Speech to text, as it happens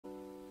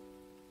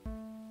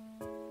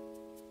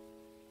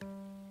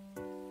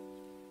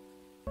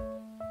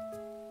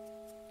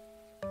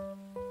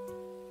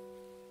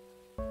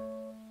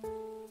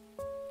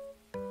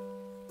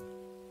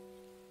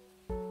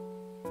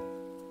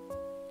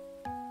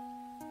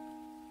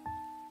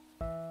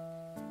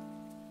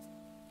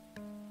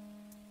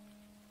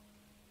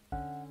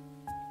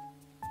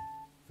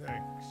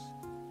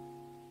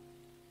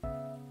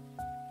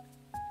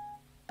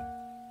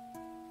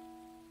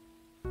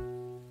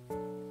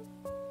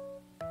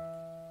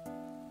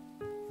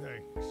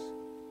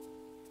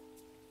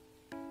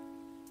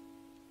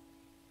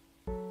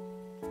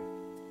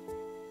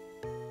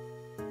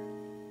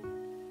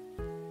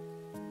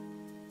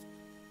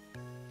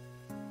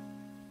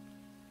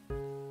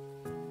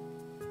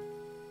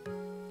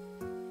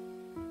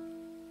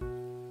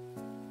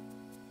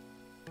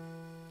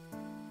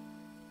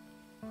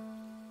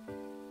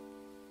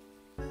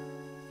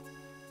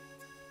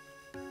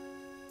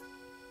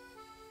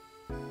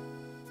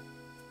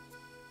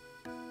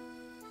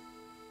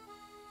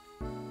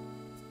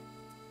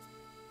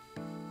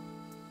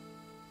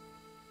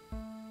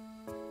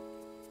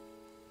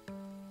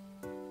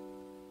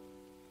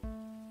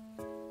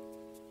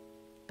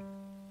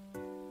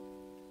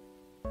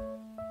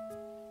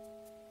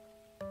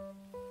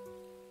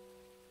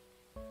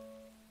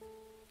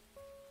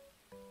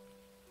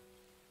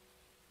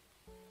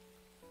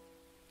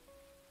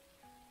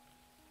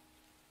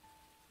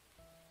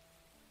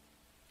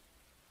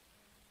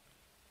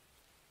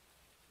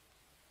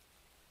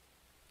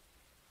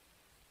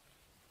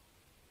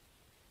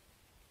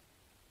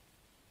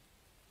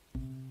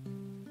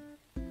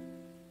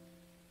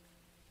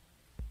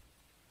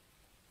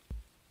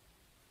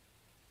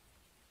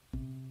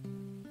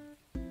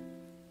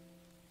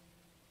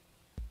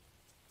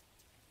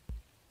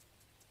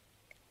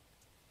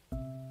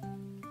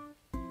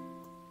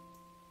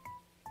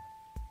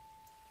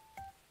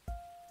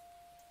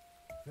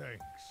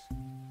Thanks.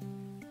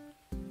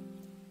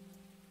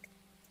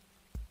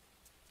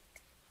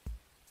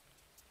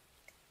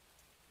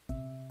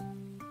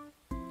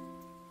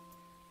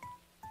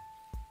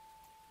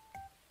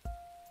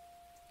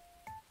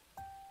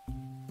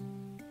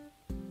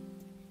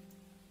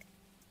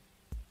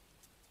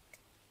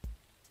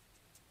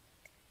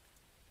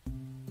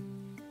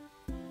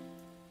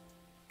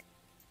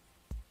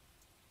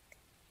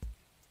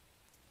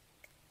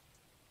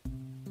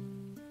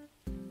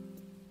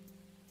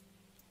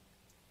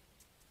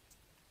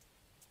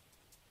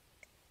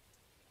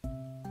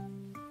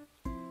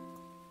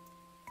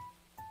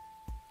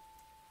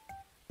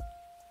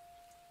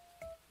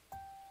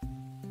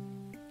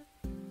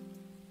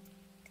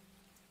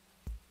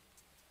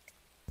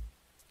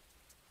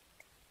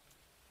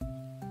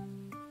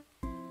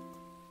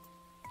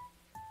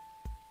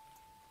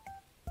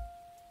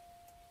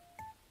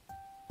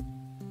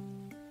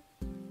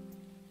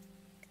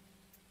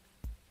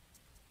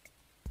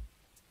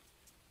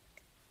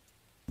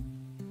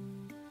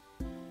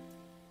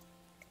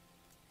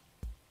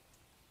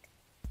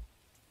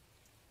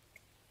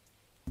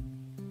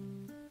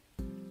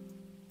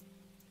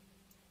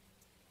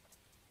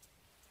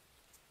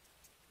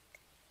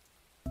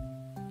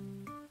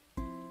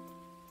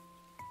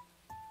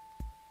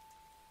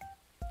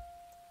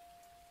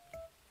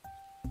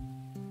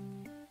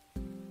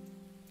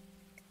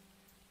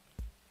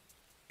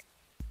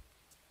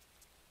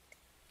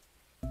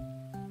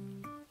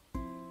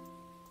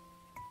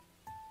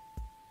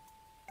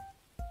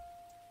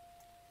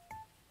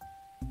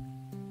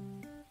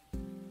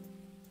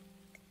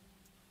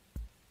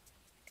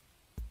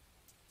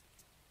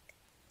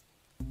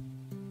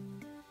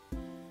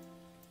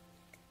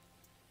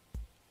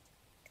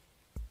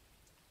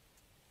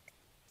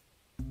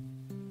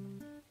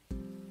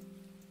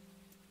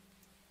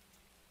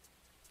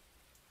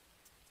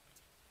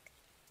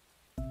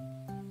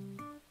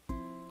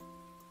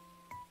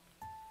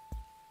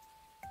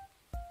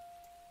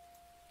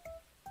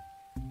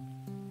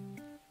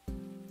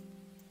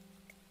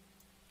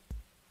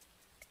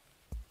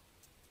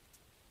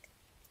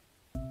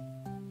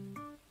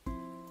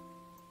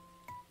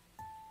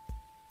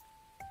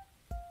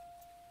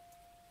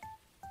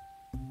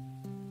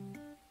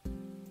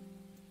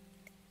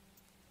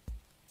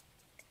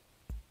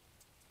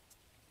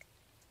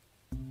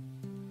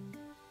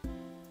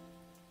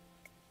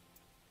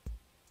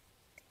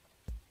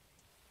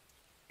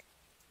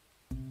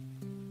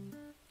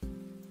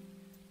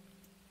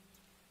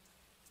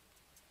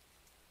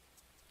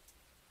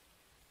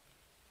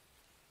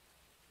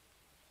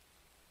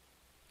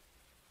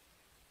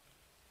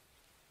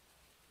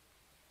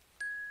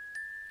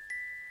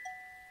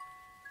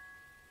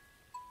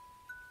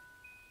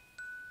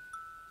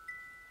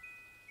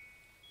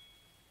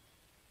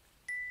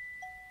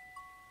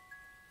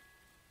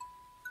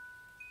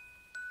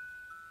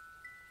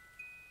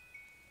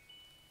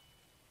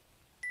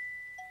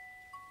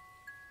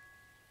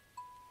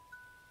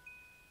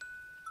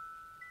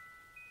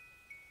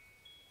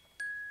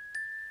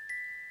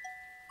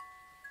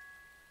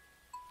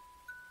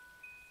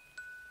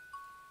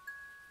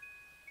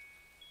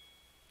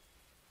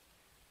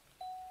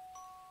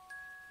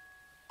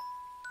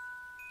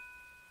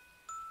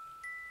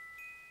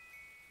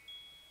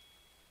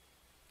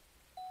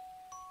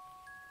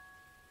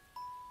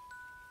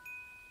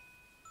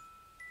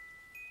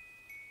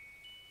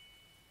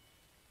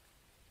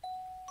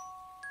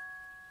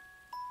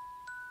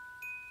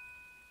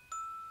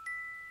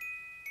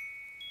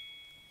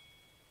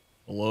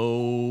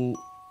 Hello,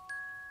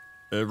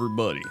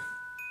 everybody.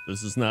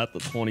 This is not the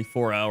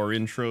 24-hour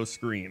intro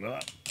screen. All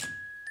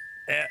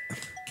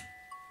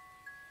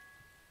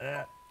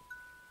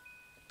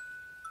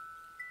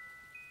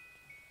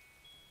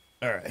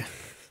right.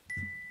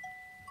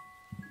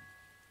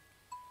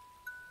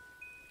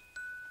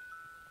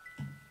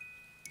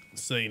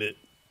 Saying it.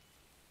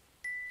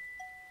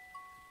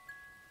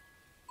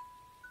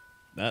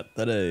 Not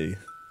today.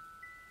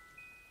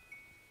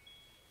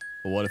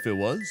 But what if it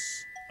was?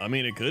 I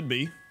mean, it could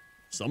be.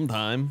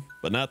 Sometime,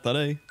 but not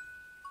today.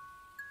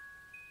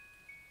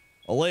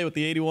 Olay with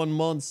the 81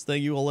 months.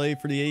 Thank you,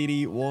 Olay, for the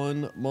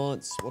 81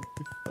 months. 1,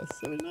 2, 5,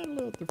 7, 9,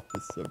 11, 12,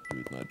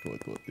 13,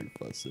 14, 15,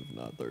 16, 17, 18,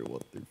 19, 20,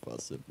 21, 22,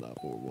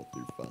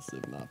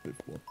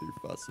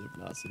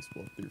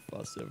 23,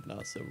 24,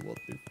 25,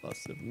 26,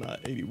 27, 28,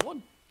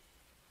 81.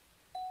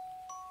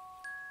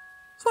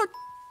 Fuck.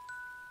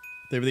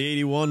 They were the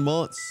 81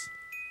 months.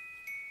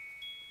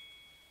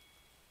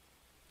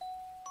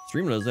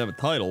 Streamer doesn't have a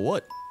title.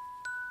 What?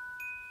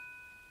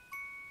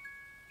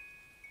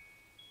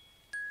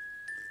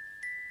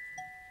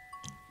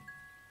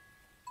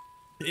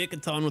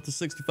 Ickathon with the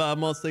 65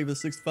 months. Thank you for the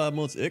 65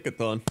 months.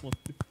 Ickathon. 1,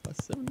 2, 5,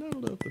 7, 9,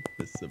 11, 12,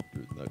 13,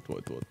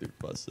 14,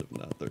 15, 16,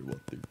 17, 18, 19,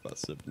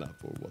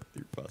 20, 21,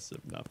 22,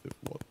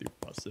 23,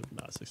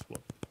 24,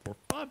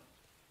 25.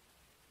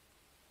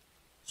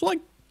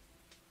 Swing.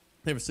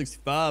 Thank you for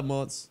 65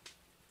 months.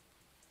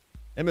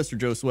 And Mr.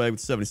 Joe Swag with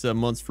 77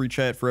 months. Free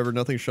chat forever.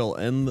 Nothing shall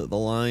end the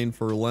line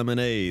for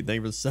lemonade. Thank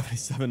you for the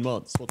 77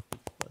 months. 1, 2,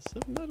 5,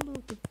 7, 9,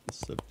 11, 12,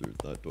 7, 3,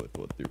 9, 20,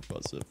 21,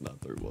 5, 7, 9,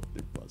 31,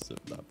 5,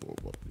 7, 9, 4,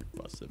 1, 3,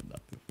 5, 7, 9,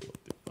 5, 1,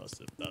 3, 5,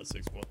 7, 9,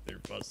 6, 1, 3,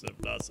 5, 7,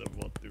 9, 7,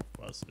 1, 3,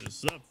 5, 6,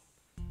 7.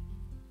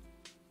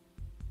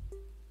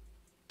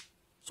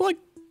 So like,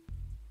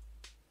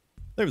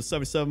 it was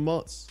 77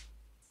 months.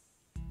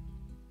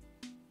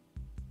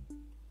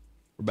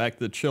 We're back to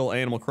the chill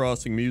Animal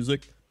Crossing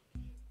music.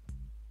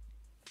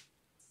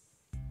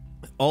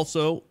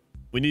 Also,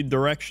 we need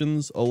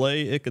directions.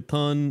 Olay,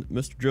 Ikaton,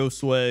 Mr. Joe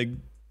Swag.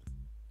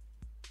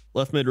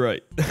 Left, mid,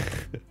 right.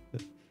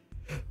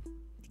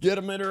 Get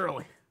him in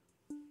early.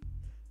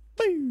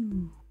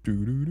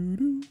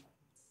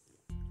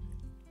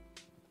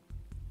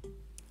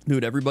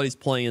 Dude, everybody's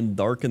playing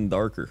Dark and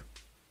Darker.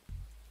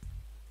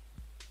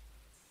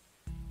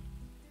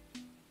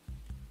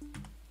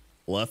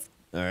 Left,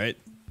 all right.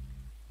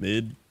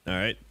 Mid, all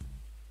right.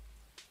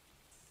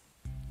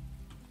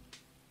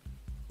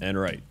 And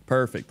right.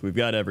 Perfect. We've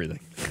got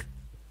everything.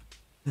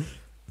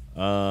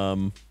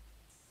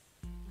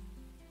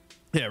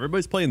 Yeah,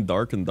 everybody's playing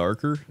Dark and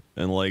Darker,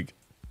 and like,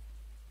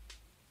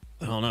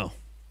 I don't know.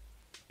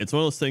 It's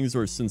one of those things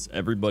where since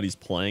everybody's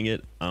playing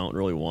it, I don't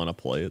really want to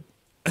play it.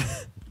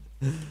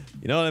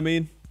 You know what I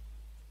mean?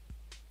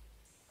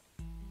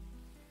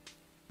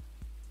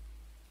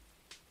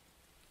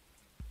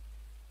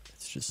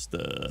 It's just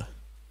it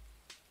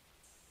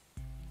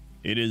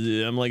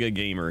is, I'm like a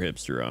gamer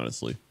hipster,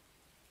 honestly.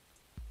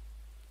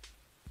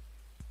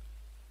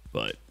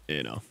 But,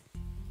 you know.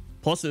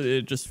 Plus,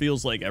 it just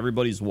feels like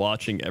everybody's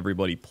watching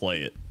everybody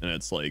play it. And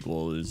it's like,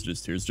 well,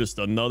 here's just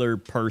another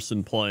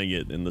person playing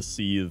it in the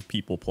sea of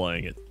people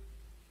playing it.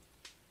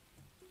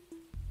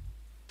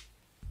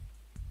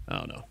 I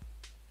don't know.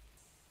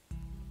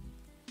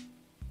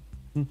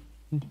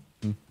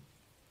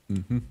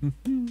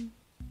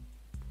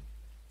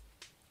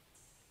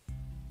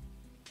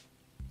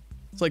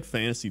 It's like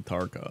Fantasy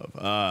Tarkov.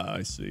 Ah,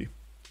 I see.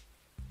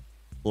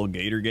 Little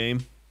gator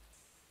game.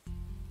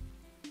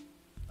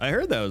 I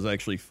heard that was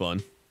actually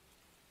fun.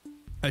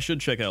 I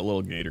should check out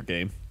Little Gator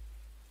Game.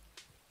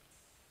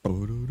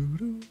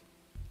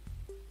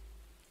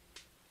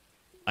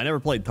 I never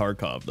played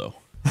Tarkov, though.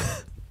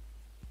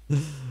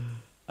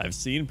 I've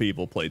seen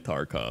people play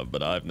Tarkov,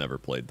 but I've never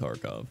played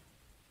Tarkov.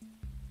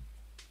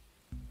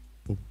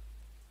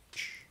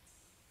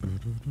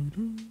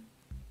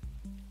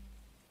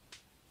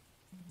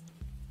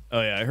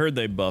 Oh, yeah, I heard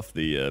they buffed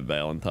the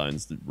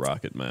Valentine's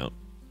rocket mount.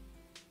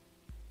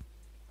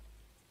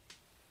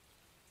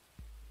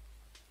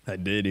 I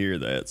did hear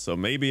that, so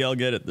maybe I'll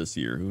get it this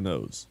year. Who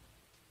knows?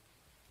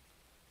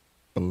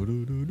 Beep,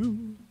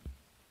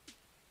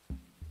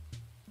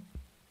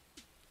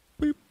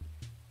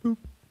 boop,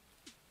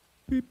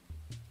 beep,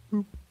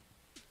 boop,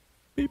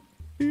 beep,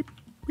 beep,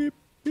 beep,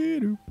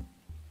 beep.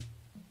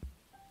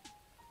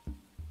 All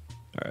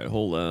right,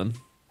 hold on.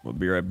 We'll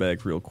be right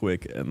back real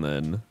quick, and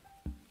then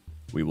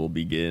we will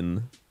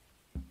begin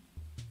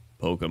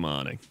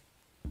Pokemoning.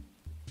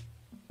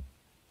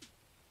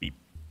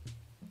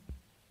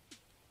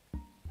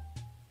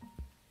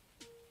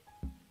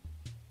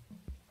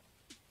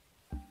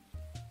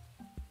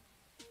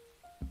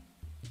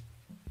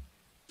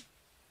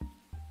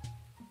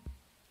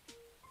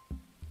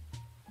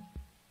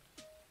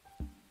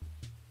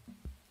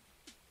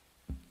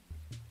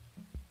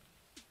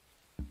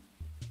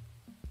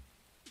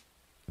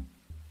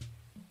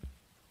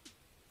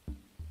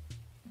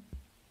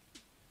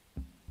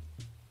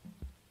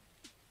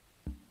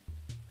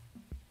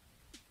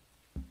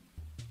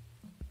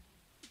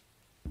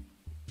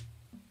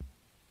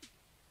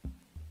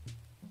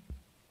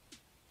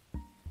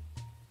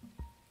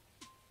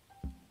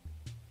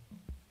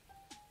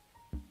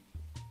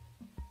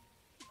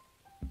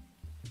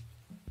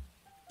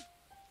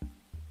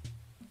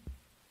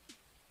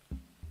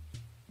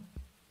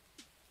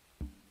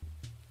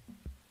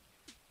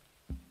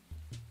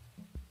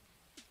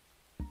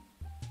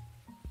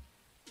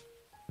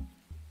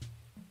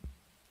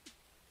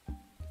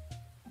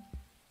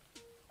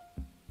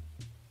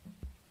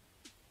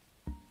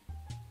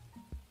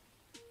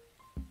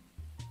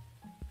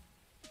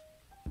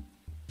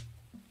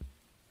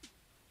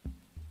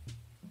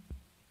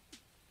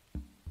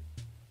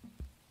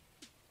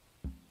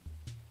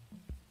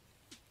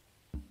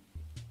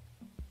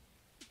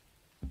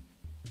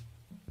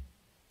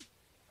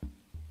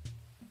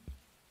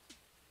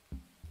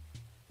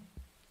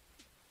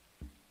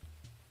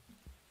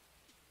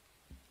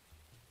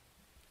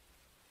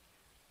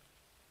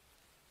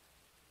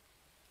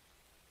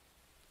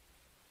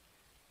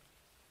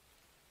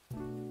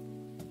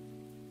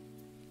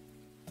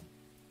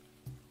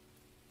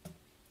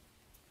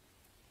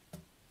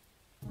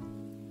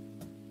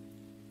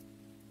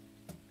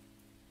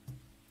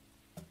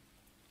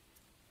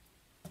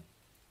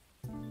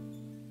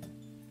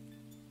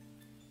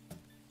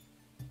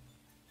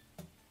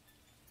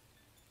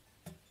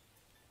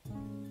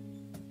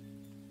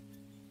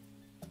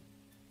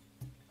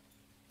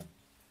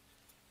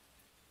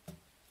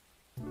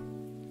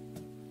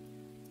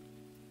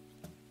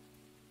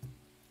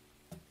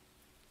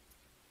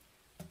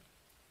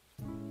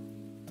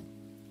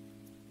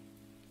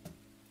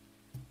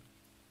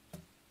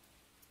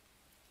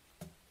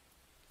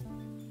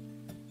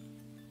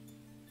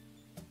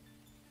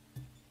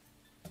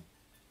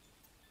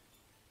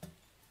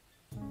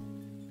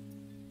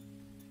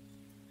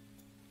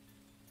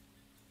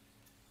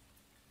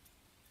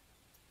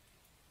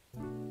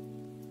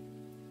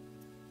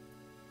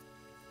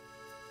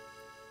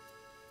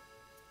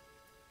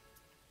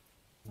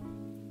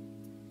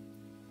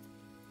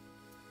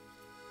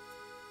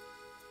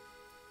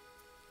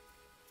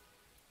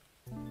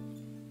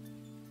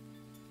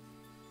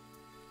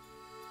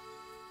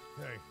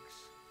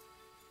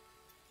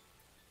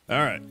 All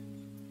right.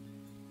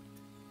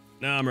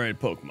 Now I'm ready to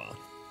Pokemon.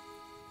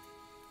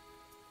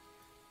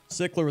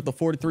 Sickler with the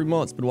 43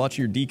 months. Been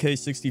watching your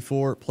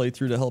DK64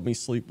 playthrough to help me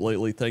sleep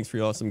lately. Thanks for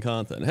your awesome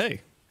content.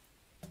 Hey,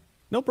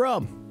 no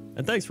problem.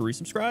 And thanks for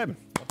resubscribing.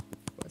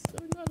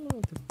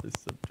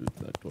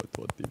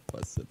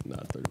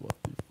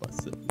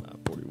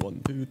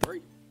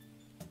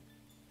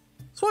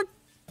 Sweet.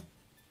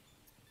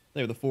 They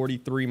have the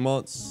 43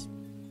 months.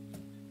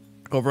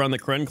 Over on the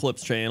Kren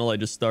Clips channel, I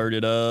just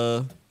started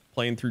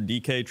playing through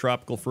DK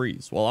Tropical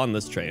Freeze. Well, on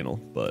this channel,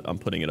 but I'm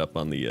putting it up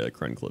on the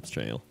Kren Clips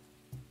channel.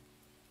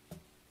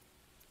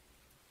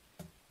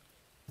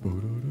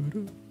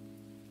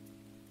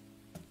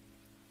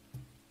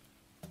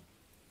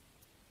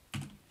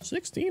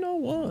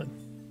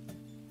 1601.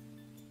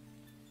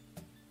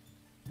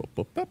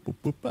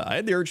 I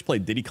had the urge to play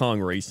Diddy Kong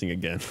Racing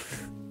again.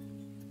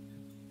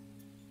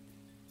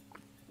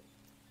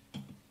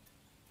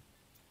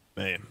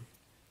 Man.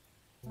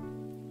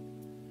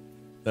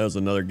 That was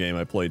another game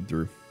I played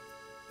through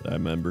that I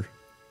remember.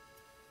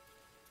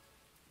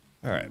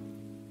 All right.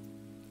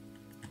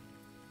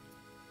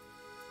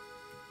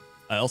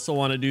 I also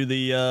want to do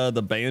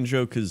the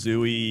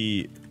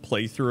Banjo-Kazooie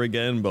playthrough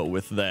again, but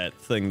with that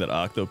thing that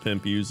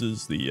Octopimp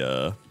uses,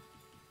 I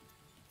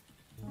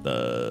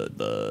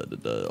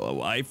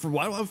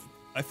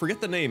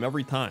forget the name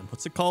every time.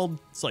 What's it called?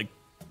 It's like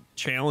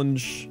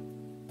challenge,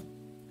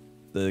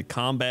 the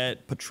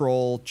combat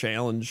patrol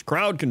challenge,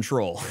 crowd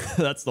control.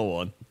 That's the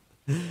one.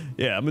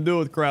 Yeah, I'm gonna do it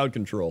with crowd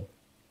control.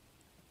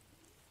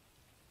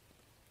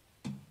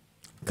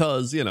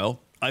 Cause, you know,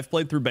 I've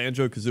played through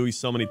Banjo-Kazooie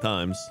so many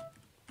times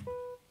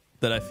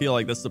that I feel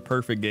like that's the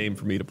perfect game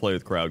for me to play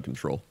with crowd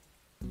control.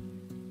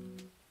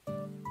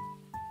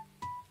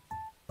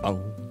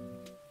 Oh.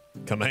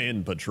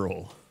 Command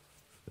Patrol.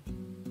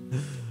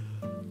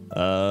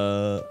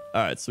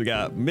 Alright, so we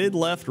got mid,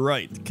 left,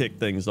 right to kick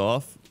things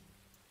off.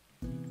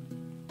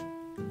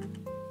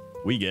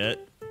 We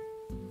get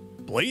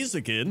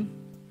Blaziken.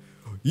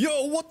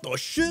 Yo, what the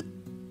shit?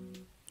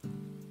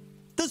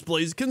 This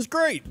Blaziken's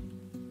great.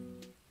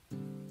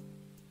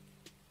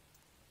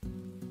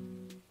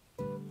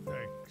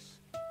 Thanks.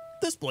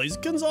 This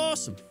Blaziken's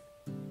awesome.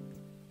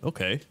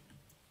 Okay.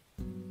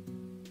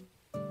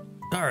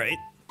 All right.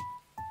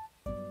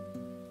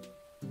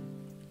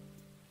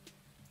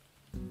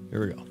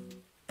 Here we go.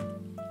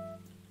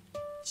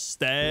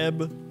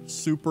 Stab,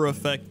 super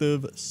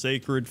effective,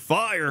 sacred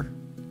fire.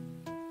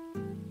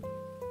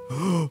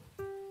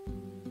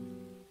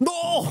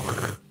 No!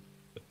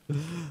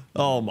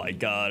 Oh my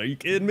god, are you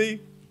kidding me?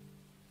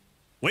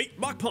 Wait,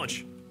 Mach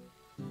Punch.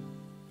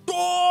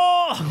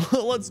 Oh!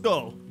 Let's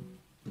go.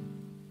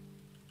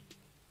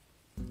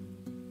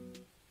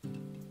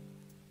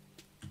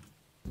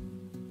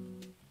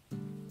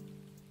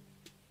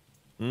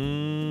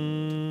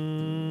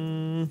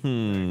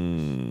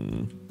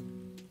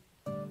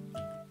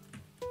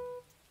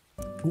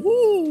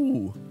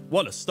 Woo!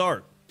 What a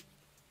start.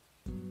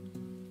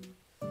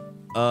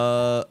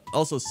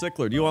 Also,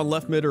 Sickler, do you want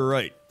left, mid, or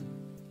right?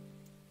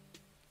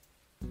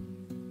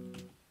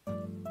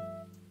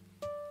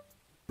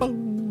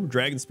 Boom.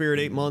 Dragon Spirit,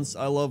 8 months.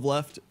 I love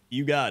left.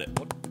 You got it.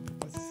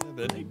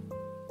 7, 8.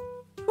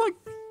 Like.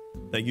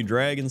 Thank you,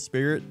 Dragon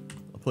Spirit.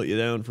 I'll put you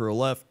down for a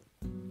left.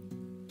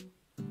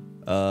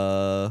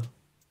 Ho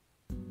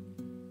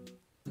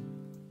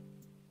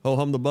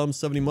hum the bum,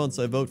 70 months.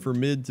 I vote for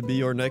mid to be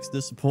your next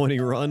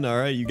disappointing run. All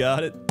right, you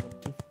got it.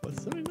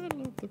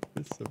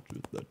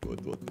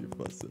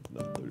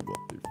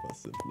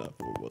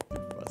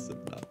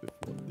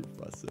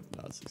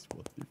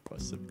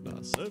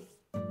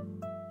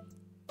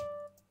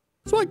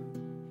 Sweet.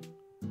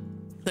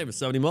 Thank you for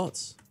 70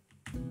 months.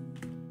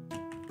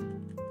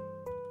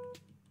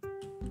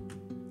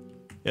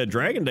 Yeah,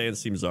 Dragon Dance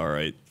seems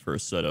alright for a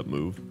setup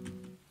move.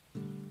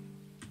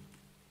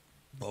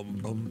 Bum,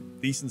 bum.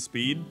 Decent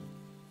speed.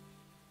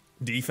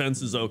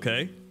 Defense is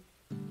okay.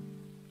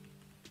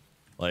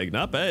 Like,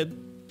 not bad.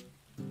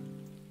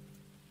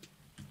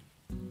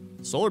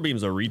 Solar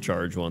Beam's a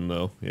recharge one,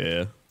 though.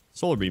 Yeah.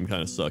 Solar Beam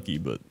kind of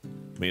sucky, but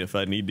I mean, if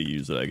I need to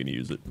use it, I can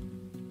use it.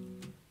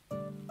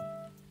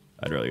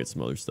 I'd rather get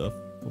some other stuff.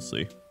 We'll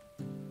see.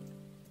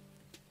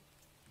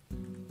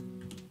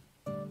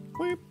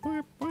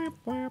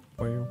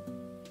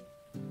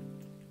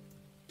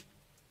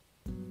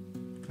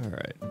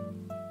 Alright.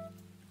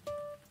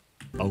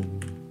 Oh.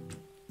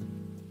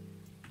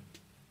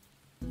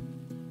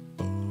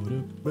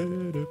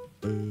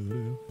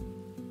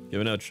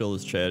 Given how chill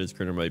this chat is,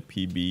 Critter might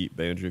PB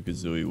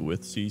Banjo-Kazooie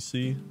with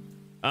CC.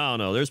 I don't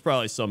know. There's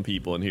probably some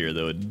people in here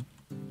that would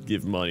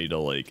give money to,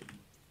 like,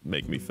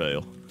 make me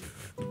fail.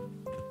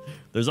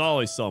 There's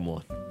always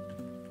someone.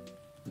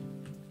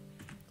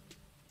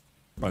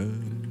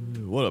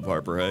 What up,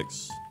 Harper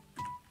Hex?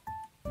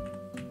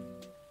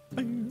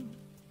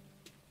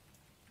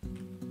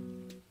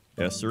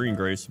 Yeah, Serene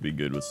Grace would be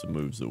good with some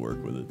moves that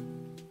work with it.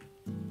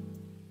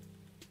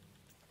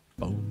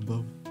 Boom,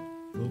 boom.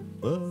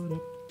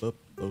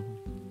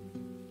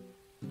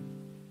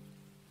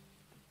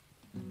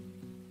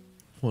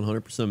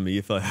 100% 100% me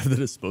if I have the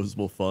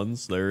disposable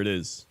funds. There it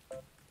is.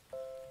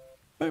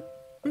 Thanks.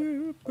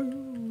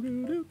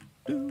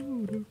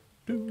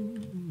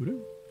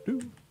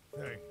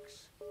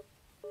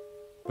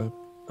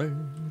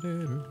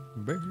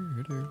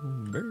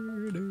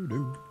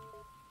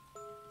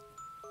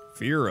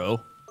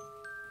 Firo.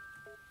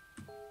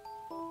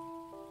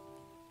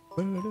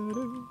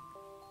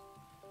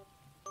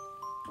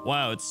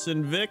 Wow, it's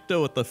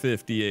Sinvicta with the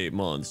 58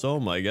 months. Oh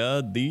my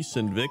god, the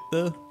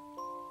Sinvicta?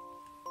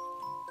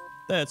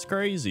 That's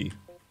crazy.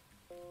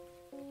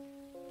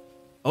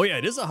 Oh yeah,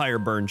 it is a higher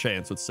burn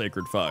chance with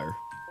Sacred Fire.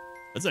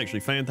 That's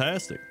actually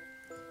fantastic.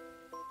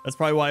 That's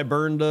probably why I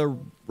burned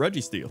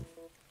Registeel.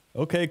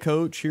 Okay,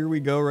 coach, here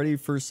we go. Ready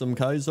for some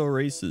Kaizo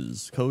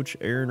races. Coach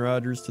Aaron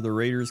Rodgers to the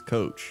Raiders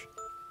coach.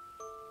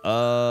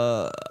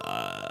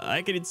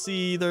 I could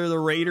see either the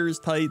Raiders,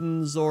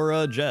 Titans,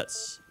 or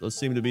Jets. Those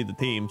seem to be the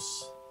teams.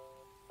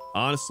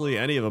 Honestly,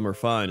 any of them are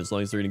fine as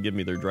long as they're going to give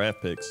me their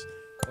draft picks.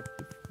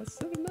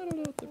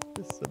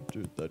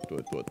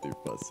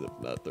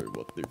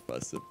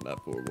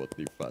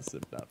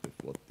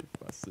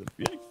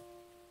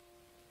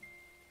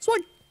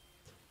 Swing!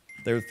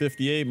 There with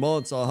 58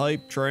 months, a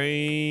hype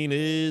train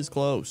is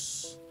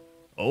close.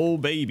 Oh,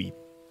 baby.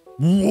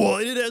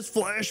 What? It has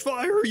flash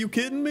fire? Are you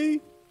kidding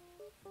me?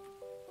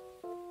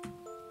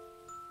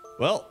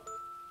 Well.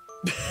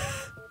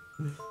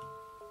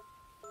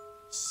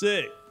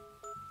 Sick.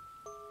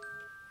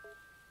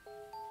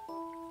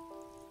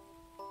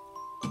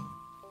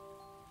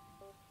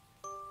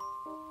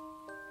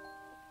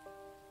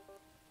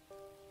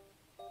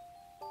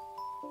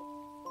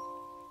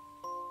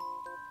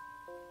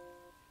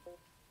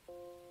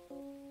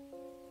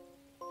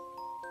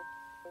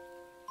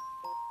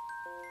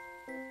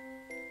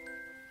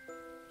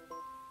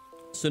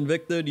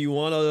 Sinvicta, do you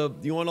want a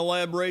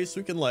lab race?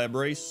 We can lab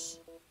race.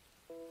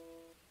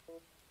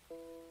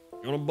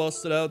 You want to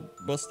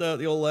bust out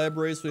the old lab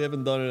race? We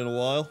haven't done it in a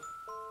while.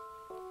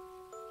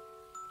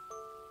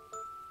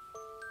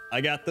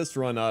 I got this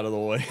run out of the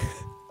way.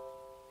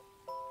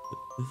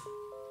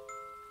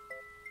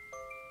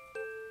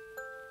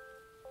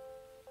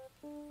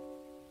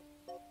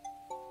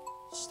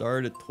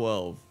 Start at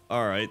 12.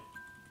 All right.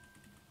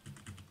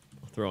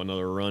 I'll throw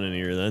another run in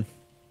here then.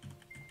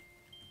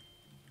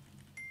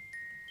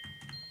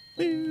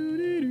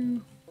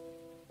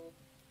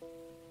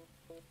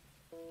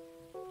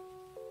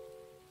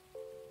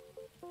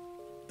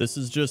 This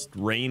is just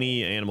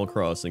rainy Animal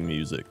Crossing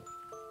music.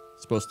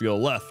 It's supposed to go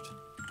left.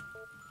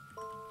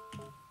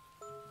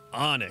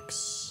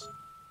 Onyx.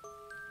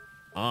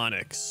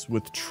 Onyx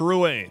with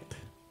Truant.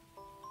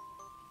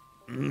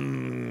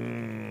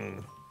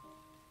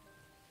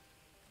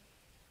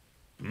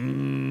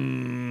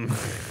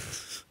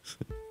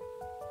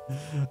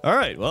 All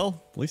right,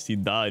 well, at least he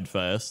died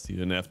fast. He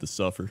didn't have to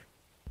suffer.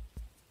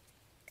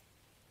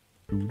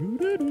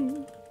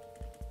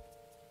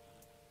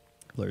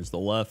 There's the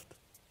left.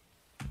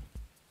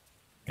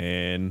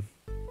 And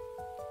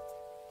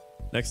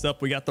next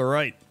up, we got the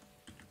right.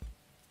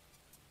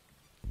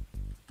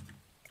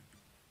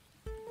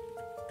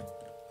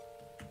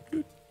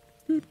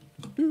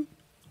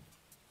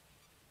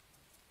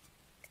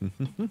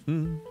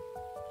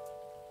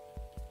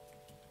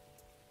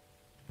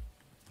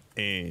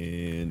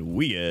 And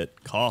we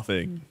get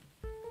coughing.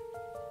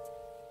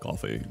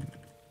 Coughing.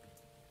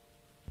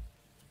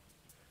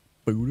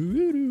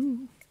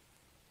 Boo-doo-doo-doo.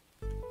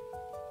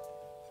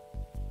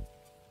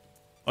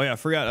 Oh yeah, I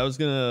forgot. I was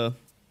gonna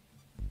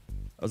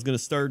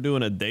start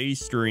doing a day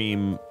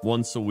stream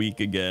once a week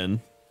again.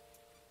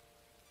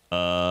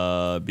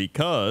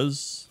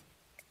 Because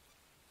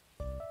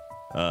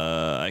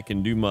I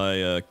can do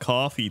my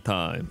coffee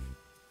time.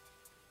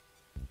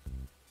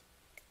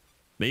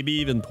 Maybe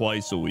even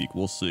twice a week.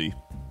 We'll see.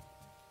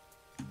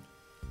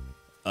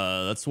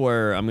 That's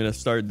where I'm gonna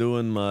start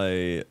doing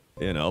my,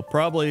 you know,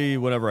 probably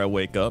whenever I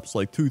wake up. It's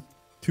like 2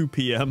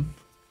 p.m.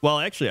 Well,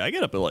 actually, I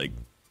get up at like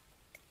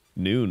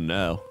noon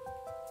now.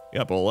 I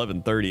got up at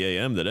 11:30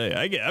 a.m.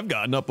 today. I've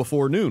gotten up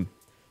before noon.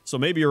 So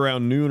maybe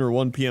around noon or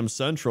 1 p.m.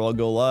 Central, I'll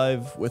go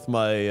live with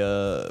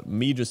my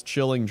me just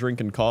chilling,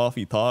 drinking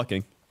coffee,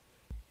 talking.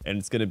 And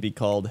it's going to be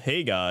called,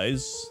 "Hey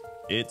guys,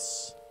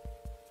 it's ...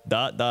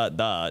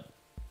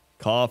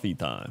 coffee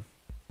time."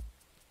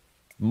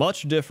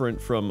 Much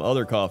different from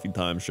other coffee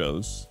time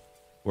shows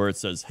where it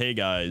says, "Hey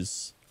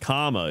guys,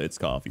 comma, it's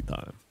coffee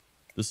time."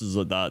 This is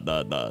a ...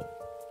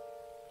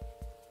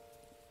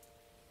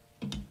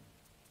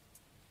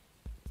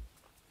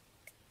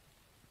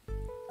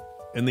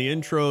 In the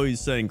intro, he's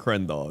saying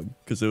Krendog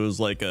because it was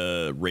like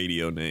a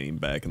radio name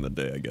back in the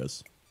day, I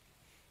guess.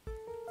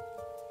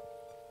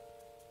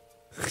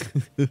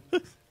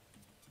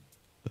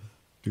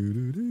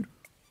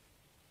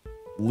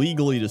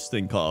 Legally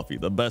distinct coffee,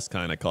 the best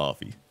kind of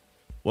coffee.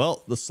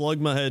 Well, the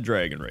Slugma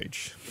Dragon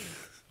Rage.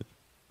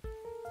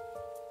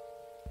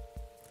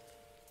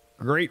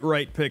 Great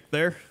right pick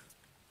there.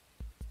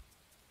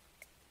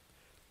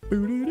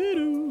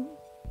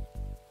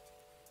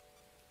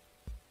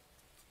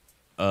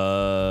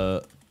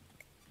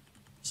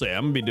 So yeah,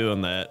 I'm gonna be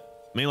doing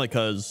that. Mainly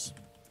because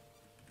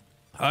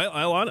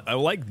I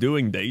like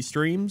doing day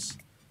streams,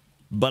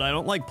 but I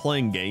don't like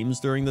playing games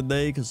during the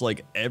day because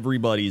like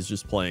everybody's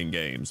just playing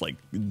games. Like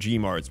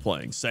Gmart's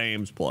playing,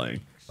 Sam's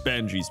playing,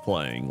 Benji's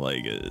playing.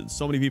 Like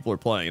so many people are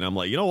playing. And I'm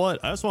like, you know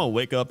what? I just want to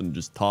wake up and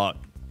just talk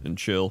and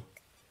chill,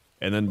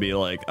 and then be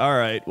like, all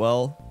right,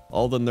 well,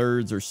 all the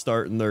nerds are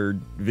starting their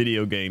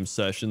video game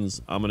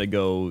sessions. I'm gonna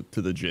go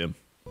to the gym.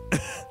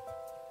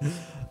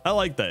 I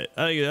like that.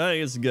 I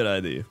think it's a good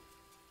idea.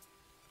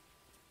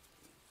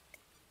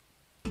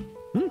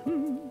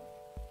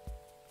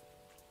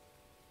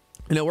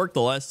 And it worked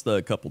the last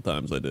couple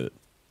times I did it.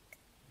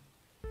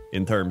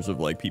 In terms of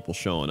like people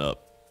showing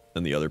up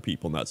and the other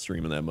people not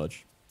streaming that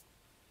much.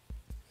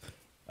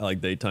 I like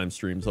daytime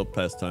streams, help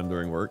pass time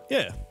during work.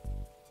 Yeah.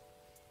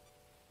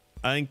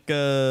 I think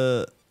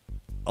a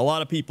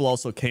lot of people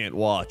also can't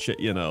watch at,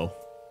 you know,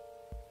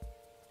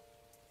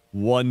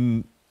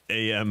 1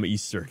 a.m.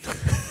 Eastern.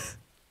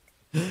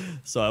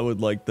 So I would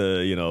like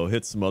to, you know,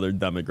 hit some other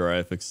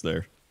demographics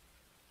there.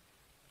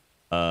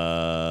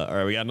 All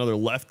right, we got another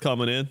left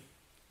coming in.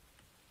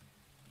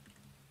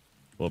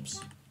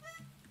 Whoops.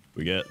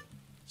 We get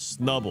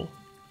Snubble.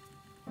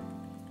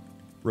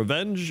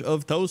 Revenge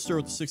of Toaster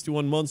with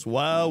 61 months.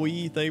 Wow,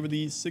 we thank you for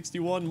these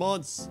 61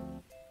 months.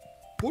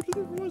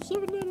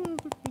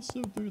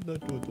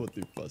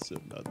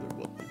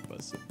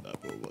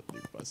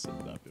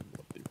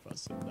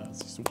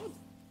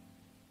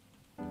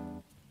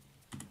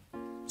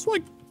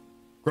 Swing.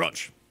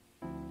 Crunch.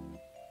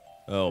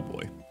 Oh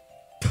boy.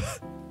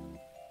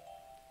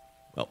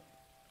 Well.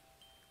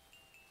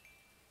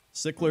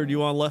 Sickler, do you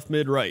want left,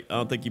 mid, right? I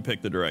don't think you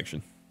picked the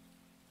direction.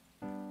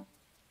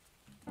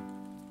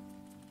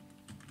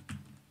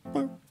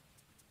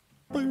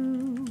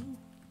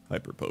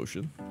 Hyper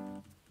potion.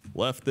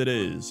 Left it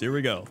is. Here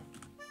we go.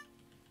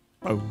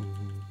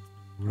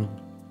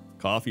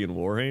 Coffee and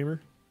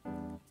Warhammer? I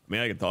mean,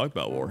 I can talk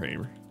about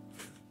Warhammer.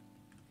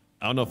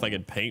 I don't know if I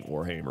can paint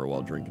Warhammer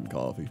while drinking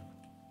coffee.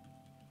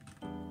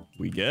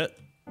 We get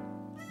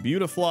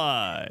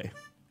Beautifly.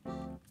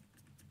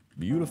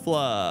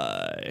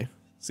 Beautifly.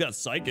 It's got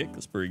Psychic.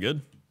 That's pretty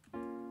good.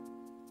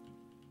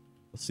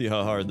 Let's see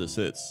how hard this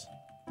hits.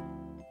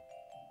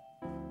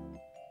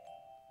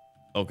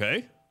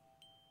 Okay.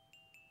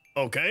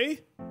 Okay.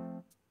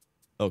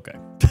 Okay.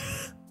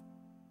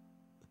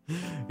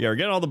 Yeah, we're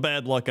getting all the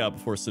bad luck out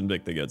before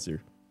Sinvicta gets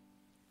here.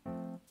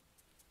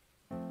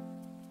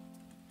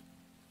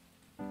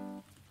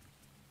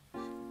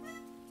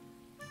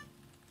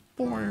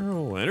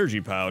 Wow,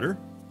 energy powder.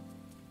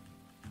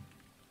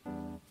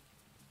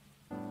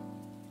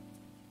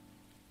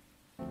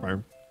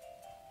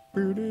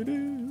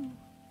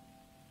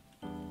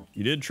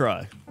 You did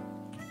try.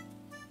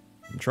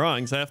 And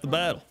trying's half the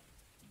battle.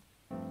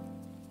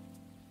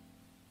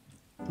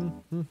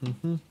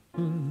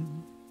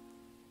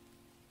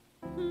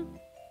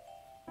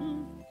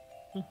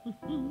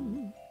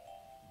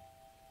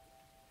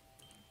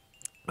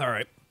 All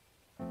right.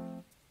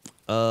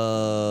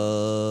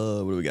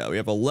 What do we got? We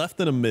have a left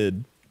and a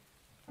mid.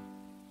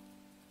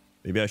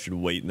 Maybe I should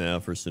wait now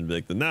for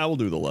Sinvicta. Nah, we'll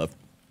do the left.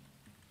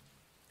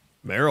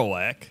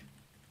 Marowak.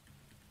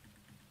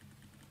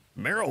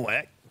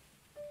 Marowak.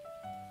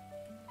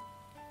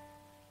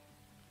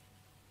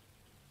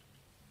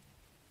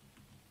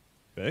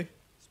 Okay.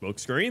 Smoke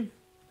screen.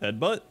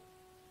 Headbutt.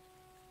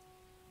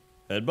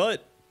 Headbutt.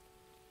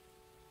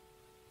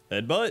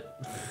 Headbutt.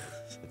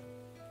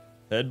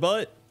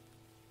 Headbutt.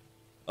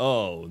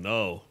 Oh,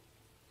 no.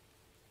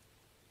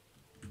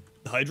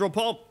 Hydro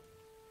pump.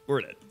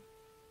 We're dead.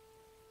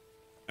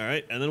 All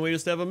right, and then we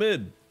just have a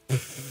mid.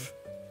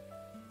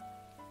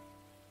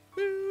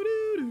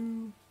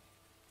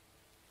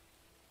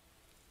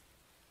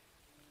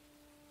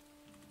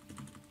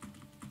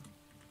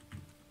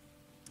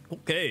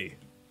 Okay,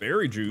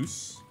 berry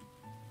juice.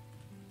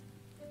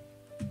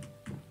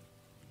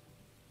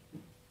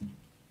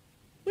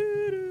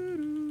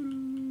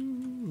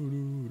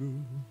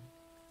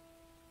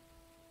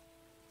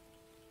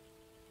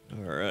 All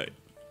right.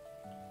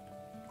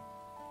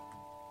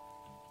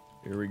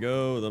 Here we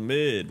go. The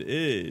mid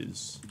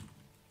is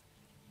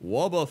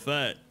Wubba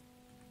Fett.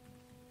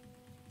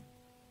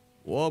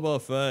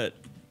 Wubba Fett.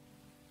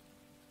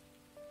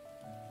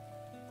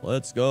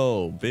 Let's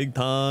go. Big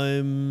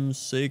time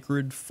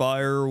sacred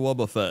fire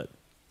Wubba Fett.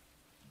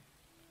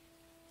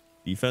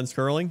 Defense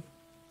curling.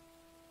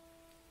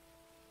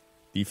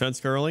 Defense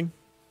curling.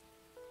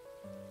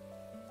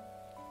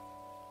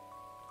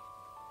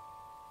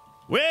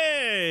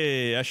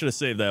 Way! I should have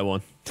saved that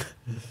one.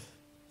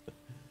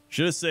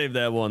 Should have saved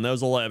that one. That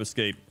was a lab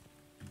escape.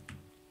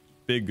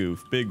 Big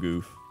goof. Big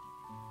goof.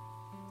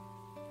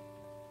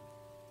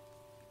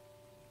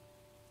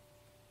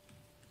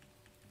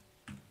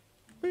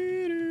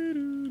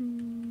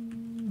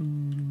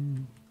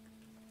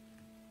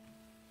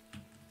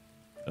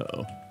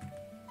 Uh-oh.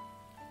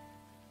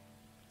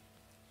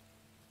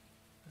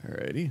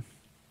 Alrighty.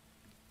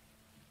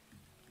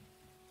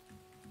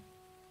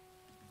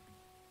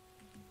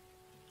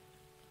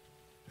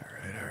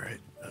 Alright.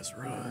 Let's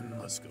run.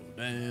 Let's go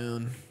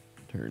down.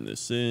 Turn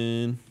this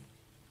in.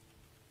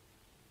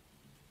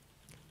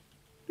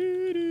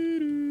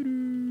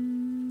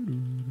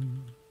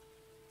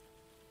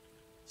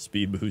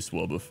 Speed boost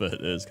Boba Fett.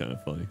 That is kind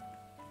of funny.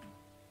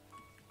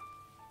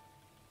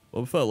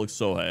 Boba Fett looks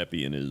so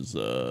happy in his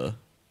little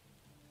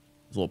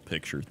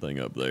picture thing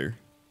up there.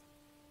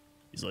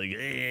 He's like,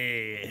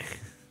 yeah.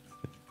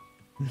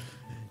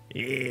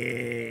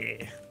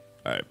 Yeah.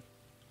 All right.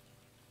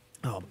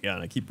 Oh my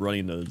god, I keep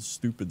running the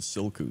stupid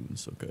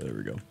Silcoons. Okay, there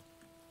we go.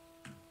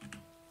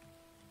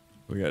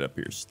 We got up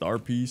here Star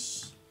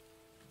Piece.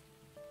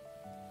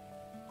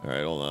 All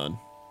right, hold on.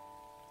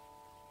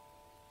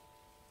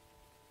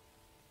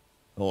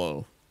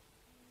 Hello.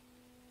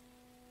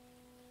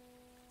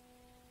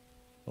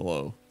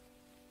 Hello.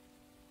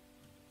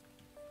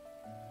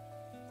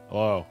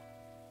 Hello.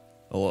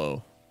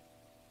 Hello.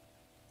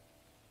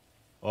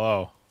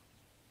 Hello.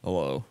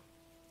 Hello.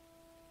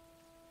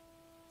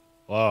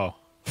 Hello.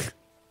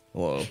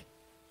 Hello.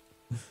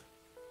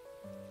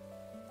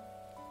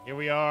 Here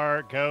we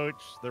are,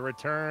 Coach. The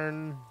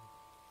return.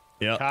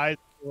 Yep. Kaizo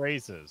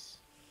races.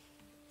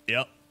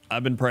 Yep.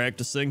 I've been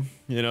practicing,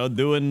 you know,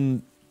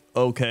 doing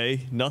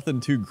okay. Nothing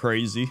too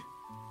crazy.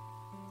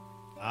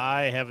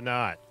 I have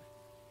not.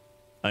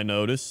 I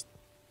noticed.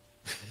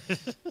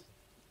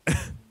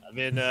 I've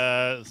been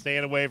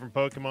staying away from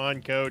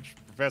Pokemon, Coach.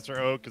 Professor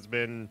Oak has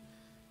been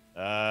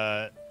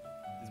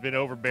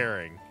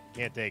overbearing.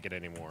 Can't take it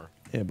anymore.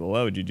 Yeah, but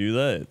why would you do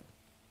that?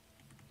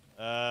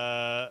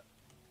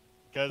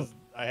 Because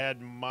I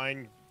had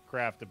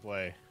Minecraft to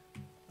play.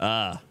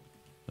 Ah,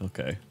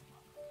 okay.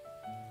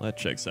 Well, that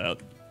checks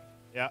out.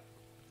 Yeah.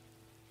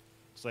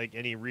 It's like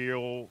any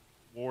real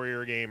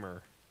warrior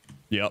gamer.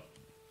 Yep.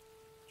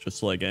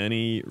 Just like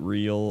any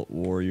real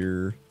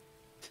warrior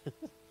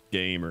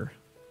gamer.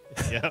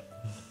 Yep.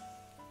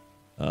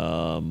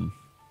 Hold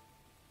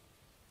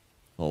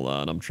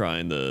on, I'm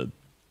trying to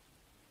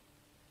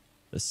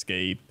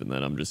escape, and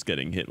then I'm just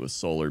getting hit with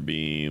solar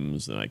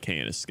beams, and I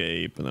can't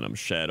escape, and then I'm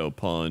shadow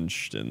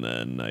punched, and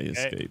then I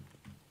escape.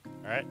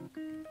 All right.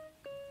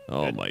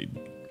 Oh Good. my.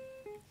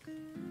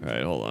 All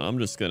right, hold on.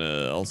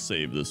 I'll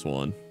save this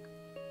one.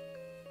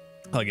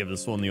 I'll give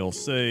this one the old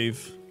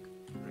save.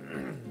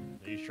 Are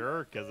you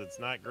sure? Because it's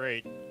not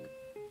great.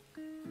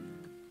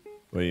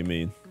 What do you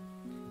mean?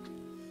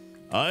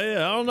 I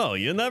don't know.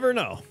 You never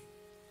know.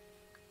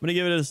 I'm gonna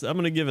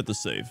give it the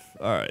save.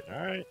 All right.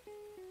 All right.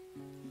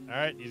 All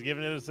right. He's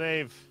giving it a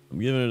save. I'm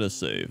giving it a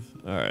save.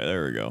 All right,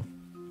 there we go.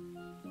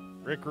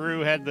 Rick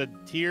Rue had the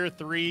tier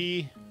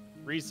 3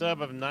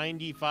 resub of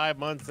 95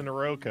 months in a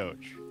row,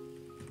 Coach.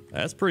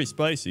 That's pretty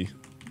spicy.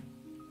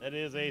 That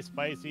is a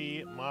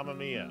spicy Mamma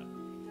Mia.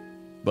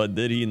 But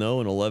did he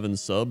know in 11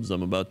 subs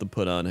I'm about to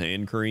put on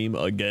hand cream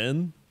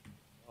again?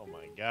 Oh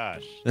my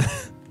gosh.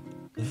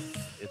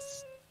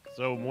 It's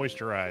so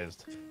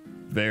moisturized.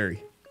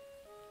 Very.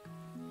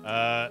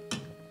 All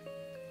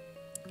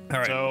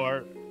right.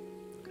 So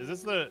is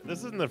this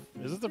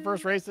the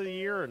first race of the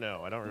year or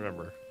no? I don't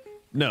remember.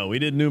 No, we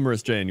did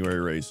numerous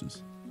January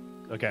races.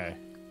 Okay.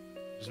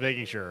 Just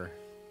making sure.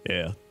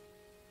 Yeah.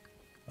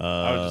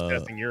 I was just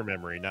testing your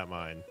memory, not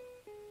mine.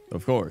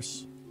 Of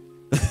course.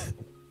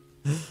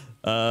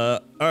 All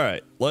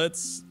right.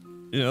 Let's,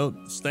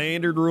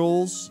 standard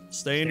rules,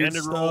 standard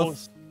stuff.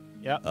 Rules.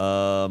 Yep.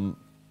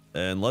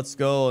 And let's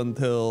go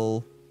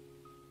until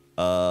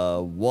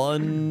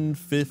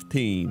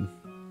 1:15.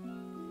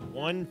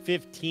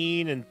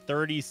 1:15 and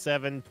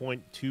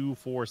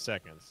 37.24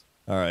 seconds.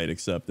 All right,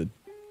 accepted.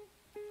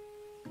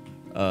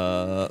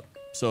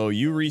 So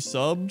you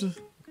resubbed.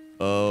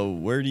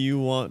 Where do you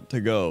want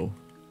to go?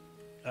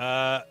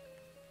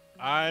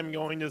 I'm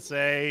going to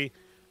say,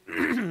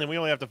 and we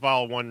only have to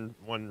follow one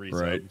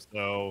resub. Right.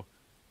 So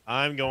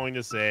I'm going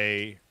to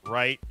say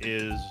right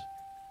is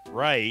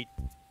right.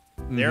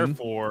 Mm-hmm.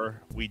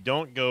 Therefore, we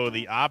don't go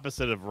the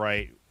opposite of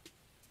right.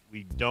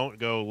 We don't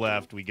go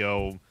left. We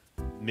go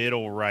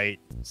middle, right,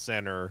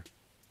 center,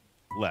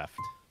 left.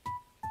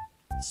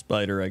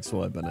 Spider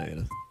XY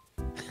banana.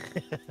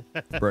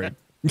 Break.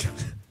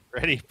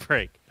 Ready?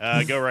 Break.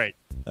 Go right.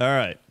 All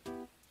right.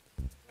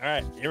 All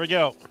right. Here we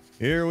go.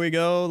 Here we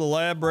go. The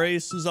lab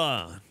race is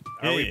on.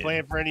 Are we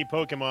playing for any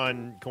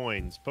Pokemon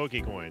coins?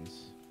 Poke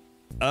coins.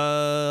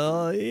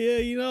 Yeah,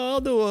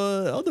 I'll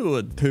do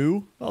a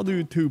 2. I'll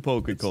do 2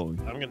 Poke coins.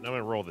 I'm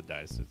gonna roll the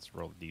dice. It's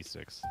rolled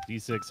D6.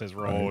 D6 has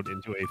rolled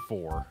into a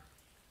 4.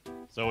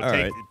 So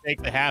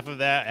take the half of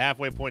that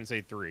halfway point and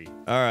say 3.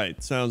 All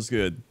right, sounds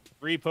good.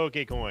 3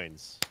 Poke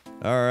coins.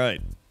 All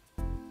right.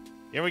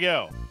 Here we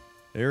go.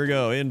 Here we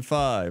go. In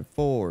 5,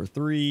 4,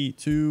 3,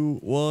 2,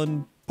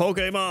 1.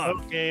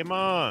 Pokemon.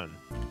 Pokemon.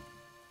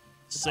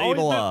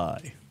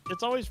 Sableye.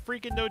 It's always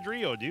freaking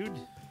Dodrio, dude.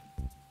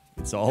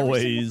 It's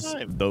always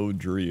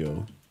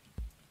Dodrio.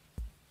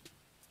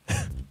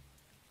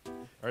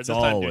 It's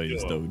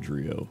always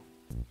Dodrio.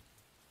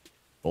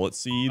 Bullet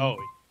Seed. Oh,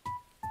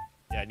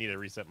 yeah. I need to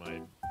reset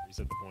the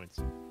points.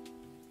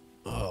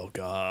 Oh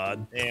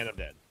God. And I'm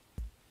dead.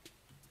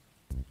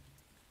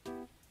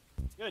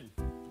 Good.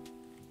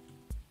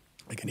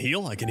 I can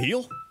heal.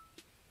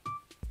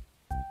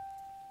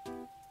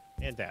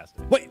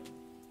 Fantastic. Wait.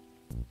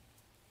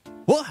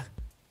 What?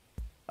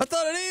 I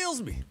thought it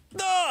heals me.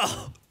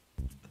 No.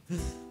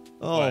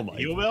 Oh What, my.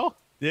 heal bell?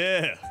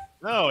 Yeah.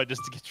 No, it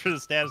just gets rid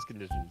of status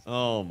conditions.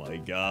 Oh my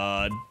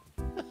god.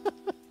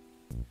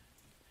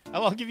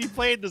 How long have you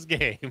played this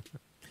game?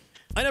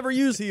 I never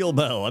use heal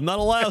bell. I'm not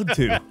allowed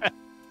to.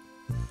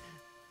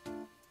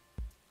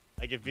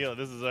 I can feel it.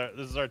 This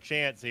is our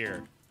chance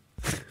here.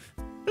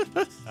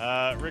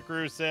 Rick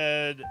Roo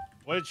said,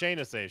 what did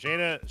Shayna say?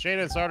 Shayna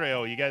and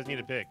Sardo, you guys need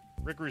to pick.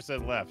 Rick Roo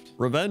said left.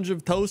 Revenge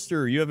of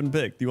Toaster, you haven't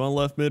picked. Do you want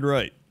left, mid,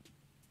 right?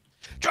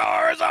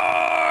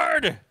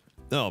 Charizard!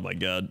 Oh my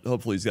god.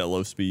 Hopefully he's got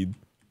low speed.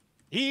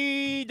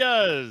 He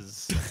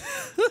does. A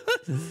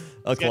He's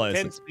got 10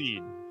 classic.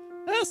 speed.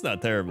 That's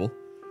not terrible.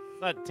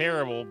 Not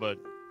terrible, but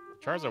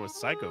Charizard with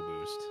Psycho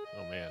Boost.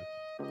 Oh, man.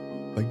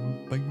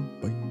 Bang, bang,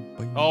 bang,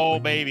 bang, Oh,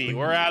 bang, baby. bang.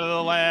 We're out of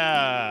the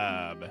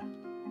lab.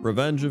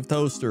 Revenge of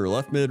Toaster,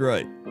 left, mid,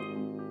 right.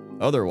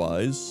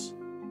 Otherwise,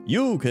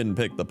 you can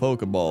pick the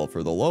Pokeball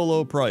for the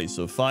low price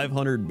of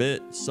 500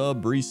 bit,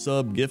 sub,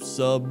 resub, gift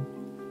sub,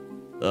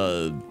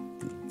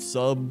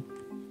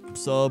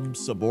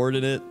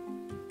 subordinate,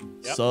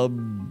 Yep.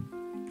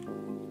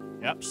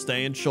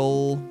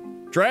 substantial.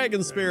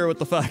 Dragon Spirit with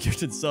the 5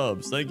 gifted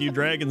subs. Thank you,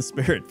 Dragon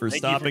Spirit, for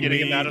Thank you stopping for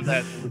getting me him out of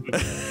that.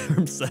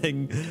 from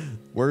saying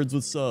words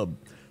with sub.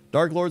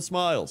 Dark Lord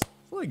Smiles.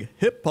 It's like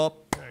Hip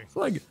Pup. It's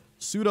like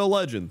Pseudo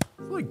Legend.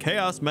 It's like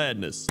Chaos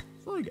Madness.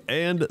 It's like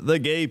And the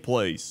Gay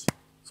Place.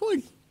 It's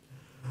like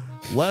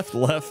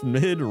left,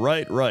 mid,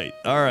 right.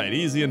 All right,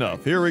 easy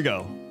enough. Here we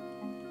go.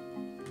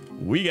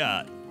 We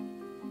got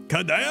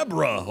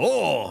Kadabra.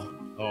 Oh.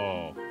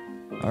 Oh.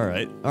 All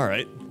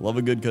right. Love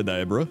a good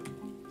Kadabra.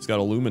 He's got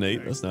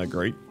Illuminate. That's not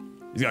great.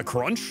 He's got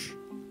Crunch.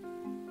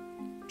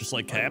 Just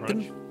like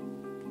Captain. Crunch?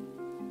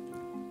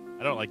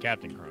 I don't like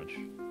Captain Crunch.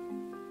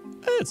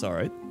 It's all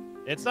right.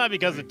 It's not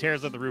because it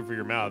tears up the roof of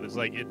your mouth. It's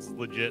like, it's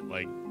legit.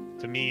 Like,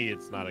 to me,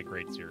 it's not a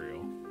great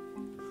cereal.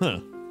 Huh.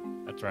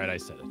 That's right. I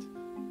said it.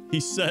 He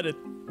said it.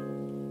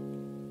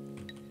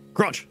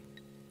 Crunch.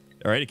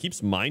 All right. It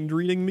keeps mind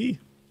reading me.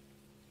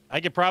 I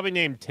could probably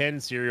name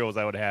 10 cereals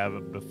I would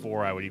have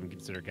before I would even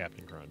consider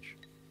Captain Crunch.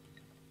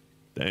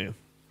 Damn.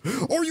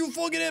 Are you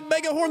fucking at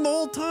Megahorn the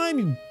whole time,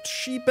 you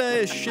sheep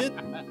ass shit?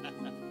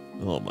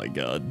 Oh my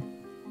god.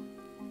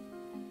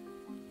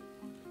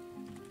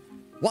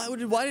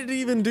 Why did it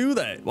even do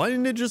that? Why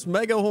didn't it just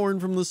Megahorn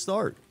from the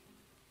start?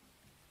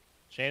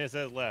 Shannon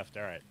says left.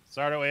 All right.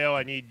 Sardo AO,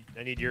 I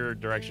need your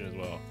direction as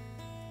well.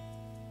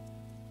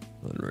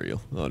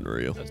 Unreal.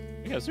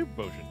 We got a super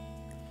potion.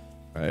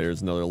 All right,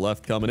 here's another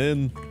left coming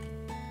in.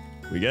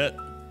 We get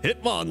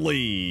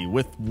Hitmonlee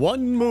with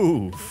 1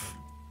 move.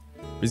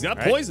 He's got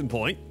All right. Poison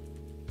Point.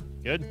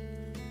 Good.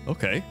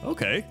 Okay.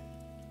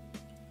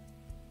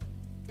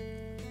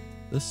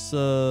 This,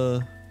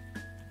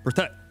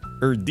 protect,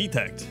 or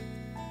detect.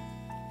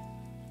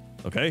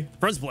 Okay,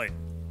 Friends Play.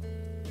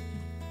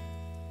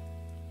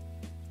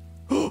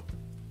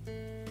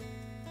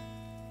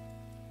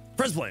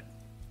 Friends Play.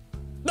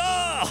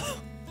 No!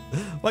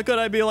 Why couldn't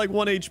I be like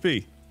 1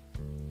 HP?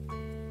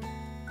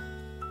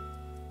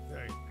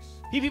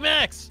 PP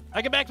Max!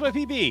 I can back to my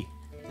PP.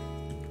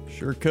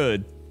 Sure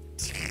could.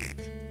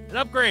 An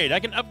upgrade. I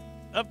can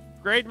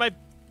upgrade my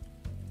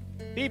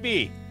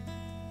PP.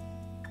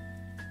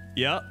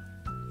 Yeah.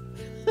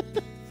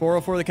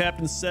 404 the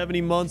captain,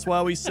 70 months.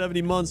 Wowie,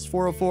 70 months.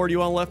 404, do you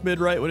want left,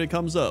 mid, right when it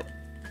comes up?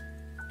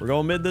 We're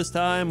going mid this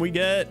time. We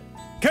get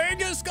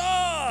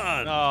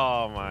Kangaskhan!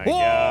 Oh my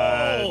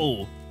god.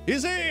 Whoa!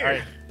 He's here! All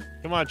right.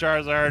 Come on,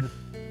 Charizard.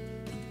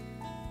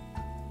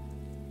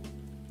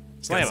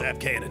 He's got a Slam him. zap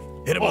cannon.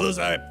 Hit him with a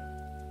zap.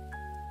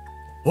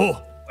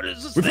 Oh, What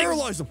is this we thing?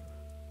 paralyzed him.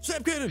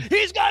 Zap cannon.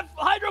 He's got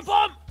Hydro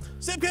Pump!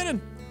 Zap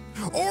cannon.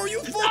 Are you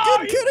fucking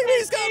Are you kidding me?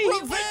 He's got kidding me?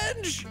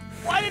 revenge.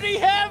 Why did he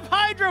have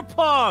Hydro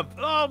Pump?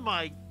 Oh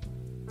my.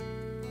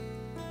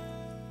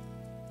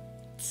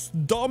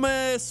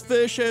 Dumbass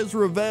fish has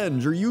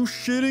revenge. Are you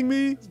shitting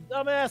me?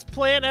 Dumbass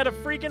plant had a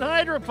freaking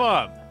Hydro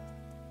Pump.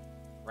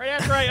 Right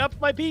after I upped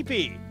my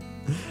PP.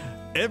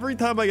 Every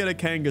time I get a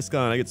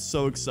Kangaskhan, I get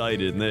so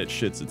excited and then it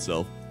shits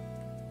itself.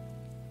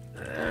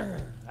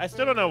 I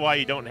still don't know why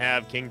you don't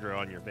have Kingdra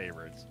on your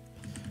favorites.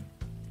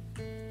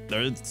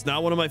 It's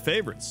not one of my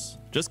favorites.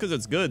 Just because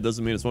it's good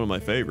doesn't mean it's one of my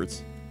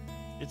favorites.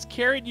 It's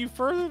carried you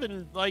further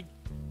than, like,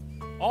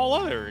 all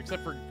other,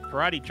 except for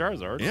Karate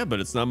Charizard. Yeah, but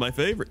it's not my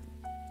favorite.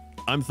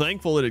 I'm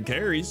thankful that it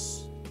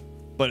carries,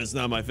 but it's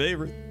not my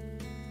favorite.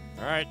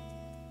 All right.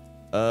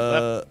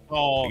 I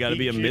gotta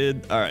be a Pikachu.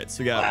 mid. All right,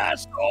 so we got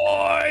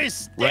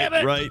Blastoise! Damn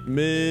it! right,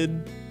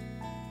 mid.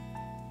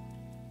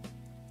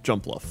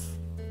 Jump Bluff.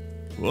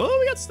 Whoa,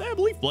 we got Stab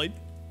Leaf Blade.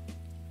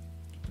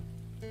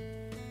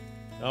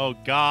 Oh,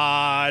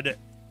 God.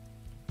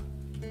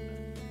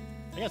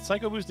 I got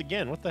Psycho Boost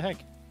again. What the heck?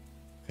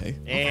 Okay.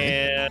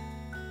 And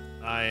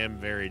I am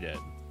very dead.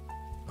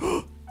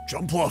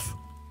 Jump Bluff.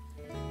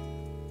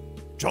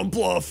 Jump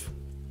Bluff.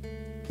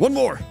 One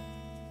more.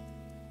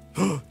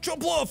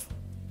 Jump Bluff.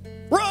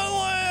 Run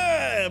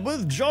away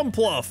with Jump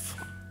Bluff.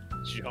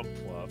 Jump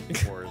Fluff,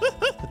 of course.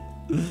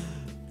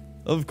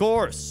 Of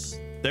course,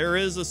 there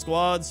is a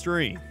squad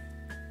stream.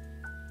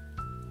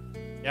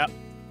 Yep.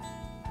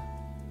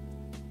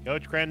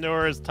 Coach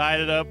Crandor has tied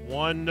it up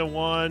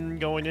 1-1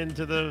 going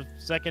into the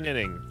second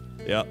inning.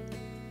 Yep.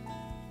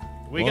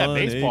 We got 1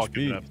 baseball HP.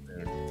 coming up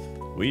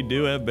soon. We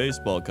do have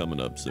baseball coming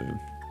up soon.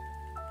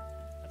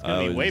 It's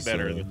going to be way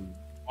better than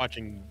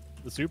watching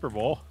the Super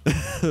Bowl.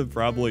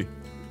 Probably.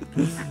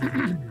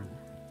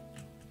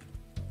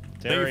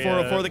 Thank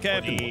you for the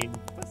captain.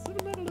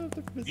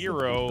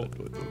 0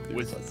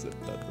 with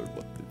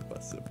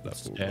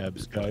Stab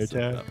Sky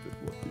Attack.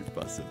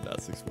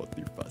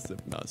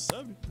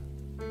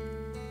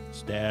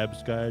 Stab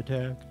Sky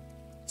Attack.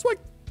 Swing.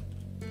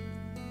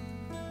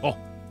 Oh.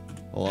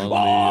 Hold on,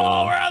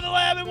 Oh, we're on the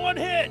lab in 1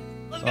 hit.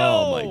 Let's go.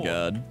 Oh my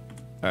god.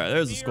 All right,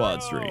 there's a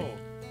squad stream.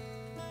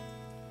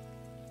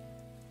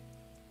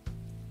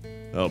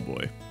 Oh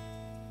boy.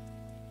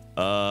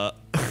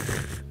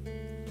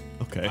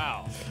 Okay.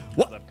 Wow.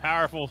 What? That's a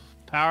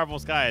powerful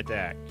sky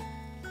attack.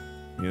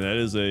 Yeah, that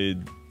is a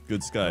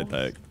good sky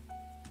attack.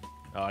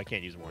 Oh, I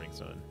can't use Morning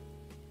Sun.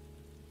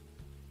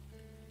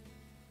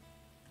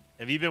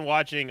 Have you been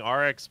watching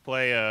RX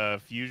play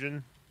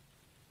Fusion?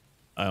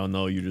 I don't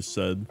know. You just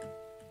said.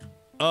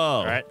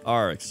 Oh, right.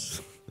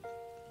 RX.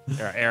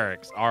 Or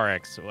RX,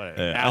 whatever.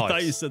 Yeah, I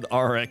thought you said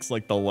RX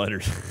like the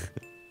letters.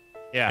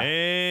 Yeah.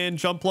 And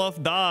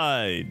Chumpluff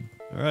died.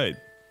 All right.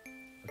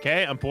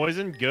 Okay, I'm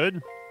poisoned.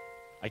 Good.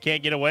 I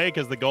can't get away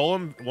because the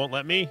golem won't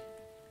let me.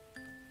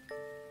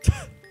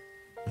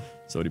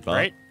 Sody Pop.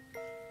 Right?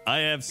 I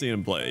have seen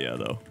him play, yeah,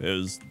 though. It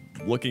was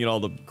looking at all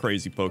the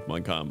crazy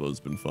Pokemon combos has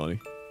been funny.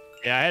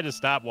 Yeah, I had to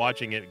stop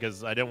watching it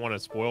because I didn't want to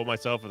spoil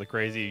myself with the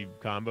crazy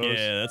combos.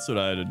 Yeah, that's what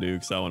I had to do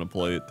because I want to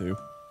play it too.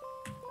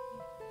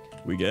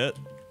 We get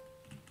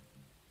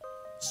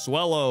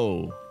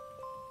Swellow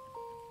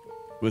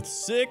with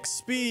 6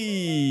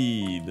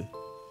 speed.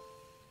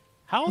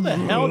 How the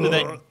hell did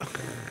that?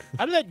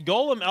 How did that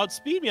golem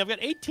outspeed me? I've got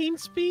 18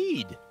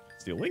 speed.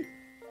 Stealing?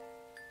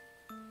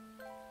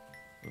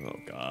 Oh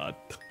god.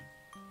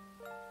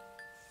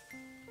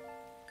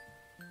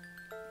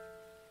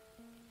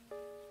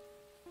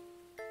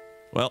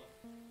 Well,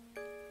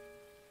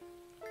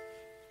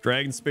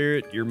 Dragon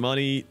Spirit, your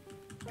money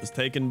was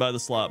taken by the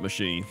slot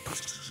machine.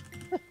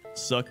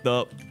 Sucked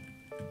up.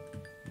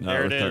 Not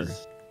There it returned.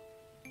 is.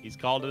 He's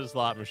called it a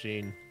slot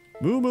machine.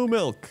 Moo Moo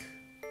Milk.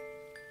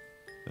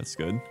 That's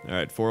good. All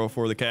right,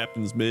 404 the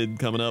captain's mid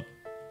coming up.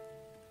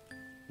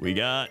 We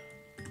got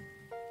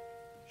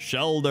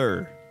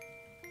Shelder.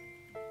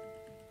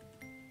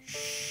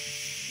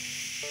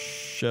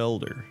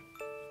 Shelder.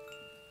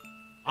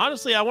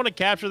 Honestly, I want to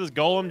capture this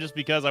golem just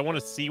because I want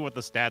to see what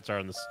the stats are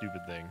on this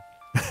stupid thing.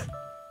 He's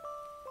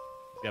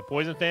got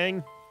Poison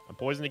Fang. I'm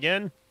poisoned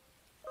again.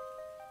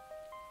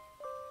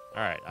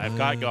 All right, I've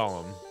got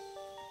golem.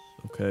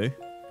 Okay.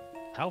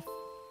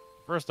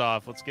 First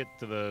off, let's get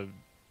to the...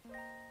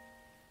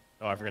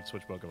 Oh, I forgot to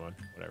switch Pokemon.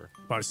 Whatever.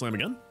 Body slam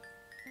again.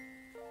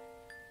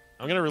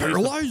 I'm going to release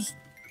Paralyzed.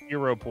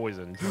 Hero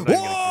Poison. Whoa,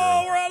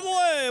 we're out of the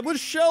lab with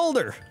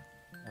Shelder.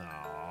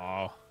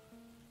 Oh.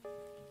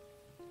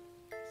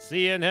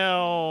 See you in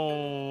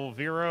hell,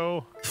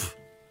 Vero.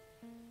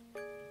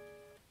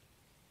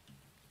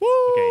 Woo!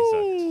 Okay, he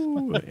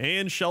sucks.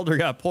 And Shelder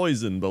got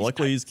poisoned, but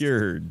luckily he's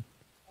cured.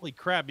 Holy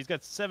crap, he's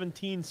got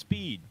 17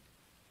 speed.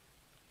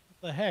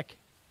 What the heck?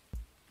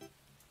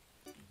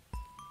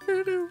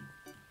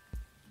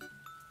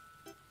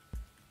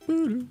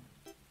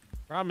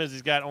 Problem is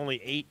he's got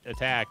only 8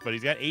 attack, but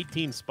he's got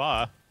 18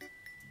 spa.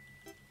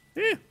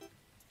 Yeah.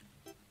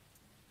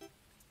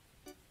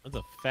 That's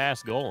a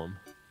fast golem.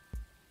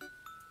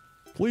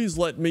 Please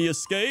let me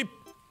escape.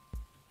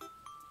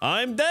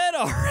 I'm dead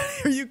already.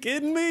 Are you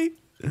kidding me?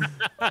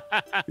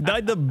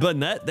 Died to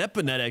Banette. That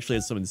Banette actually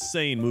has some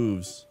insane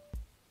moves.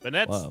 But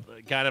that's Wow.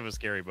 kind of a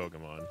scary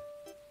Pokemon.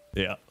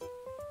 Yeah.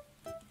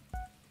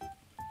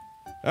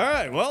 All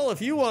right. Well,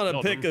 if you want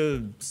to pick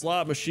a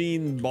slot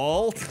machine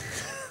ball,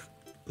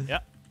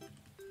 Yep.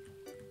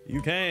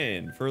 you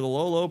can for the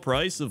low, low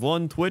price of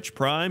 1 Twitch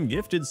Prime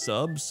gifted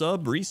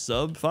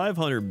resub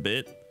 500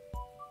 bit.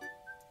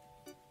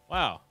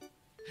 Wow.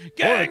 Or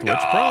a Twitch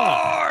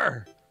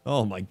Gengar!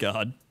 Oh my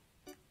god.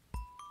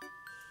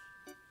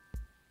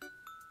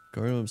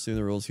 Guardian, I'm seeing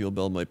the rules. Heal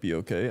Bell might be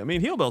okay. I mean,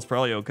 Heal Bell's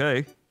probably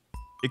okay.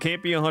 It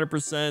can't be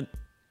 100%,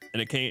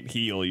 and it can't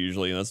heal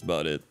usually, and that's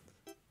about it.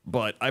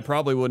 But I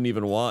probably wouldn't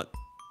even want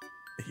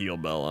Heal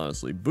Bell,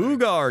 honestly.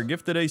 Boogar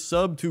gifted a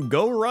sub to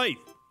Go Right.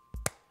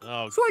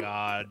 Oh, Swipe.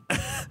 God.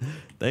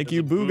 Thank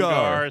you, There's a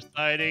Boogar.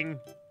 sighting.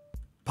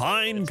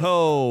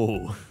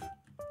 Pineco.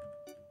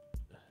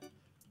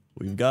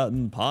 We've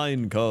gotten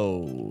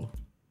Pineco.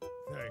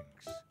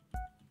 Thanks.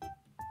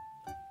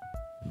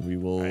 We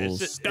will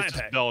It's Sky just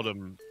Pack. belled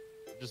him.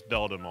 Just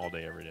belled him all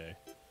day, every day.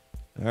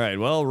 All right,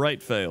 well,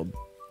 Right failed.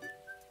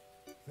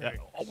 Yeah.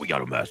 Oh, we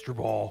got a Master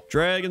Ball.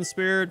 Dragon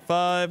Spirit,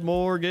 5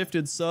 more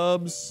gifted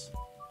subs.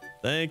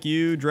 Thank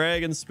you,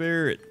 Dragon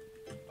Spirit.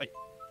 Wait.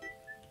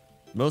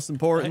 Most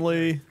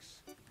importantly,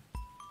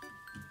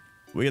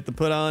 We get to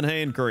put on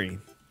hand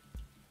cream.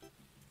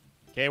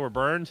 Okay, we're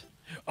burned.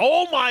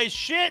 Oh my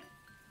shit!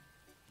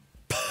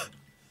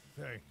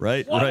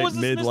 Right, What right, was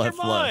this mid, Mr. left,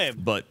 Mime?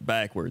 left, but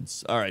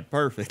backwards. All right,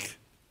 perfect.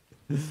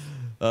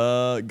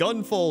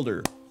 Gun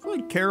folder.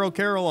 Swig Carol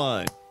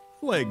Caroline.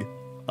 Swig.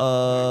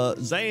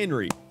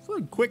 Zanry.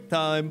 Swig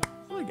QuickTime.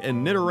 Swig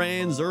and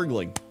Nidoran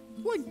Zergling.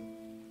 Swig.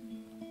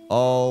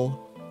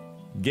 All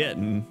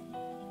getting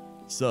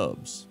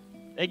subs.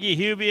 Thank you,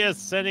 Hubius,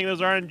 sending those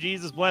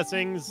RNGs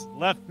blessings.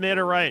 Left, mid,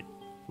 or right?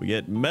 We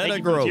get Thank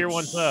you for Metagross. tier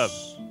 1 sub.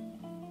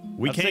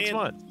 We That's can't. 6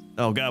 months.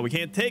 Oh god, we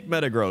can't take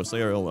Metagross.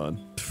 Here, hold on.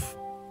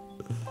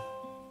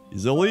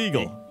 He's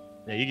illegal.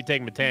 Yeah, you can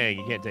take Matang.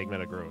 You can't take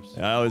Metagross.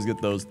 I always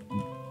get those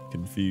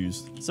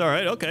confused. It's all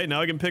right. Okay,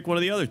 now I can pick one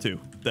of the other two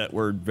that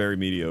were very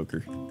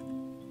mediocre.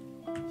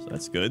 So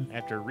that's good.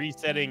 After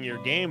resetting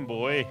your Game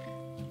Boy.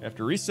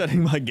 After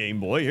resetting my Game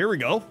Boy, here we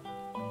go.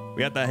 We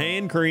got the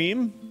hand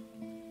cream,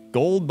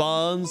 Gold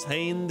Bonds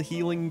hand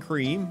healing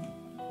cream.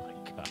 Oh my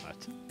god.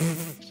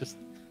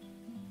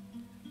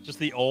 just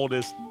the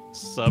oldest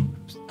sub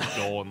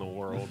goal in the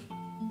world.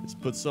 Let's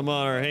put some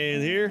on our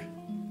hand here.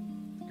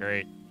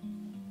 Great.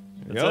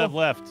 There we Let's go. have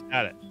left.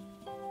 Got it.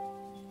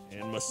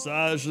 And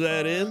massage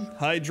that in.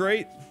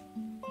 Hydrate.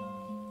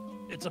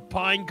 It's a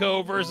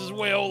Pineco versus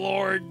Whale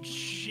Lord.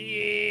 Shit.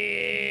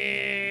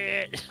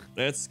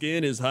 That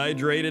skin is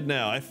hydrated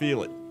now. I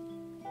feel it.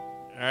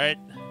 All right.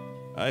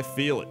 I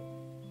feel it.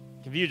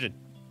 Confusion.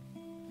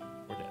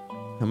 We're dead.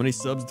 How many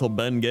subs until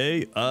Ben Gay?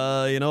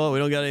 You know what? We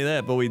don't got any of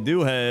that, but we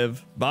do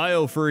have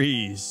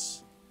Biofreeze.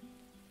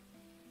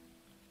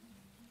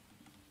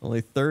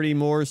 Only 30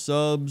 more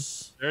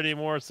subs. 30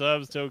 more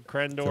subs till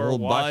Krendor Till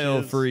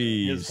washes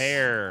Biofreeze. his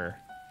hair.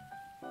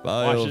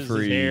 Biofreeze. Washes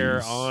his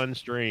hair on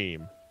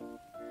stream.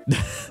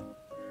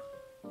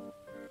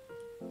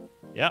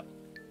 Yep.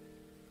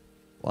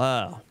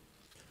 Wow.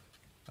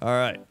 All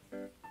right.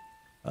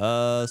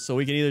 So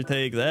we can either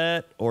take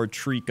that or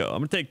Trico. I'm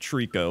gonna take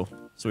Trico,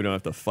 so we don't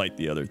have to fight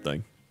the other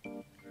thing.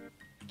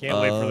 Can't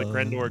wait for the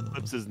Krendor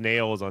clips his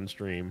nails on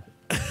stream.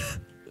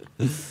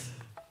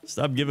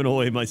 Stop giving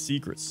away my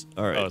secrets.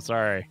 All right. Oh,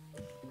 sorry.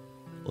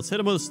 Let's hit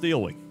him with a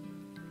Steel Wing.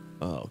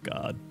 Oh,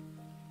 God.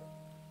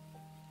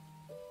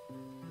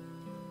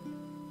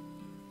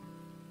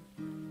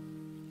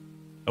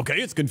 Okay,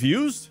 it's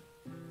confused.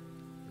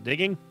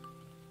 Digging.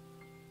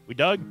 We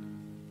dug.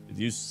 Did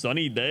you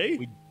Sunny Day?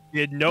 We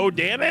did no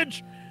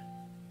damage.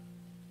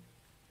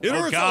 It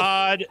Oh, hurts.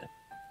 God.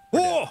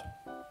 Oh!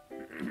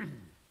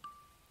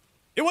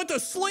 It went to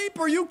sleep?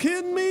 Are you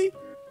kidding me?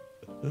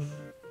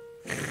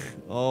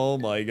 Oh,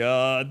 my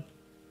God.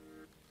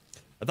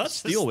 I thought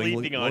Steel Wing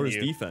sleeping on lowers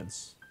you.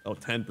 defense. Oh,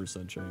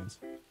 10% chance.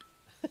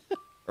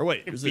 Or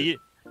wait, is it...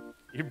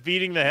 You're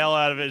beating the hell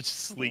out of it,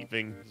 just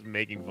sleeping, just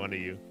making fun of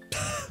you.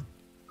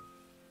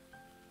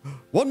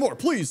 One more,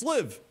 please,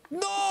 live.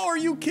 No, are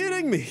you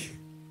kidding me?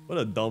 What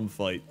a dumb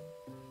fight.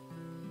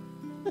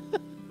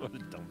 What a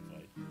dumb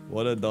fight.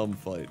 What a dumb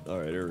fight. All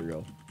right, here we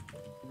go.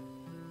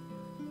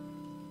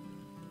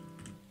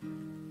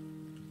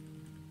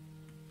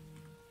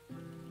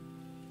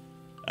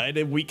 I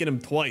did weaken him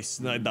twice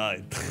and I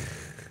died.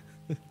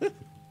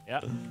 Yeah.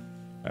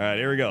 All right,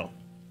 here we go.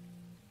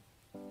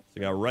 So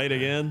we got right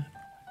again.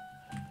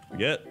 We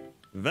get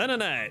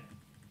Venonite.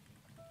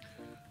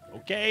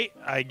 Okay,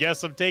 I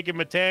guess I'm taking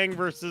Matang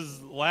versus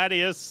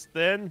Latios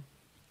then.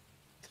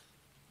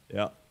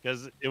 Yeah.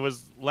 Because it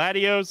was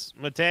Latios,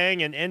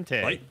 Matang, and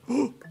Entei. Right.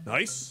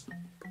 Nice.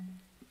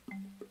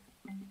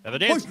 Another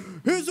dance.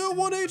 He's at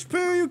 1 HP.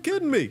 Are you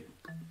kidding me?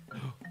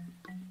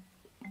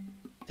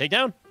 Take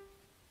down.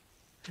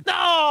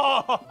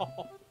 No!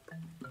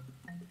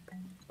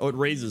 Oh, it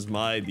raises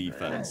my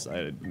defense. I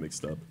had it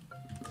mixed up.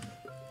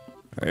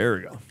 All right, here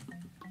we go.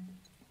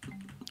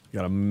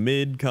 Got a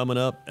mid coming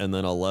up and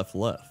then a left.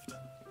 Boop,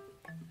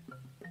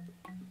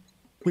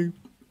 boop,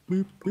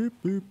 boop, boop,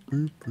 boop,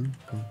 boop,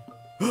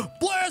 boop.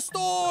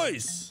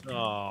 Blastoise!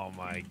 Oh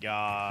my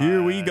god.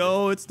 Here we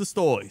go. It's the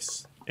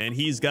Stoise. And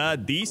he's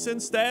got decent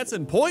stats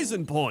and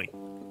poison point.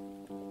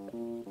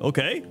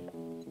 Okay.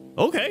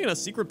 Okay, and a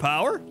secret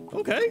power.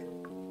 Okay.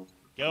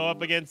 Go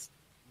up against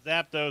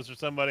Zapdos or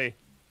somebody.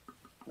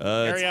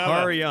 It's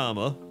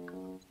Hariyama.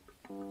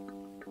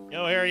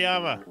 Yo,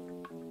 Hariyama.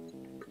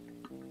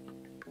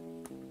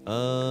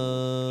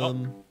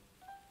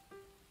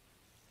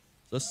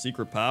 Is there a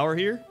secret power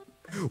here?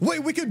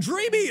 Wait, we can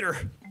Dream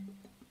Eater!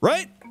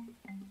 Right?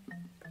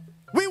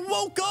 We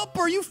woke up?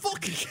 Are you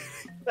fucking kidding?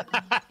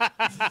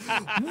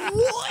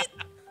 What?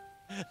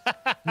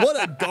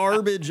 What a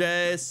garbage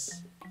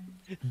ass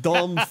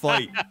dumb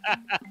fight.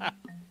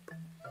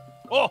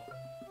 Oh!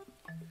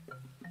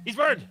 He's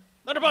burned!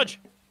 Thunder Punch!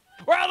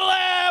 We're out of the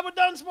lab with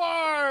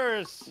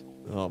Dunsparce!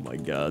 Oh my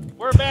god.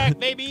 We're back,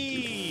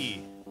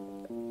 baby!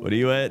 What are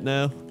you at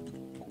now?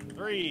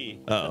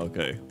 3. Oh,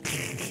 okay.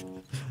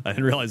 I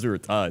didn't realize we were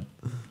tied.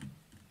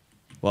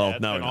 Well, Yeah,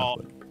 now we're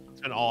not.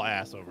 it's been all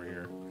ass over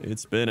here.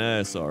 It's been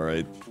ass, all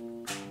right.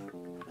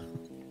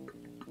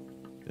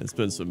 It's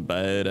been some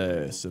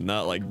badass, and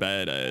not like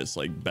badass,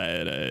 like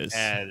badass.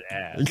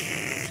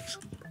 Badass.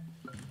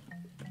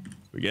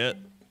 We get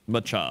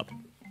Machop.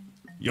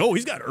 Yo,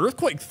 he's got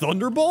Earthquake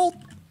Thunderbolt?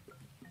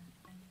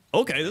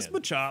 Okay, this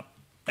Machop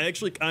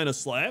actually kind of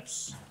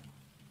slaps.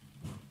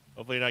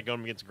 Hopefully you're not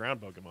going against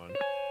ground Pokemon.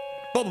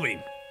 Bubble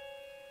Beam.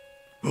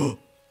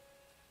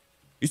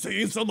 You say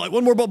you sunlight.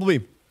 One more Bubble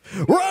Beam.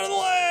 We're out of the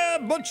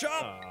lab,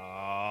 Machop.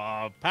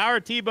 Power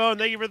T-Bone,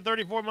 thank you for the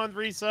 34-month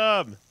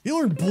resub. You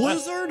learned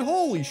Blizzard?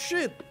 Holy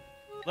shit.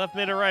 Left,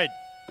 mid, or right?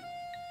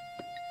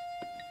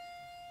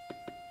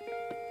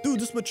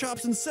 Dude, this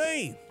Machop's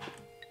insane.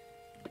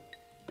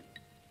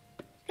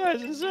 This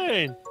guy's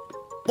insane.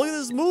 Look at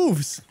his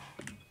moves.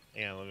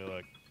 Yeah, let me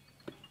look.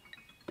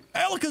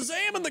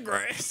 Alakazam in the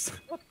grass.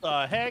 What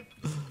the heck?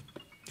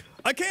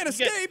 I can't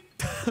escape.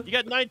 You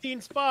got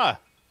 19 spa.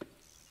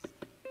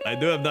 I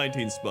do have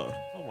 19 spa.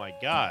 Oh my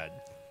god.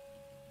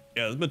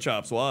 Yeah, this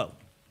Machop's wild.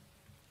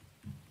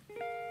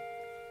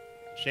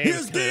 Shame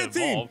Here's it's gonna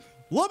guillotine. evolve.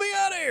 Let me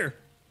out of here.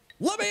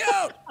 Let me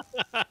out.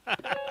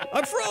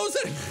 I'm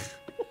frozen.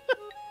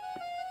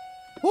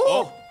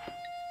 Oh.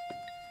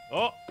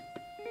 Oh.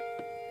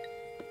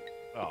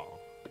 Oh.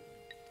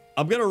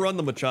 I'm gonna run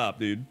the Machop,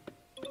 dude.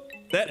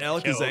 That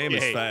Alakazam Okay.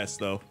 is fast,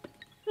 though.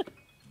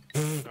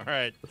 All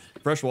right.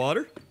 Fresh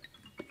water?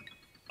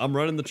 I'm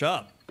running the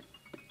Chop.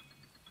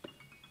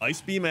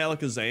 Ice Beam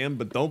Alakazam,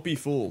 but don't be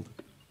fooled.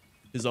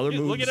 His other Dude,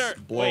 moves look at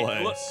our blow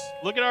wait, ass.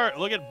 look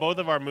at both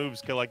of our moves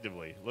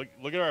collectively.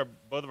 Look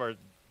at both of our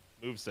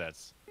move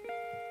sets.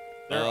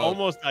 They're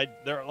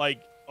they're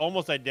like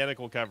almost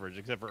identical coverage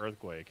except for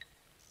Earthquake.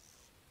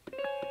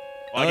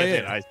 Well, I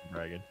guess yeah. Ice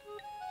Dragon.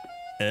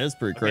 Yeah, that's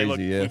pretty Okay, crazy, look,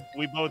 yeah.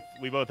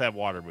 we both have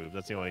water moves.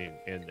 That's the only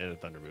and a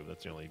thunder move.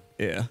 That's the only.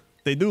 Yeah.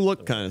 They do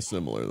look kind of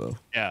similar, though.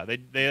 Yeah,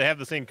 they have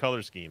the same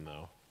color scheme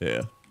though.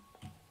 Yeah.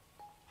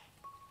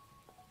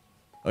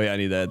 Oh, yeah, I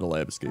need to add the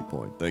lab escape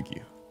point. Thank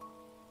you.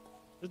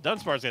 This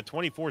Dunsparce got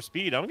 24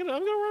 speed. I'm gonna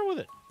run with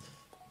it.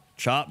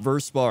 Chop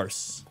versus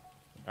Sparse.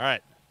 All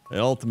right. An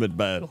ultimate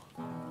battle.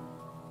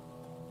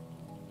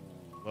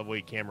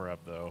 Lovely camera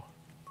up though.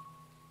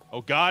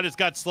 Oh God, it's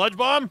got Sludge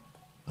Bomb.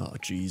 Oh,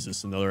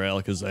 Jesus. Another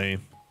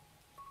Alakazam.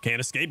 Can't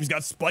escape. He's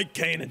got Spike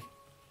Cannon.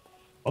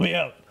 Let me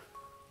out.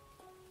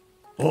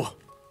 Oh.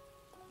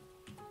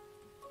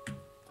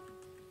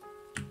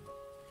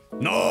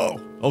 No.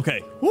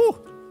 Okay. Woo.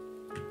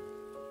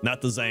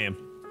 Not the Zam.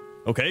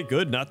 Okay,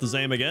 good. Not the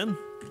Zam again.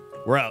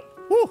 We're out.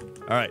 Woo.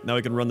 All right, now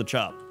we can run the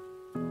Chop.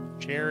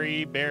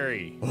 Cherry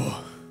Berry.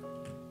 Oh.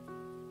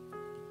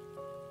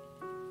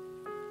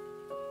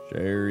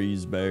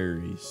 Cherries,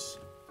 berries.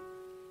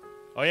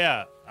 Oh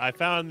yeah, I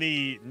found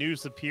the new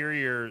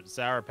Superior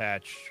Sour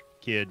Patch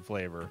Kid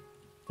flavor.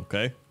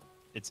 Okay.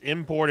 It's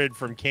imported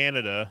from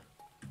Canada.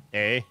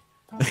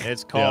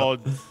 It's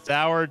called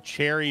Sour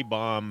Cherry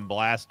Bomb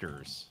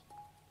Blasters.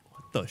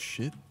 What the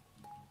shit?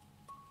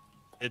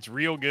 It's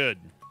real good.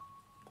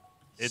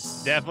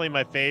 It's definitely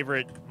my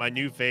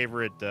new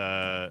favorite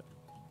Sour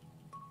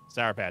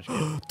Patch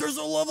Kid. There's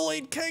a level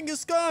 8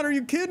 Kangaskhan. Are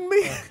you kidding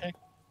me? Okay.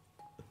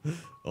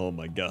 Oh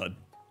my god.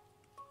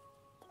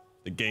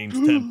 The game's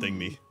tempting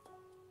me.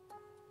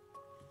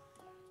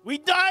 We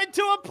died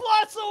to a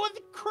Plaza with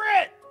a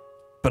crit!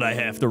 But I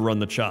have to run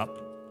the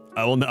Chop.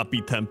 I will not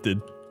be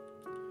tempted.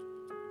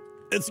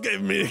 It's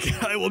giving me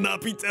I will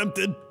not be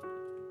tempted.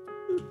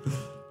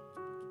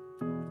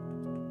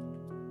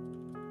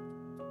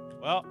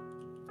 Well,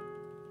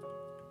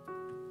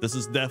 this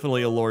is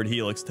definitely a Lord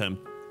Helix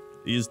tempt.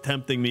 He is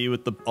tempting me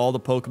with all the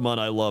Pokemon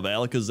I love.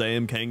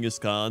 Alakazam,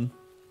 Kangaskhan.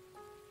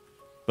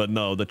 But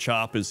no, the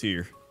Chop is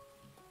here.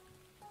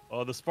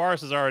 well, the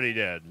Sparse is already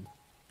dead.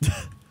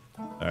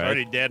 All It's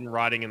already dead and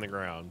rotting in the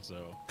ground,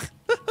 so.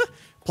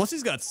 Plus,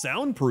 he's got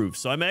soundproof,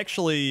 so I'm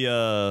actually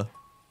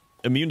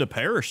immune to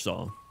Perish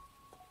Song.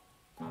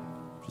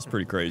 Which is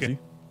pretty crazy.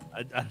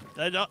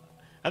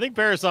 I think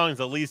Parasong is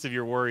the least of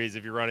your worries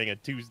if you're running a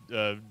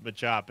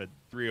Machop at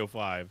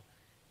 305.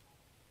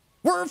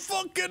 We're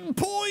fucking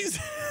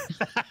poisoned!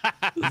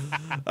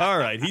 All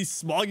right, he's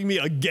smogging me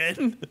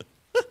again?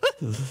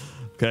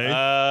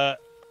 Okay.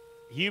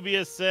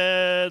 Hubius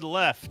said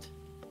left.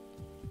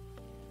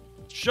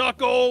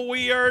 Shuckle,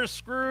 we are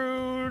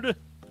screwed.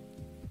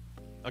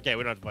 Okay,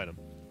 we don't have to fight him.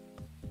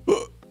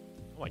 Oh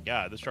my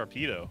god, this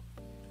Sharpedo.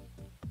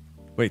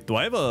 Wait, do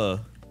I have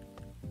a...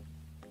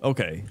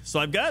 Okay, so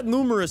I've got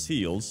numerous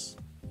heals.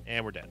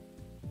 And we're dead.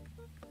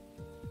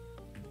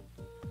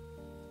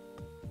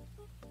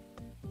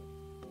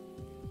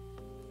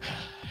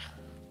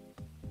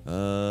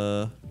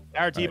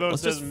 Our T-Bone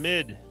let's says just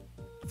mid.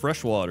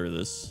 Freshwater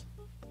this.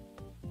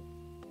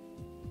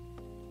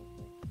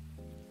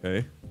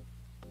 Okay.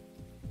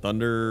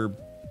 Thunder...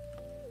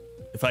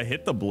 If I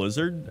hit the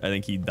Blizzard, I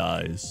think he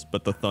dies.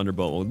 But the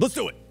Thunderbolt won't. Let's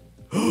do it!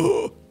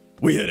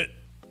 We hit it!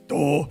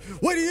 Oh,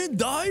 wait, he didn't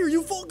die? Are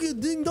you fucking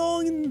ding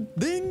dong and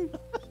ding?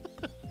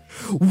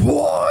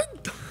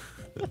 What?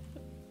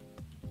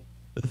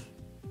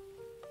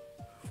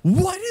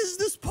 What is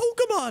this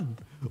Pokemon?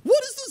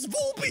 What is this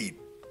Volbeat?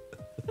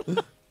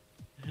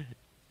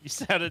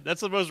 sounded.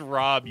 That's the most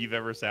Rob you've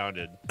ever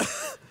sounded.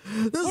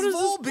 This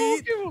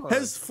Volbeat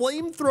has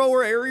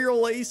flamethrower,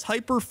 aerial ace,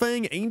 hyper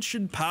fang,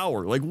 ancient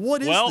power. Like,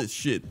 what is this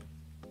shit?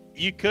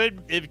 It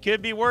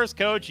could be worse,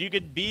 Coach. You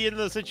could be in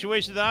the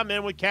situation that I'm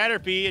in with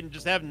Caterpie and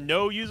just have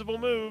no usable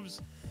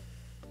moves.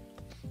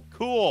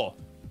 Cool.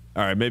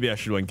 All right, maybe I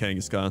should win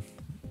Kangaskhan.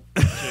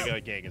 Should have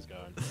gone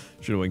Kangaskhan.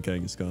 Should have win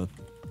Kangaskhan.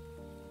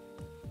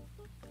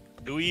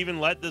 Do we even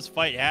let this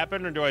fight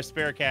happen, or do I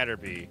spare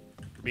Caterpie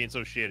for being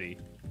so shitty?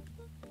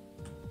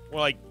 We're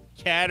like,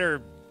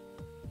 Catter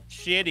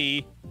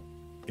shitty.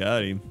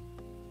 Got him.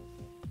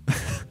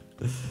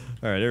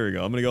 All right, there we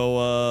go. I'm gonna go.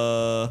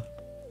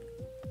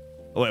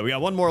 Oh wait, we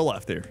got one more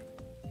left here.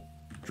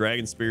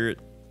 Dragon Spirit,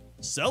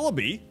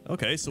 Celebi.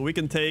 Okay, so we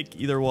can take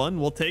either one.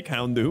 We'll take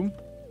Houndoom.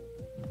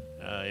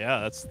 Yeah,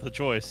 that's the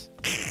choice.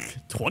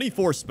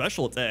 24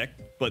 special attack,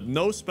 but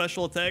no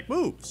special attack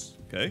moves.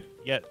 Okay.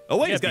 Yeah. Oh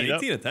wait, he's got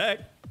 18 attack.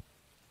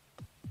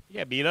 You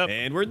got beat up.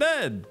 And we're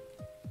dead.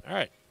 All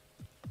right.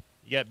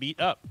 You got beat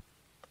up.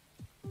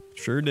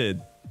 Sure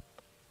did.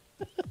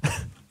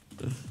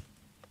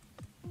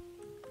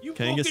 You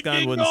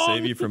Kangaskhan wouldn't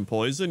save you from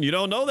poison. You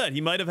don't know that.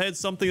 He might have had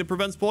something that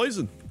prevents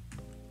poison.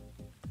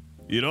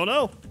 You don't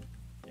know.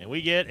 And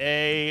we get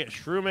a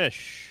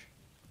Shroomish.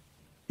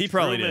 He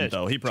probably didn't,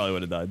 though. He probably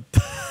would have died.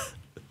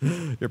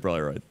 You're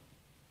probably right.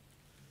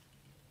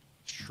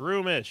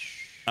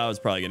 Shroomish. I was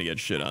probably going to get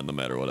shit on no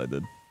matter what I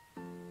did.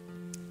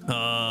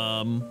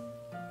 All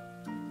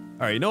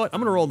right, you know what? I'm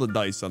going to roll the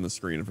dice on the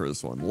screen for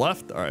this one.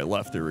 Left. All right,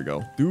 left. Here we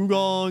go.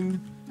 Dugong.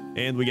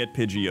 And we get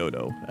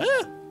Pidgeotto.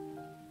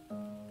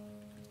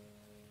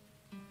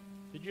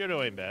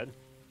 Pidgeotto ain't bad.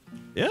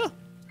 Yeah. All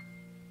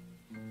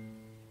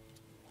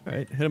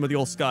right, hit him with the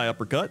old sky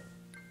uppercut.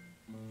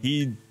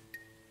 He...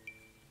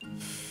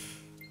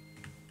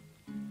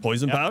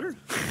 Poison powder?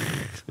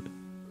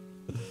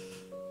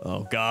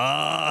 Oh,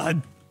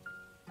 God.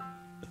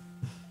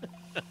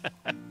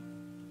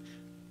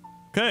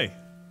 Okay.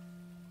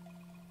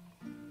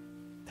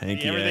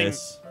 Tanky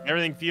ass.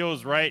 Everything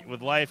feels right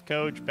with life,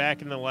 Coach.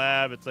 Back in the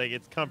lab, it's like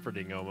it's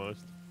comforting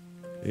almost.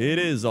 It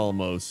is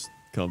almost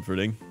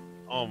comforting.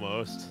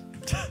 Almost.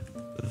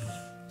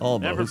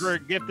 Almost. Never for a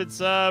gifted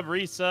sub,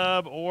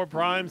 resub, or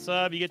prime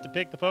sub, you get to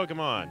pick the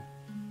Pokemon.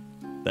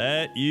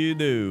 That you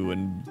do,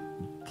 and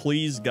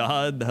please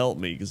God help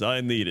me, because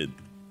I need it.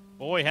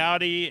 Boy,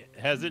 howdy,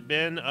 has it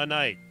been a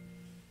night.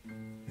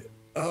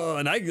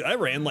 And I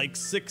ran like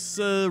 6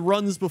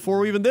 runs before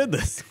we even did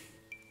this.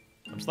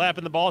 I'm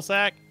slapping the ball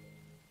sack.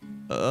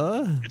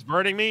 It's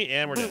burning me,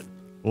 and we're dead.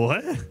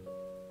 What?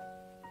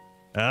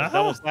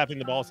 Double slapping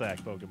the ball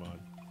sack Pokemon.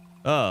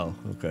 Oh,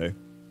 okay.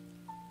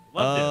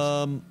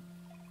 Love this.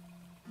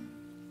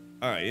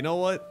 All right, you know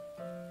what?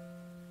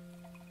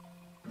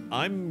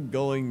 I'm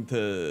going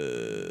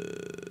to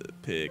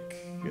pick...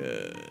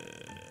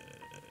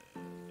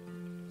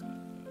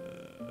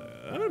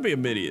 I'm going to be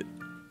immediate.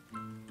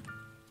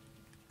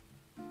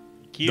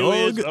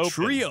 Doug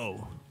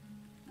Trio.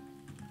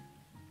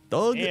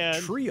 Doug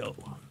Trio.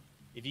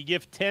 If you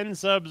give 10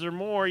 subs or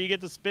more, you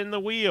get to spin the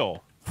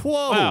wheel.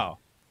 Whoa. Wow.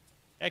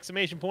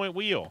 Exclamation point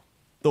wheel.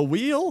 The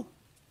wheel?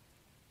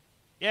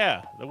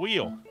 Yeah, the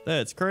wheel.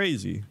 That's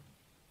crazy.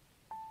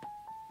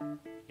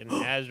 Get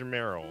an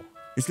Azumarill.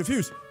 He's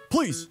confused.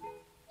 Please.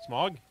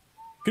 Smog?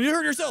 Can you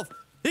hurt yourself?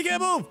 He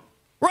can't move.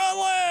 Run,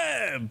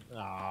 Lamb!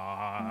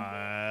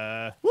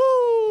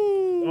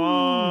 Woo! Come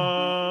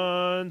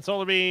on,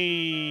 Solar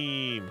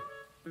Beam.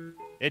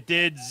 It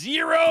did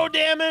 0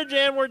 damage,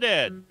 and we're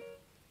dead.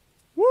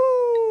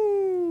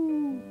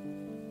 Woo!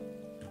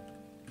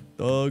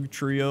 Doug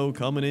Trio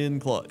coming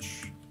in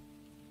clutch.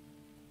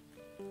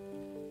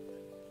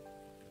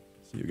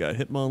 So you got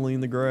Hitmonlee in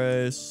the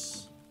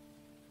grass.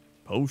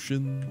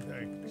 Potion.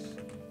 Thanks.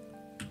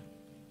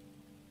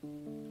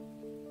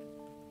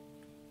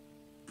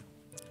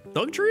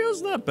 Doug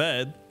Trio's not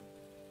bad.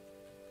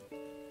 I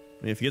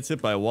mean, if he gets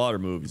hit by a water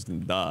move, he's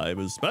gonna die.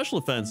 But his special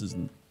defense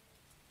isn't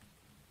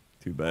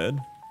too bad.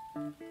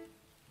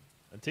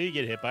 Until you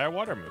get hit by a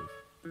water move.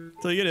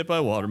 Until you get hit by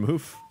a water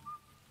move.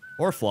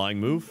 Or a flying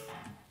move.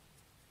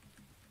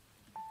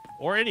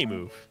 Or any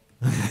move.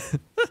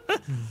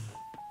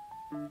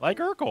 Like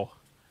Urkel.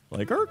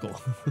 Like Urkel.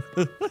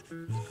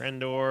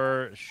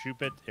 Krendor,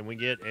 Shuppet, and we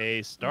get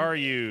a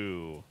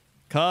Staryu.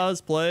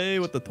 Cosplay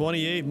with the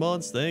 28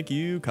 months. Thank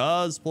you,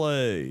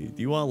 Cosplay.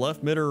 Do you want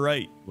left, mid, or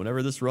right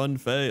whenever this run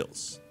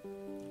fails?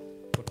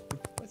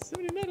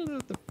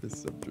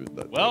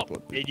 Well,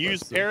 it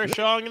used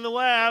Parashong in the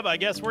lab. I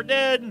guess we're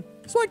dead.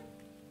 Swick.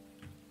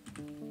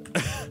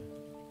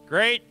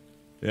 Great.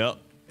 Yep.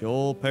 The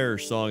old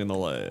Perish song in the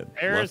lab.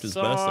 Left is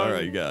best. All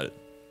right, you got it.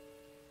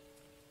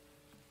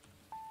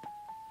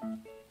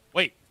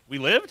 Wait, we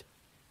lived?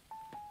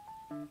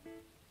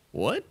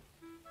 What?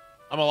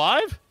 I'm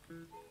alive?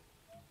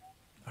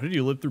 How did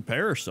you live through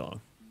Perish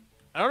song?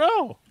 I don't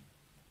know.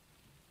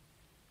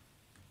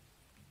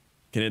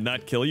 Can it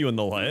not kill you in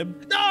the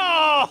lab?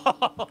 No!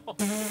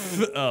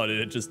 Oh, did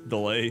it just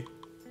delay?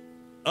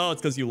 Oh,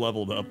 it's because you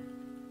leveled up.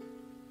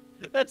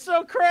 That's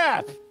so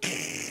crap.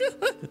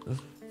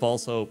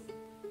 False hope.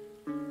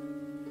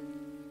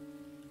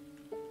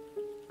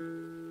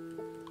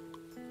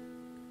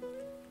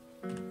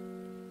 I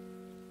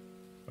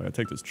gotta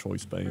take this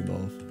choice band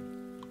off.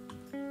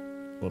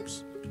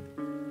 Whoops.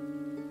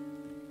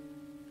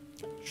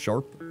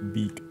 Sharp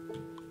beak.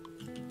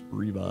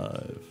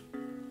 Revive.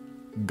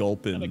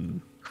 Gulpin. What the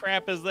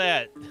crap is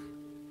that?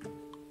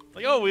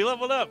 Like, oh, we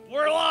leveled up.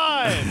 We're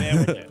alive. Man,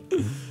 we're dead.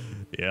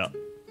 Yeah.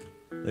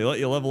 They let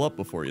you level up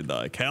before you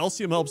die.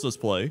 Calcium helps us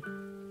play.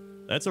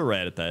 That's a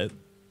rat-a-tat.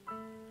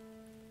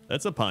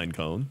 That's a pine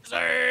cone.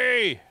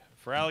 Say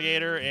for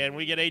alligator, and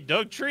we get a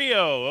Doug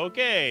Trio.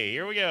 Okay,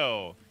 here we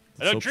go.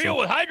 A Doug Trio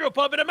with Hydro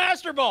Pump and a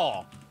Master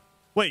Ball.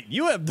 Wait,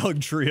 you have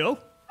Doug Trio?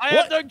 I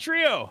have Doug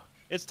Trio.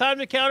 It's time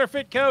to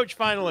counterfeit Coach,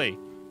 finally.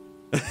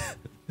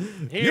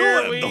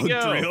 Here we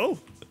go. Trio?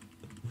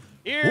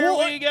 Here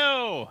we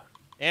go.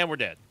 And we're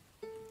dead.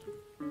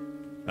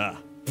 Ah.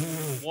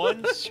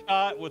 One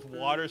shot with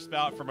Water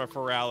Spout from a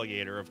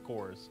Feraligatr, of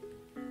course.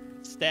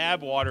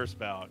 Stab Water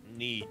Spout.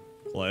 Neat.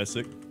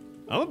 Classic.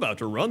 I'm about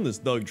to run this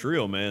Doug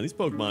Trio, man. These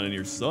Pokemon in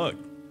here suck.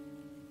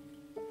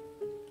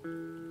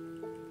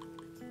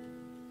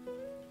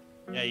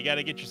 Yeah, you got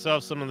to get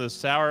yourself some of the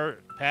Sour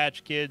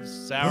Patch Kids,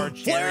 Sour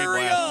Cherry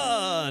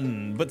Blast.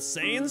 Flareon! But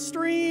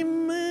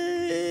Sandstream?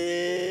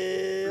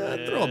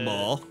 I'd throw a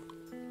ball.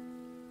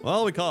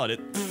 Well, we caught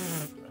it.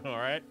 All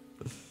right.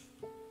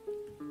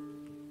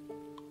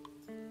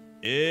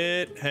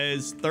 It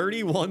has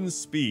 31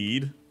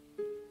 speed.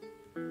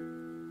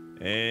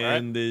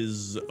 And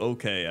is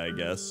okay, I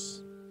guess.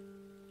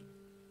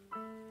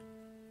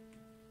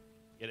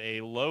 Get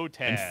a low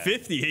tag. And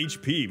 50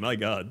 HP, my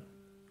god.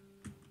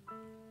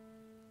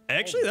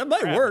 Actually, that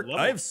might work.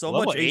 I have so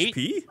much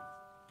HP.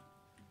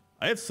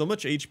 I have so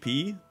much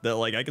HP that,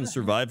 like, I can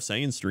survive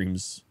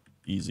Sandstreams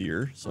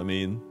easier. So, I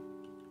mean...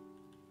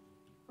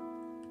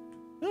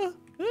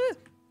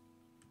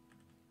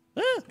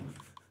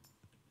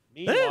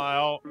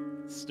 Meanwhile,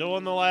 still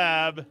in the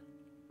lab.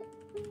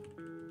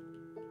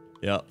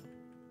 Yeah.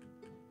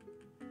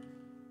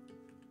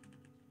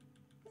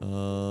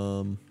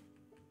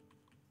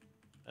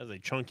 That's a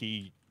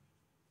chonky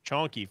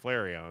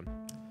Flareon.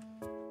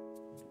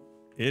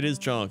 It is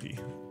chonky.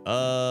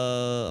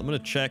 I'm gonna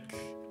check.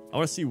 I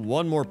want to see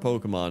one more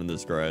Pokemon in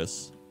this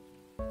grass.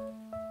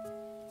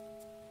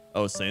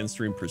 Oh,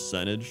 Sandstream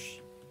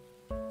percentage.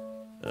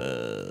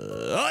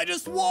 I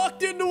just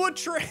walked into a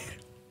train.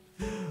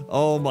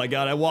 Oh my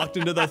god, I walked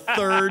into the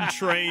third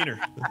trainer.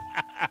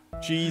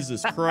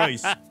 Jesus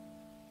Christ.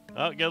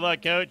 Oh, good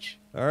luck, Coach.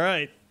 All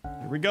right,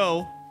 here we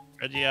go.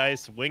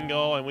 Regice,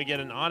 Wingull, and we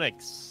get an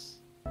Onyx.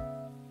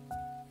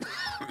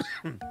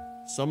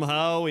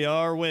 Somehow we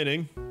are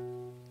winning.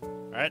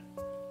 All right.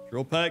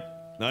 Drill Peck,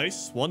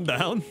 nice. One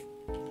down.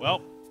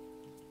 Well,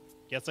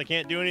 guess I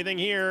can't do anything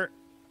here.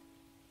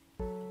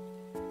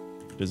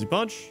 Dizzy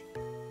Punch.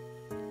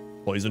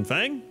 Poison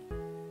Fang.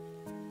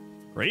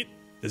 Great.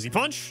 Dizzy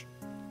Punch.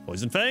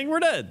 Poison Fang, we're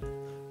dead.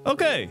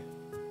 Okay.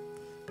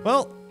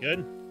 Well.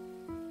 Good.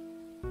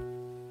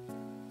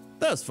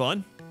 That was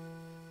fun.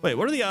 Wait,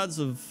 what are the odds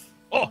of...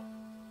 Oh!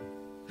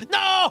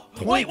 No!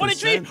 20%? Wait, 1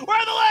 HP! We're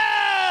in the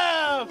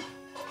lab!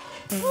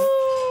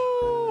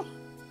 Woo!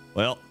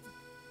 Well.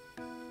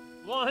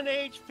 1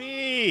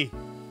 HP!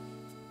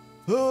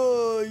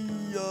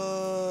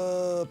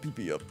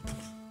 PP up.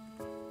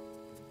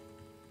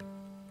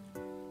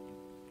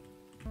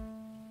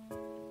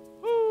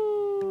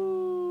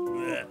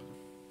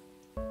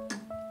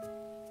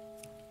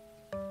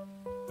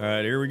 All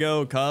right, here we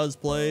go.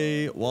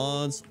 Cosplay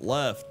wants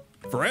left.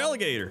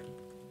 Feraligatr.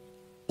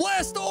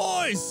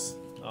 Blastoise!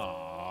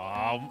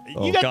 Oh,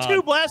 you got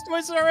 2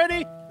 Blastoises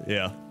already?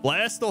 Yeah.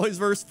 Blastoise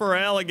versus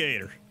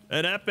Feraligatr.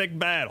 An epic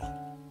battle.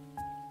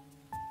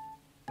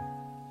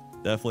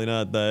 Definitely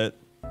not that.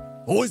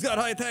 Oh, he's got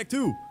high attack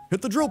too.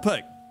 Hit the Drill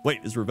Peck. Wait,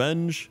 is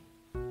Revenge?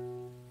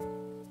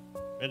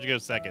 Revenge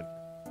goes second.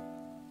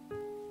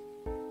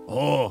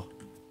 Oh.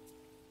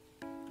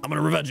 I'm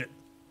gonna Revenge it.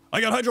 I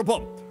got Hydro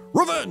Pump.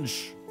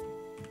 Revenge!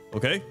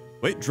 Okay.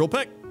 Wait, Drill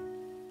Peck.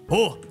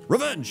 Oh,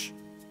 Revenge!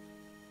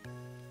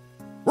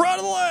 We're out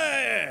of the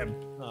lab!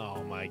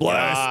 Oh my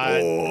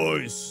god.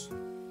 Blastoise!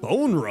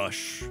 Bone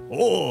Rush.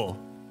 Oh.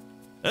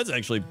 That's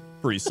actually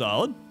pretty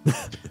solid.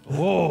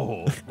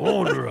 Oh,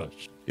 Bone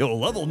Rush. Yo,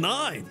 level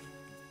 9.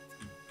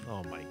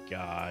 Oh my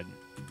god.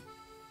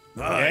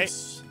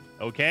 Nice.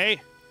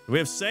 Okay. We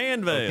have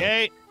Sandvale.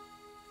 Okay.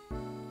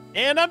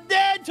 And I'm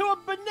dead to a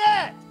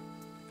Banette!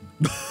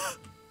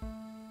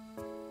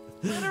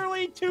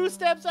 Literally 2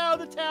 steps out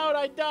of the town,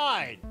 I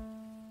died.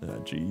 Ah,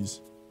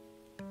 jeez.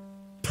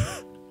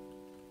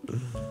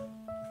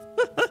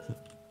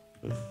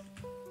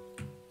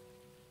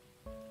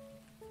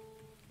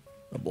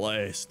 A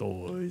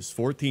Blastoise.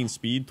 14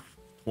 speed,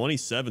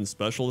 27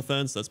 special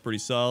defense. That's pretty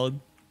solid.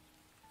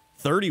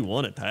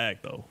 31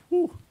 attack, though.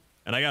 Whew.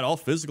 And I got all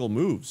physical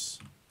moves.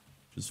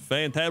 Which is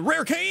fantastic.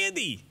 Rare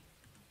candy!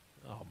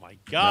 Oh my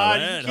god.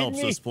 Now that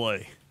helps us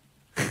play.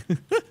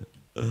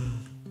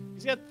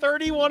 He's got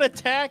 31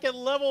 attack at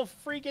level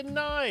freaking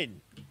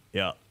 9.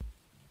 Yeah.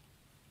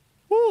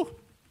 Woo!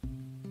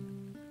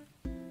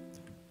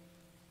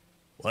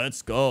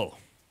 Let's go.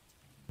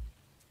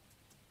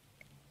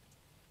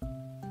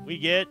 We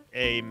get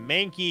a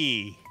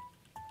Mankey.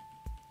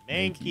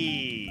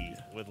 Mankey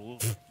with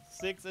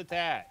 6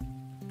 attack.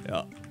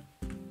 Yeah.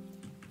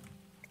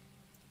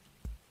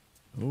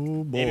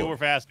 Oh, boy. Maybe we're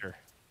faster.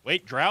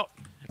 Wait, drought?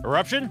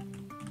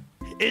 Eruption?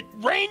 It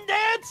rain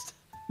danced?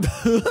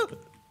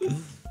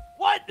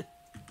 What?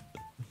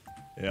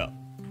 Yeah.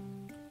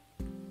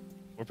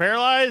 We're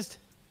paralyzed?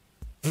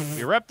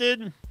 We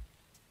erupted?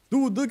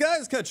 Dude, the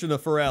guy's catching a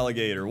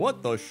alligator.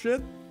 What the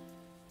shit?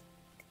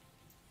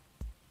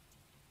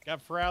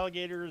 Got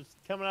alligators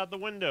coming out the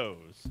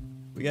windows.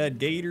 We got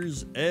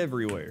gators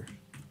everywhere.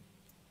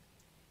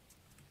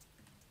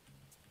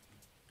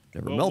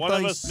 Never Will melt one ice.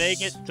 of us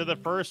make it to the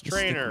first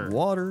Mystic trainer?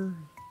 Water.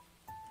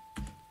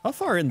 How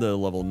far into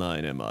level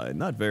 9 am I?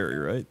 Not very,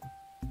 right?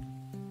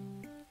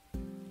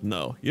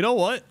 No. You know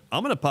what?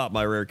 I'm going to pop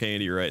my rare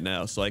candy right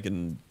now so I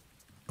can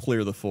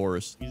clear the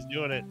forest. He's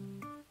doing it.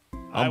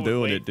 I'm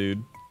doing it,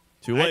 dude.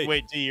 Too late. I'd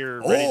wait till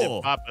you're ready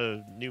to pop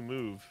a new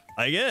move.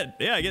 I get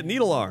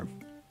needle arm.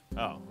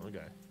 Oh,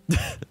 okay.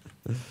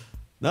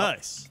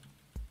 Nice.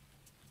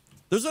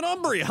 There's an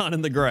Umbreon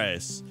in the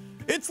grass.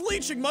 It's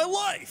leeching my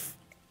life.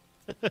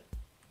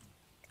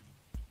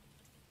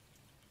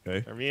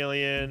 Okay.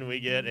 Charmeleon, we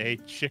get a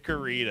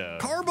Chikorita.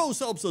 Carbos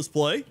helps us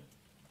play.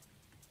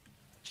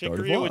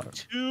 Chikorita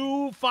with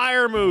 2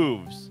 fire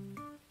moves.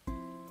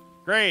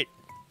 Great.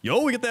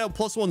 Yo, we get that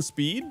 +1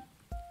 speed.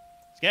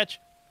 Sketch.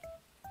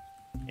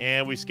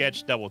 And we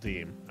sketch double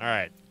team. All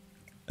right.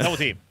 Double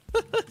team.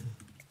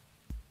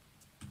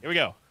 Here we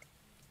go.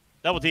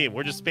 Double team.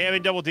 We're just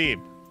spamming double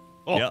team.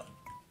 Oh. Yep.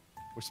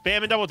 We're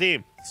spamming double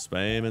team.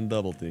 Spam and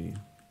double team.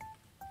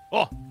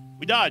 Oh,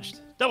 we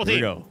dodged. Double team.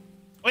 Here we go.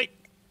 Wait.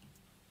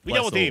 We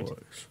double teamed.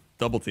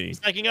 Double team.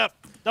 Spiking up.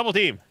 Double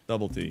team.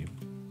 Double team.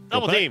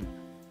 Double team.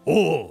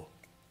 Oh.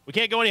 We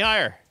can't go any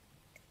higher.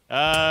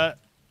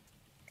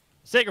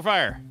 Sacred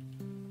Fire.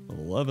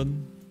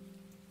 11.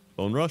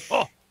 Bone Rush.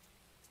 Oh.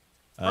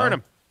 Burn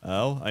him.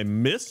 Ow. I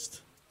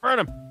missed. Burn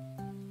him.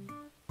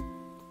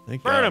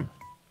 Thank Burn God. him.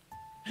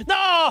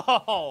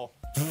 No!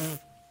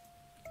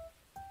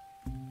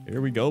 Here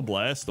we go,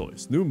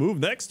 Blastoise. New move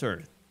next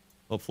turn.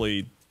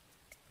 Hopefully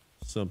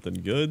something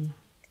good.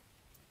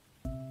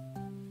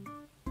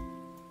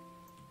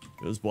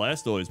 This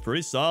Blastoise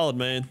pretty solid,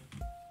 man.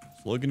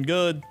 It's looking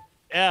good.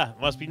 Yeah,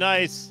 must be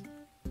nice.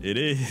 It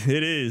is.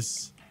 It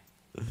is.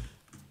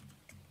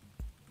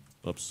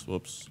 Whoops,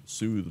 whoops.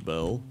 Soothe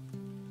bell.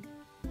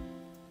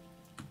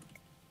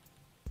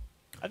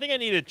 I think I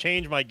need to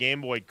change my Game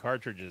Boy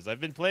cartridges.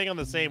 I've been playing on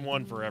the same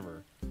one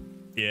forever.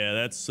 Yeah,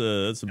 that's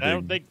a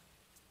big.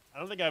 I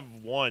don't think I've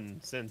won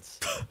since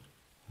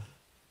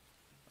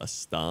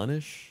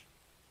Astonish.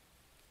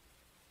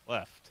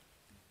 left.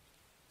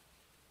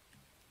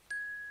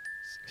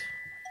 Oh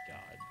my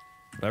god.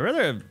 I'd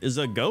rather have, is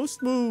a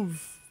ghost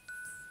move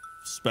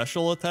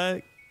special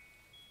attack?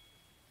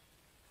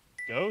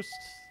 Ghost?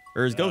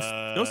 Or is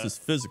ghost is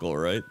physical,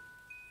 right?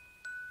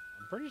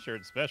 I'm pretty sure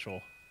it's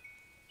special.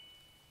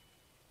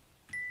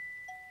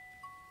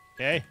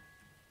 Okay.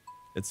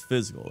 It's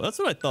physical. That's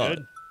what I thought.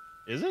 Good.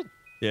 Is it?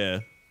 Yeah.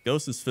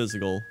 Ghost is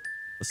physical.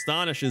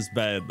 Astonish is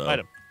bad, though. Fight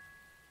him.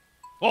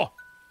 Oh!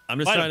 I'm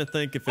just trying to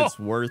think if it's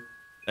worth...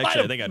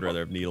 Actually, I think I'd rather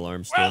have Needle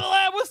Arm still. Well,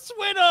 that was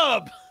Swin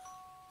Up!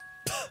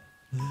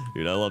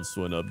 Dude, I love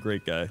Swinub.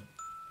 Great guy.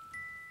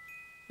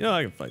 You know,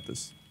 I can fight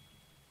this.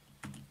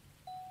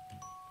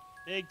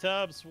 Big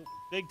Tub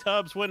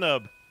Swin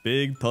Up.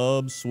 Big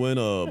Tub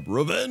Swinub.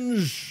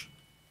 Revenge!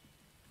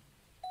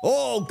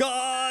 Oh,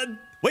 God!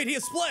 Wait, he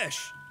has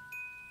Splash!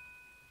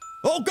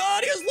 Oh,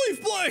 God, he has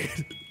Leaf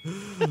Blade!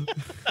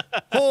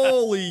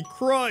 Holy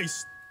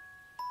Christ!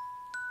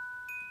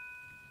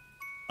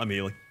 I'm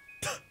healing.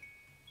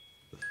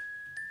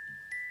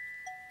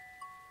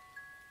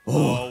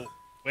 Oh,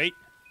 wait.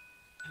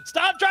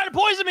 Stop trying to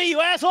poison me,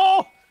 you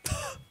asshole!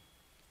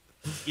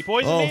 You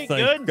poisoned me?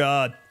 Thank Good?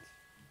 God.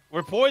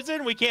 We're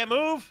poisoned? We can't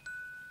move?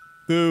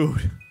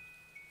 Dude.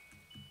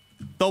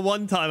 The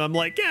one time I'm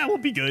like, yeah, we'll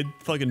be good.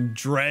 Fucking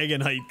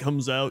Dragonite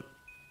comes out.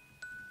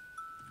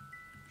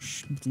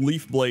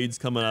 Leaf blades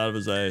coming out of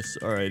his ass.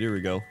 All right, here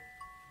we go.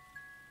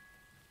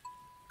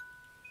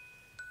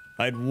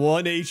 I had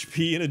 1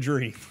 HP in a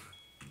dream.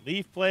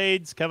 Leaf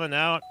blades coming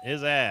out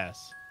his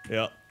ass.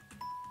 Yeah.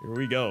 Here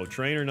we go.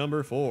 Trainer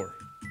number 4.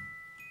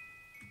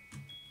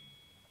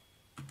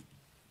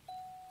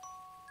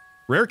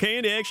 Rare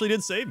Candy actually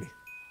did save me.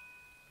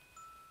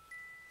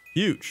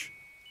 Huge.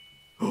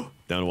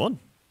 Down to 1.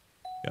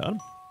 Got him.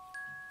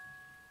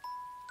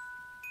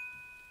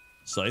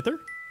 Scyther?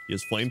 He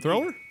has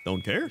Flamethrower?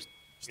 Don't care.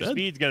 Your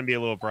speed's going to be a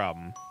little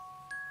problem.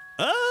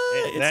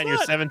 It's and your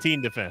not.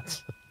 17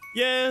 defense.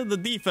 Yeah, the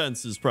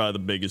defense is probably the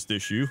biggest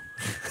issue.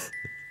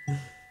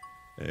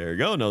 There we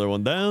go. Another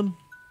one down.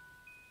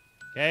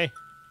 Okay.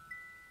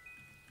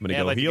 I'm going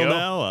to go heal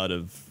now out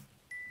of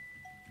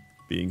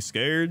being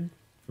scared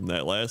from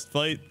that last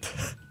fight.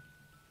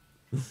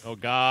 Oh,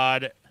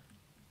 God.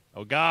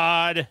 Oh,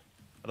 God.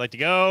 I'd like to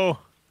go.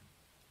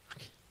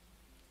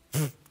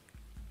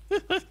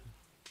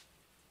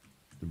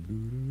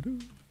 Do-do-do-do.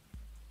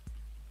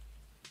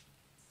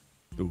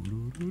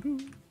 Do-do-do-do.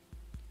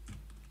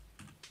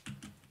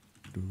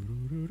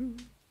 Do-do-do-do.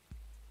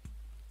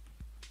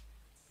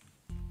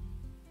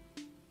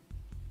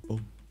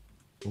 Boom.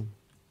 Boom.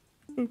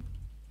 Boom.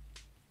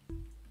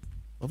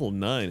 Level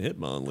 9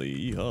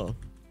 Hitmonlee. Yeehaw.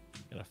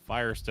 Got a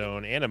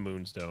Firestone and a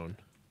Moonstone.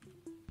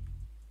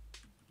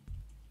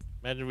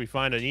 Imagine we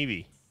find an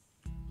Eevee.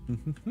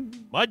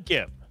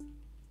 Mudkip.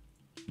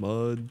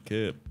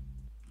 Mudkip.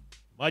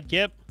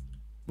 Mudkip.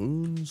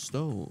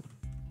 Moonstone.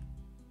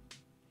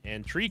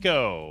 And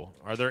Trico.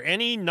 Are there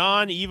any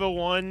non-EVA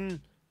 1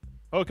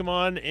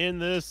 Pokemon in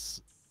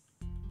this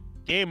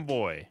Game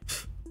Boy?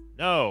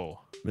 No.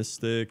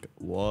 Mystic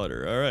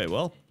Water. All right,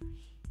 well,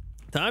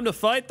 time to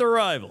fight the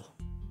rival.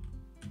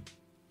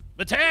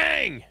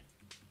 Matang!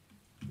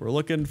 We're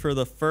looking for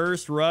the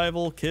first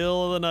rival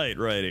kill of the night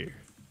right here.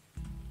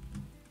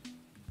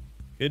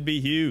 Could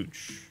be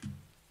huge.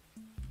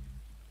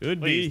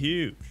 Could be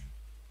huge.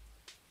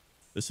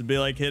 This would be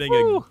like hitting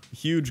a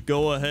huge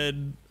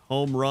go-ahead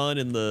home run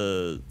in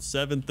the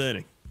 7th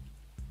inning.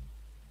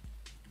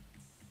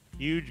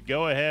 Huge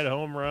go-ahead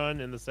home run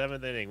in the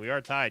 7th inning. We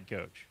are tied,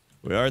 Coach.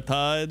 We are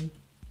tied.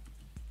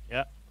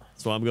 Yep.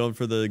 So I'm going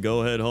for the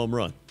go-ahead home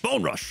run.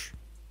 Bone Rush.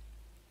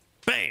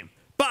 Bam.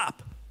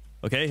 Bop.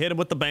 Okay, hit him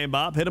with the Bam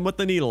Bop. Hit him with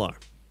the Needle Arm.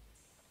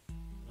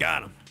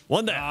 Got him.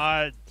 One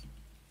down.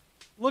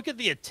 Look at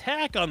the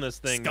attack on this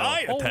thing.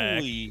 Sky attack.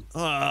 Holy.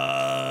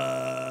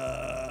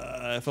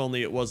 If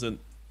only it wasn't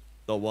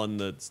the one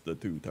that's the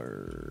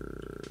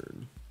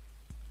 2-turn.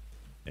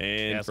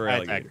 And yeah, for Sky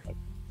alligator. attack.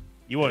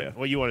 You want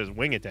what you want is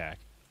wing attack.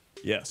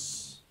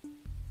 Yes.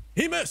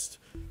 He missed.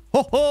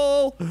 Ho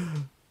ho.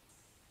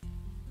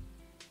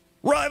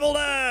 Rival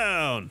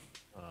down.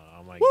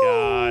 Oh my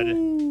God.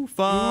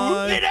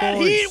 5 Hit that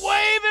points. heat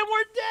wave and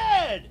we're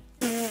dead.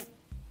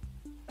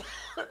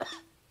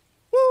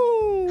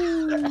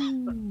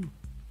 Woo.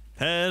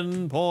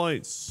 10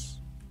 points.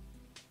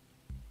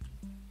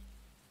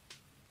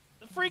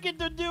 The freaking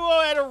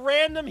duo had a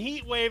random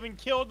heat wave and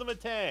killed the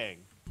Matang.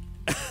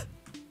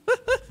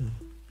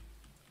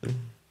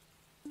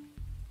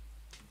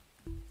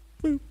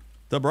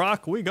 To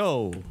Brock we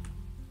go.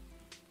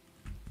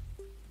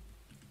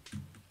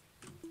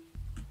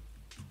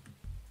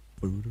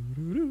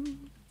 Boo-doo-doo-doo.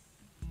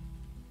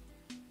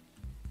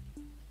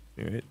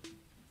 All right.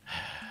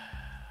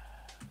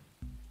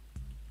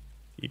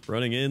 Keep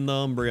running in the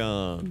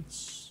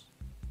Umbreons.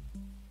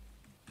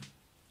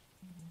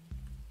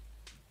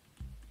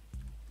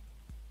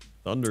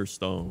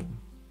 Thunderstone.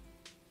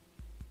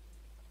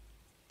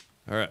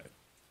 All right.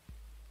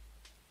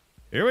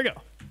 Here we go.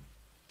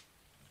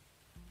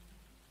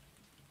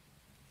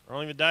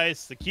 Rolling the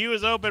dice. The queue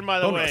is open, by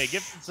the Bone way. Rush.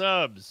 Gifted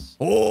subs.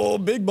 Oh,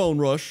 big Bone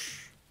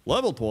Rush.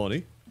 Level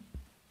 20.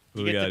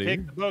 You get to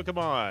pick the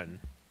Pokemon.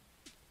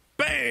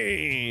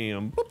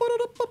 Bam!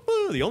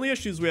 The only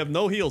issue is we have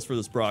no heals for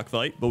this Brock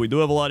fight, but we do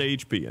have a lot of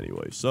HP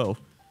anyway, so.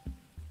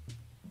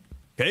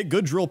 Okay,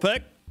 good Drill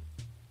Peck.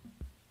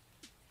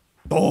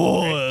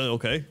 Oh,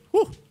 okay.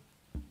 Whew.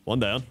 One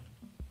down.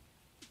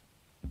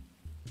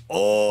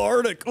 Oh,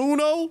 Arctic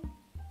Uno.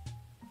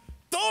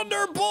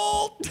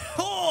 Thunderbolt!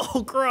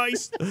 Oh,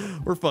 Christ.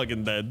 We're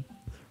fucking dead.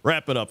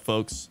 Wrap it up,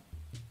 folks.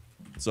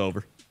 It's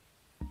over.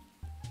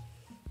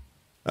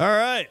 All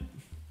right.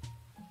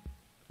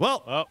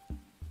 Well. Oh,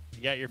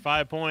 you got your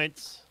 5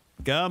 points.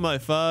 Got my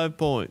 5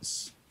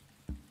 points.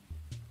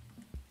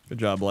 Good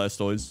job,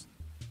 Blastoise.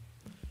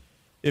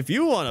 If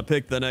you want to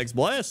pick the next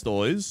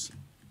Blastoise,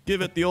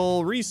 give it the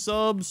old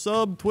resub,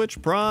 sub,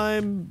 Twitch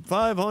Prime,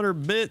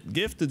 500-bit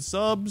gifted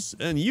subs,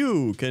 and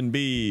you can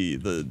be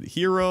the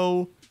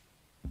hero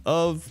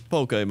of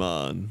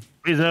Pokemon.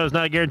 Please know it's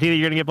not a guarantee that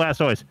you're going to get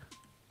Blastoise.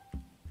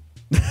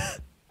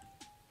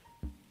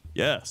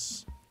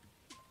 Yes.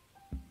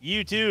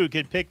 You too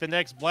could pick the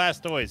next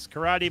Blastoise.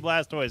 Karate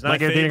Blastoise. Not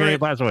guaranteed you're going to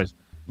get Blastoise.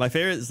 My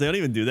favorite is they don't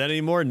even do that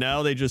anymore.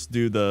 Now they just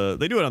do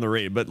they do it on the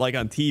raid, but like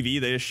on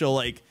TV, they just show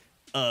like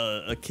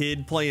a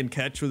kid playing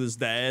catch with his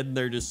dad, and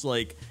they're just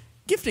like,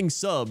 gifting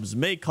subs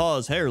may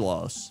cause hair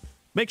loss.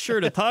 Make sure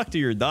to talk to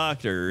your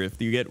doctor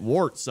if you get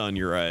warts on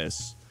your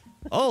ass.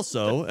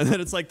 Also, and then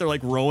it's like they're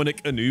like rowing a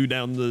canoe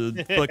down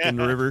the fucking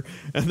river,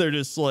 and they're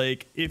just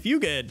like, if you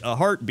get a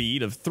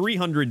heartbeat of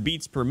 300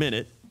 beats per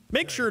minute,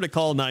 make sure to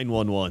call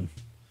 911.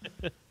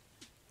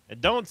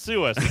 And don't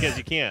sue us because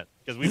you can't,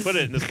 because we put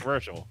it in this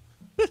commercial.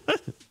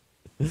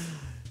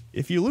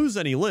 If you lose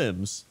any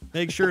limbs,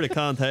 make sure to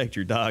contact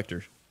your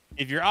doctor.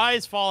 If your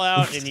eyes fall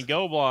out and you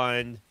go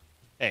blind,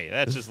 hey,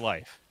 that's just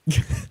life.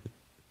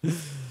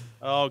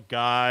 Oh,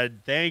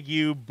 God. Thank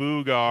you,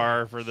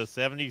 Boogar, for the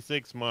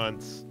 76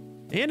 months.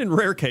 And in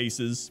rare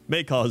cases,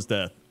 may cause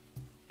death.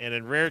 And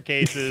in rare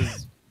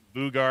cases,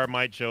 Boogar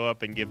might show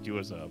up and gift you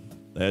a sub.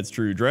 That's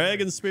true.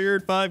 Dragon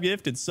Spirit, 5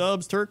 gifted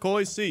subs.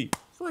 Turquoise Sea.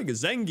 Swig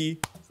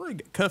Zengi.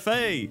 Swig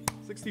Cafe.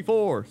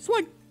 64.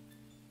 Swig.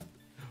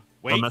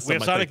 Wait, we have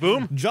Sonic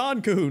Boom?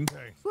 John Coon.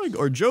 Swig.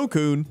 Or Joe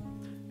Coon.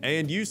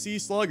 And UC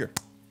Slugger.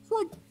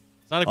 Swig.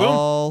 Sonic Boom?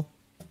 All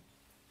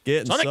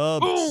getting Sonic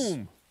subs.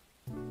 Boom!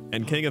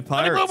 And King of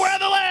Let me Pirates. move around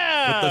the With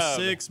lab! the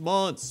 6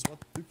 months. 1,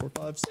 2, 3, 4,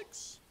 5,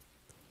 6.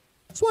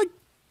 Swing.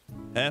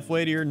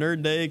 Halfway to your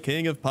nerd day,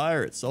 King of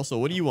Pirates. Also,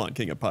 what do you want,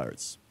 King of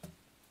Pirates?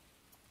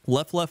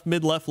 Left, left,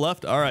 mid, left,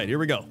 left. All right, here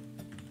we go.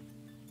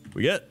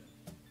 We get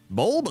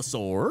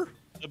Bulbasaur.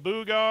 The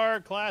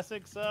Boogar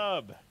Classic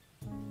sub.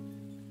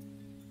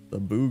 The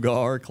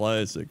Boogar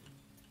Classic.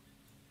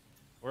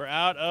 We're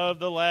out of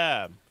the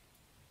lab.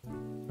 All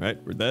right,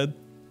 we're dead.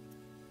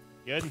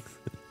 Good.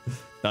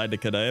 Died to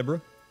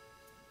Kadabra.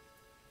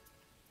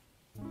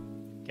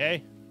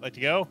 Okay, like to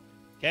go.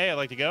 Okay, I'd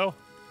like to go.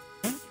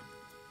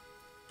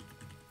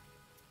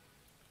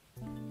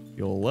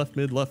 Go left,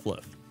 mid, left,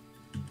 left.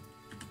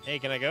 Hey,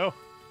 can I go?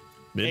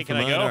 Mid Hey, for can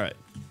I mine. go? All right.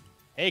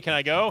 Hey, can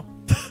I go?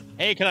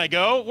 Hey, can I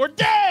go? We're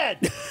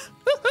dead!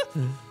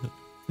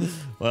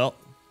 Well.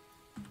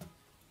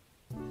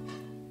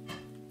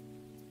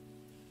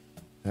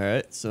 All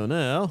right, so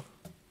now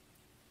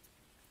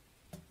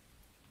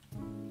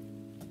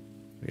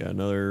we got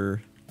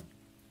another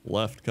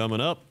left coming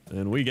up,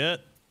 and we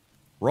get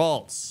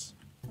Ralts.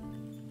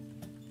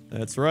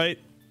 That's right.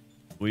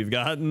 We've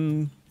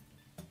gotten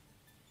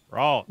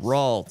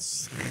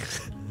Ralts.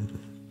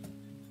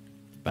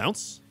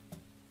 Bounce.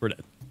 We're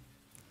dead.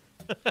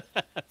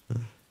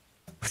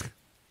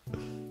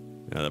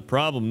 Now, the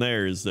problem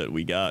there is that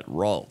we got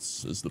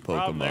Ralts as the Pokemon.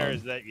 Problem there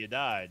is that you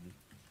died.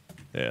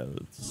 Yeah,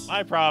 that's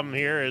My problem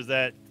here is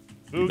that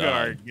Boogar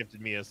died.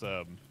 gifted me a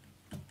sub.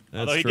 that's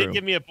Although he true. did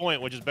give me a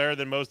point, which is better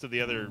than most of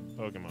the other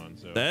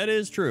Pokemon. So That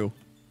is true.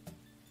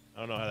 I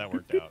don't know how that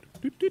worked out.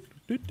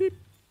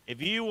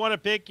 If you want to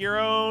pick your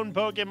own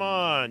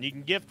Pokemon, you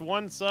can gift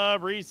one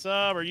sub,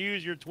 resub, or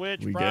use your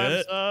Twitch We Prime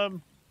get- sub.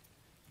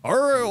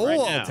 Our Right old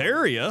now.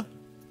 Altaria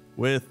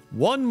with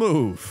one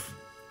move.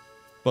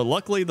 But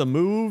luckily the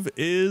move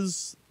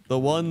is the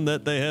one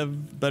that they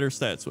have better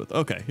stats with.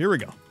 Okay, here we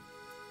go.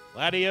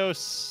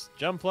 Latios,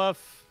 Jumpluff,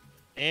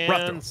 and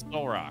Raptor.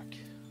 Solrock.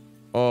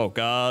 Oh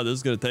god, this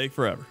is gonna take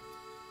forever.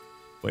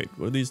 Wait,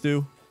 what do these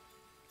do?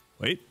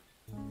 Wait.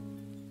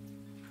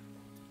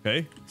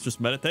 Okay, let's just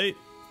meditate.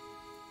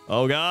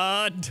 Oh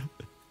god.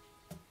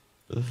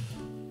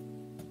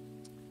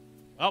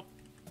 Oh,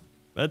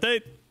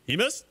 Meditate. He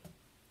missed.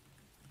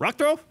 Rock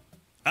throw.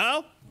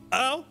 Ow.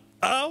 Ow.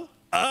 Ow.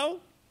 Ow.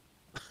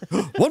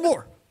 One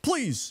more,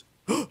 please.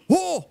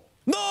 Whoa.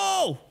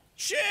 No.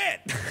 Shit.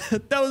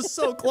 That was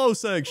so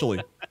close,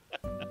 actually.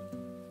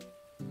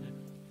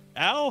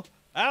 ow,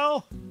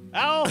 ow,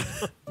 ow.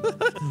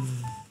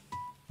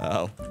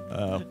 Ow.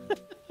 Ow.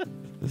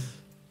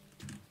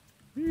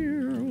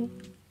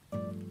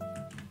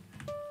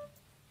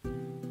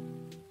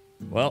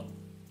 Well,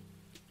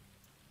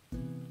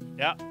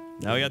 Yeah.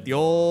 now we got the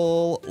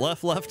old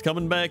left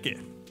coming back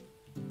in.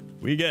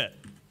 We get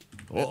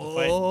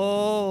Ladybot.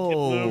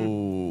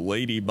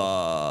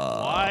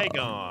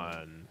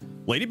 Flygon.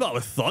 Ladybot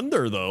with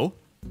thunder though.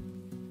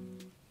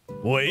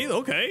 Wait,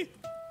 okay.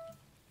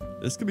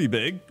 This could be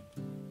big.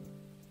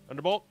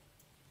 Thunderbolt.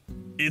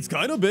 It's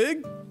kind of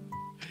big.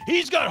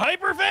 He's got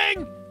Hyper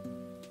Fang.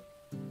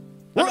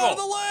 We're out of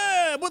the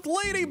lab with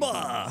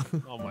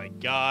Ladybot. Oh my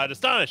God!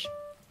 Astonish.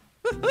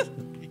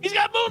 He's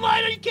got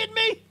Moonlight. Are you kidding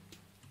me?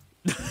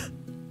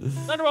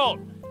 Thunderbolt.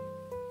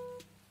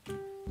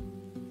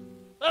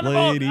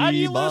 Thunderbolt. How do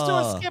you lose to a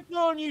Ladybot.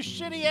 Skiploan, you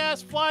shitty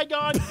ass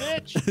Flygon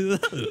bitch?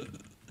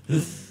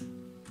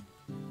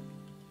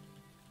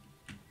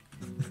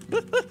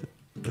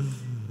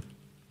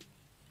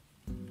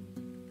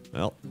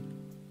 Well,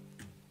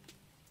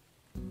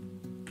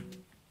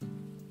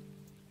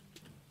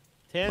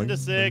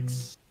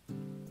 10-6.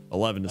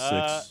 11 to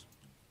 6.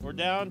 We're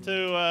down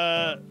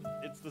to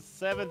it's the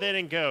 7th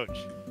inning, coach.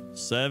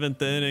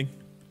 7th inning.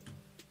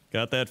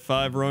 Got that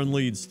 5-run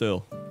lead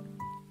still.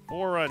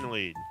 4-run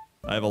lead.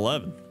 I have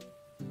 11.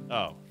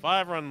 Oh,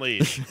 5-run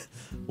lead.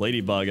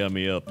 Ladybot got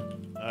me up.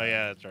 Oh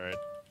yeah, that's right.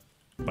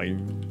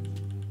 Bang.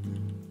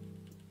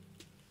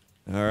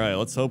 All right,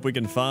 let's hope we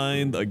can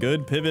find a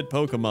good pivot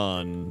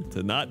Pokemon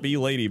to not be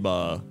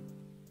Ladybot.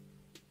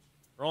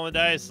 Rolling the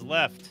dice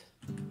left.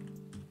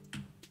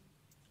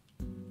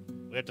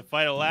 We have to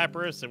fight a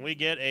Lapras, and we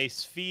get a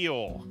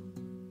Spheal.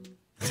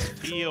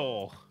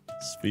 Spheal.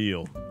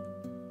 Spiel.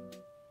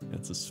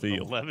 That's a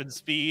Spiel. 11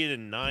 speed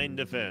and 9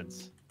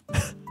 defense.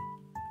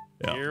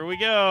 Yeah. Here we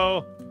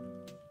go.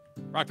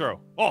 Rock throw.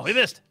 Oh, he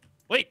missed.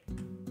 Wait.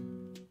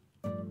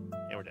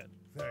 Yeah, we're dead.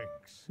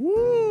 Thanks.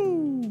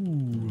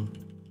 Woo!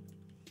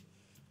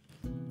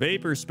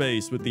 Vapor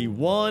Space with the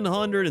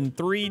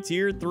 103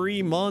 tier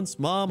 3 months.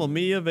 Mamma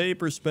Mia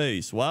Vapor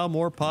Space. Wow,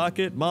 more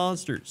pocket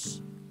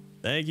monsters.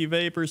 Thank you,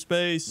 Vapor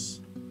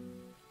Space,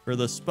 for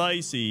the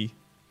spicy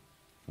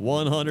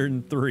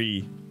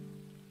 103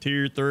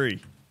 tier 3.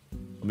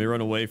 Let me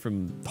run away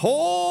from.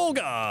 Oh,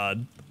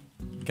 God.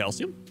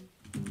 Calcium?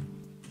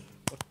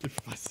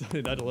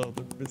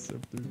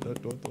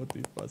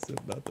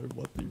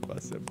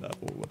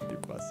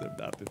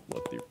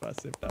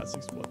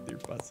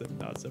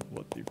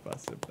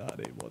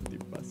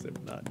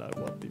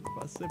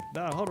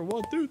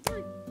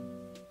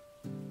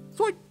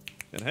 Sweet.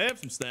 And have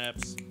some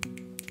snaps.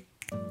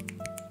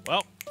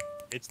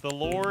 It's the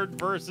Lord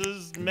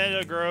versus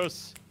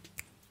Metagross.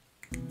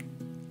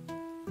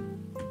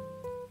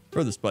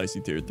 For the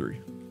spicy tier 3.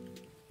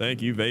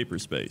 Thank you, Vapor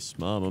Space.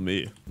 Mamma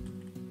mia.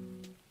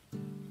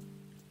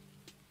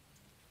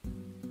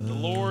 The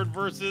Lord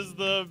versus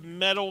the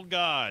Metal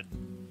God.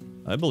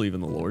 I believe in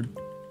the Lord.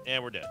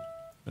 And we're dead.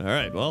 All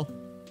right, well.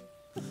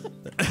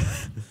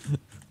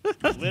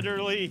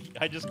 Literally,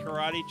 I just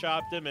karate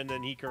chopped him, and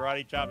then he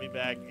karate chopped me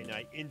back, and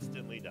I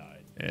instantly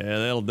died. Yeah,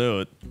 that'll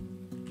do it.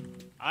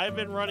 I've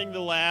been running the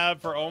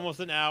lab for almost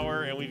an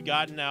hour, and we've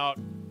gotten out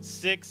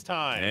 6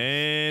 times.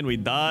 And we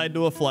died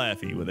to a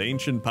Flaffy with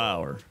ancient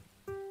power.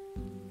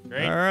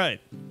 Great. All right.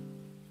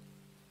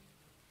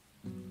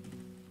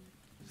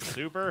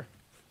 Super.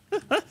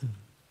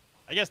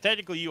 I guess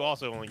technically you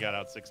also only got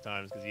out 6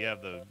 times because you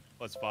have the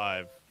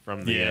 +5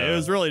 from the... Yeah, it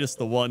was really just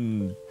the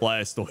one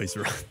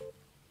Blastoise run.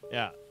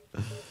 Yeah.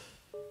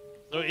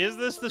 So is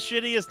this the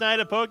shittiest night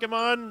of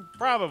Pokemon?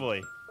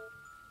 Probably.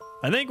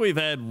 I think we've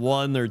had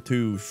 1 or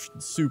 2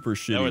 super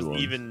shitty That was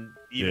ones. even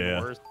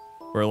Yeah. worse.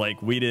 Where,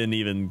 like, we didn't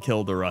even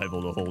kill the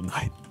rival the whole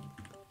night.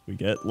 We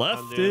get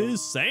left Undo.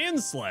 is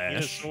Sand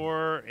Slash.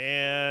 Venusaur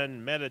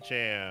and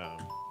Medicham.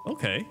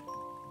 Okay.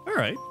 All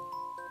right.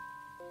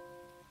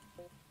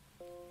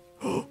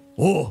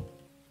 Oh!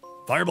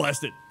 Fire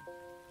Blast it.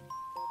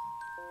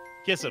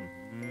 Kiss him.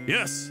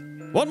 Yes.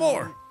 1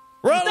 more.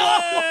 Run No!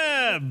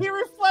 lab! He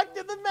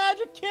reflected the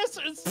magic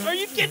kisses. Are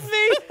you kidding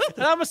me?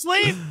 And I'm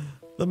asleep.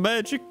 The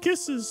magic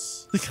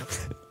kisses.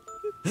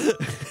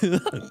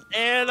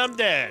 And I'm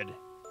dead.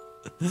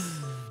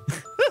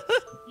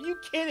 You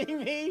kidding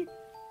me?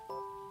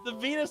 The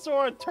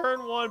Venusaur on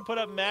turn 1 put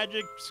up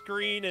magic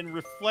screen and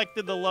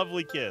reflected the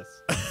lovely kiss.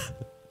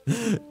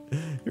 You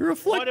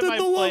reflected I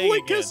the playing lovely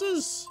again?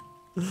 kisses.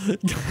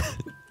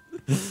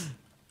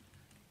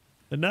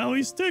 And now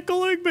he's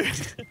tickling me.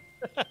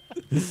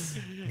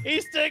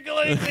 He's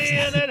tickling me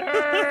and it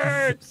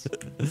hurts.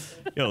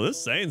 Yo,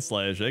 this Sand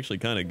Slash is actually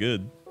kind of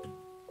good.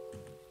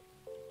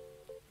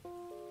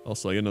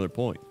 Also, I get another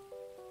point.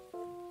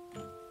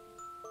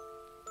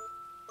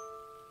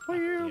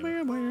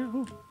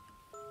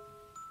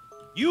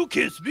 You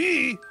kiss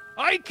me,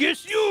 I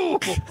kiss you.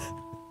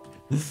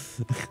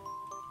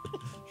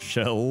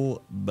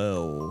 Shell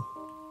Bell.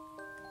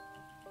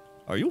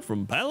 Are you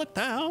from Pallet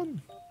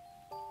Town?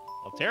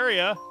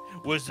 Altaria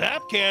with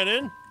Zap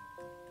Cannon.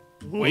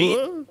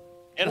 Wait,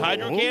 and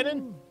Hydro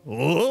Cannon.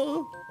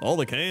 All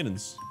the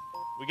cannons.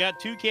 We got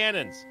 2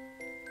 cannons.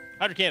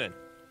 Hydro Cannon.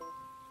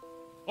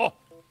 Oh.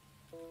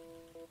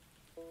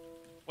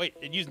 Wait,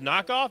 it used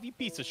knockoff? You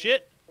piece of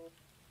shit.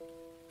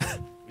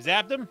 We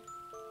zapped him.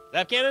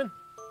 Zap Cannon.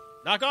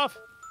 Knockoff.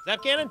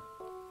 Zap Cannon.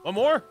 1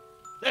 more.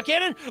 Zap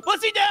Cannon.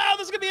 Let's see down.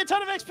 This is going to be a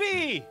ton of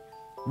XP.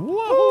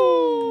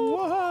 Whoa!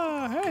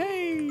 Wow!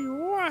 Hey!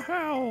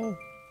 Wow!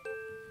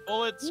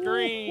 Bullet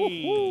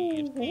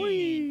screen.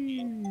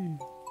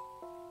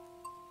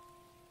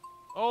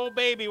 Oh,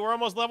 baby. We're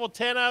almost level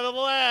 10 out of the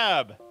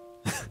lab.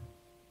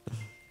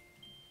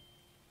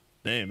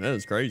 Damn, that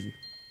is crazy.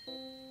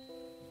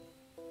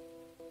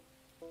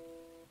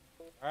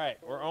 All right.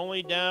 We're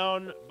only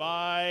down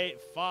by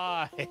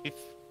 5.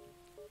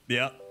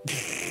 Yeah.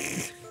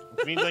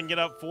 Which means I can get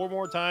up 4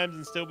 more times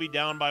and still be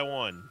down by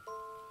 1.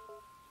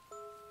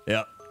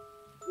 Yeah.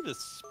 Look at the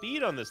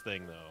speed on this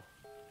thing, though.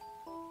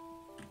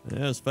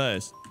 Yeah, it's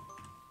fast.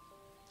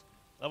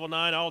 Level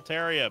 9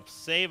 Altaria.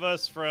 Save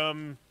us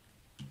from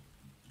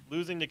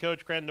losing to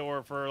Coach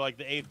Krendor for like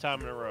the 8th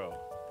time in a row.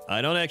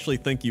 I don't actually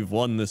think you've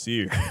won this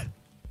year.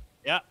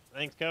 Yeah.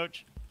 Thanks,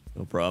 Coach.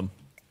 No problem.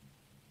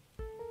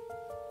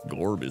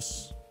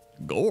 Gorbis.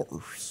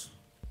 Gorse.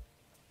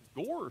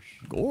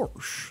 Gorsh.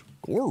 Gorsh.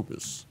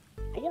 Gorbis.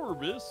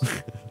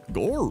 Gorbis.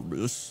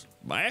 Gorbis.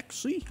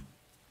 Maxie.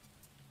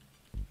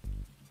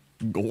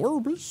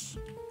 Gorbis.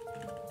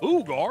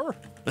 Oogar.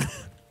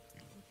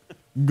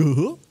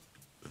 Guh.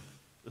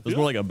 It's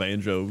more like a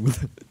banjo.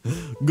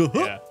 Guh.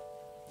 Yeah.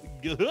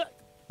 Good.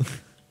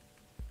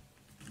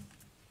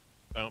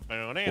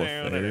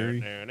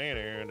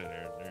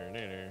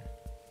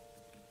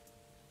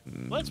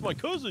 That's my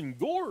cousin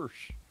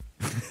Gorsh.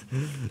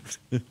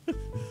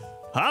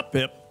 Hop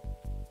Pip.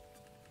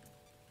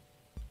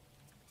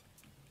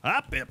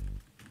 Hop Pip.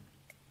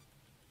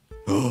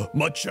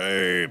 My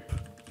champ.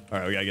 All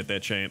right, we gotta get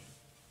that champ.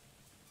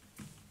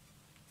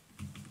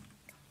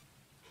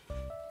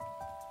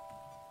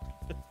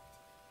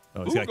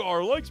 Oh, he's got...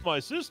 Oogar likes my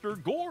sister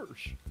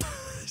Gorsh.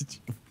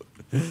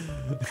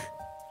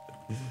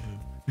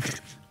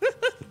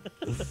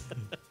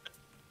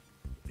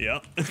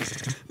 Yep.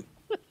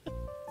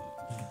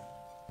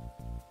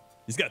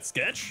 He's got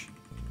sketch.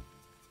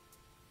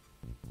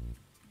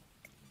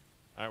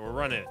 All right, we're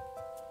running it.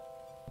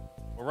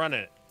 We're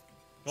running it.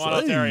 Come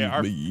on, Altaria.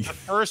 Our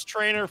first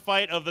trainer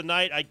fight of the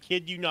night. I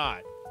kid you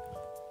not.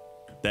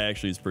 That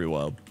actually is pretty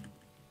wild.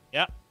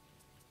 Yep.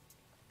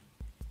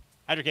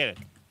 Hydro Cannon.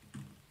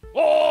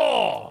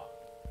 Oh!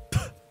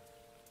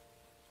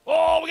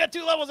 Oh, we got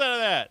 2 levels out of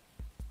that.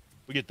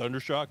 We get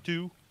Thundershock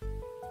too.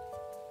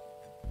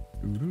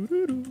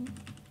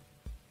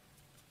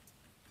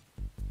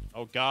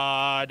 Oh,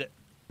 God.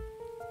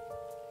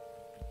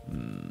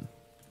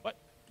 What?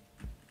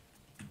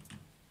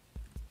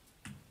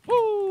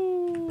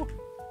 Woo!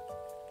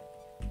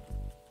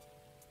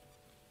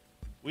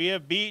 We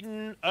have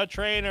beaten a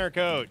trainer,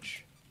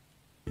 coach.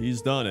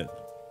 He's done it.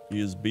 He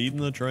has beaten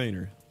the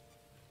trainer.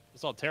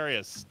 This Altaria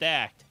is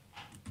stacked.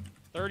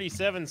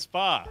 37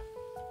 spa.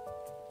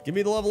 Give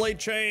me the level 8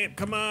 champ.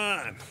 Come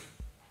on.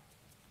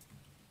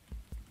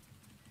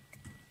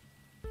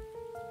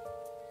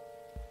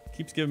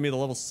 Keeps giving me the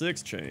level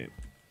 6 champ.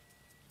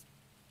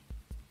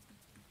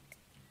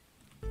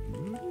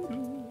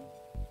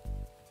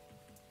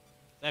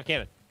 Snap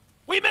cannon.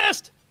 We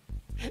missed!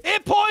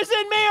 It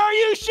poisoned me! Are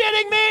you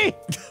shitting me?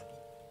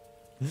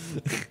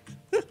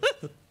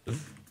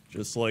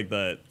 Just like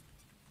that.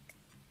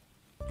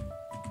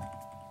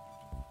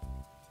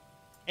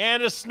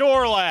 And a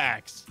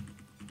Snorlax.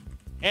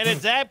 And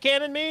it zap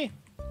cannon me?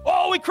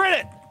 Oh, we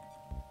crit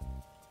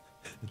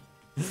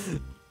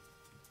it!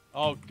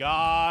 Oh,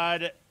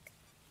 God.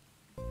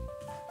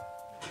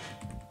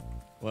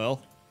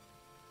 Well.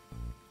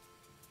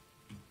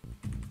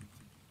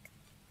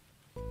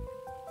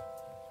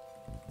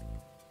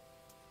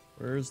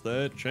 Where's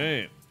that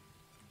champ?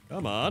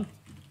 Come on.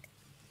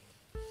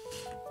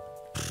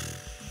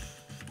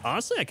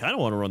 Honestly, I kind of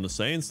want to run the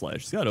Saiyan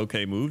Slash. He's got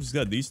okay moves. He's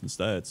got decent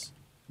stats.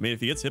 I mean, if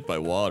he gets hit by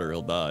water,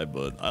 he'll die,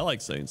 but I like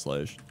Saiyan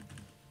Slash.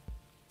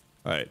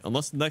 Alright,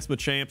 unless the next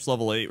Machamp's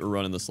level 8, we're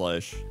running the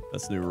Slash.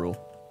 That's the new rule.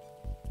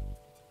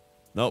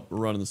 Nope, we're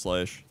running the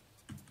Slash.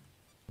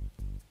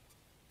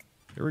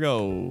 Here we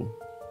go.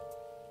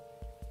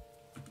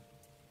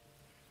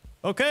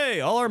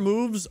 Okay, all our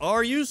moves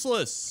are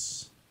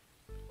useless.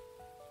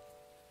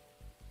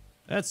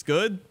 That's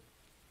good.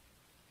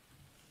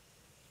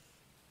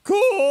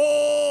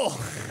 Cool!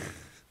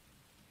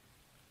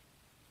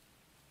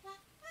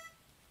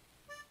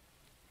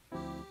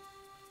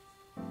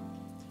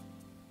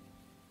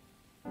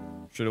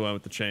 Should've went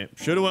with the champ.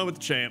 Should've went with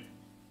the champ.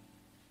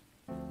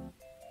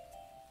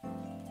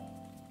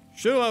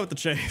 Should've went with the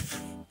champ.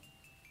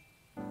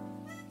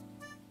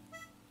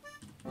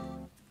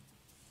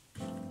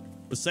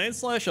 Was Saiyan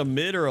Slash a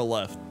mid or a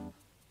left?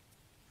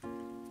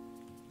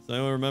 Does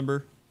anyone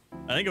remember?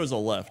 I think it was a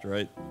left,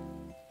 right?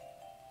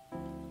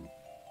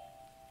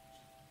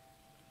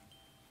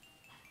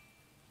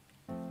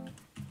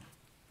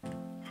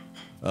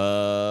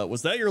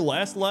 Was that your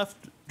last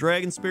left,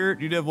 Dragon Spirit?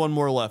 You'd have one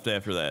more left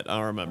after that. I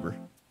don't remember.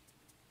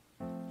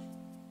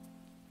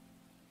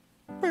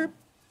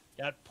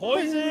 Got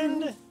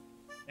poisoned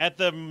at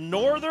the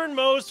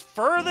northernmost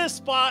furthest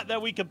spot that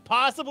we could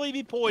possibly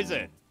be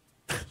poisoned.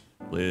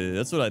 Yeah,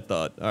 that's what I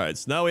thought. All right,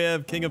 so now we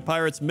have King of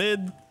Pirates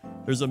mid.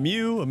 There's a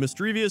Mew, a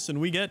Mischievous, and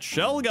we get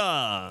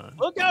Shelgon.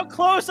 Look how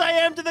close I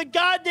am to the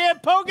goddamn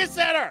Poké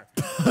Center.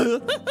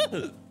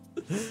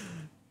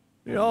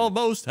 We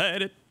almost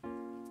had it.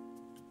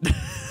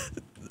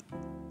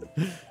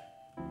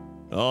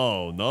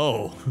 Oh,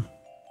 no.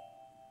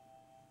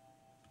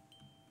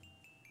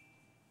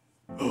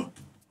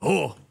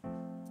 Oh.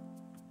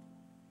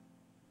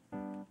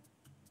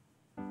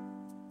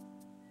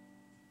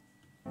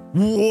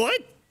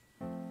 What?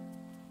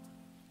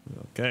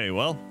 Okay,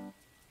 well.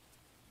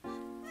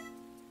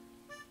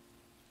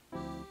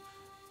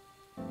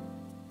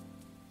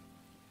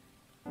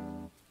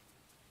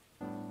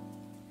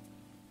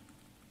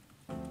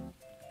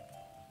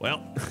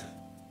 Well.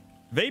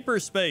 Vapor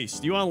Space,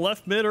 do you want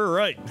left mid or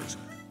right?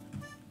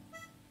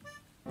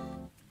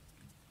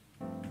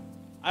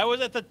 I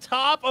was at the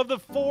top of the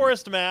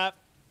forest map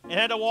and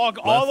had to walk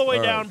all the way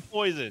or down right?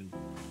 poison.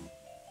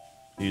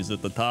 He's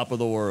at the top of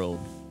the world.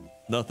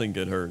 Nothing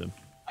could hurt him.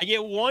 I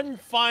get one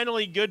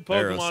finally good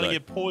Pokemon to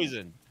get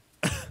poisoned.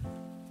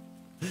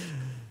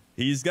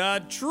 He's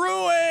got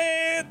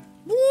Truant!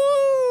 Woo!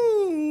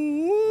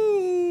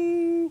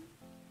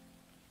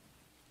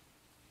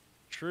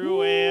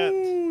 Truant.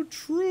 Woo,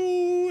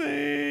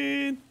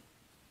 Truant.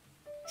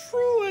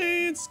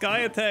 Truant. Sky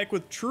Attack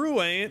with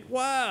Truant.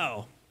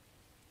 Wow.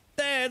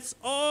 That's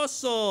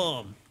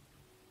awesome.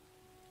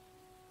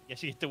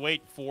 Guess you get to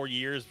wait 4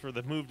 years for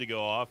the move to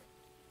go off.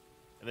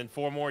 And then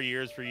 4 more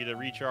years for you to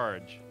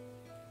recharge.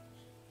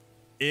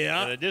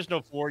 Yeah. An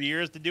additional 4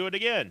 years to do it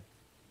again.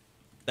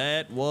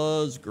 That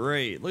was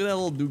great. Look at that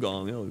little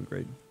dugong. That was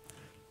great.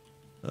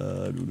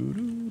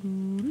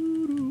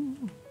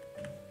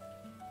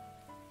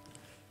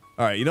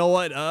 All right, you know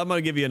what? I'm going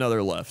to give you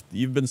another left.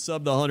 You've been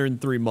subbed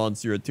 103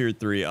 months. You're a tier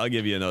 3. I'll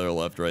give you another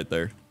left right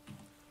there.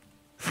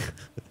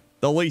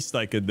 The least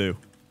I could do.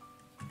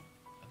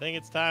 I think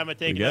it's time I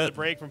take another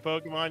break from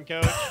Pokemon,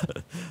 Coach.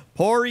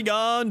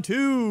 Porygon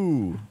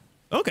 2.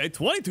 Okay,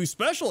 22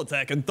 special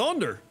attack and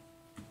thunder.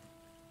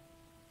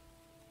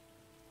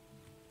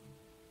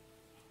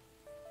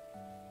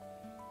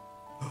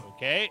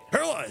 Okay.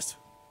 Paralyzed.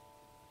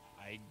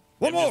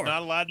 I'm just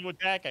not allowed to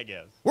attack, I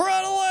guess. We're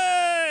out of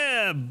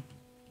lab.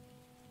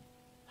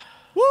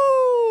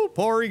 Woo!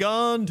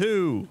 Porygon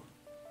 2.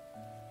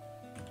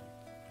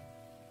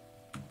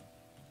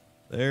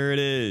 There it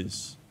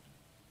is.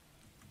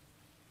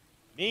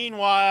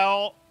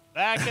 Meanwhile,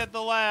 Back at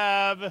the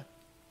lab.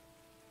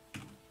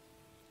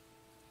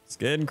 It's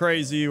getting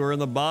crazy. We're in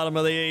the bottom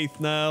of the 8th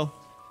now.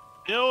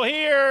 Still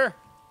here.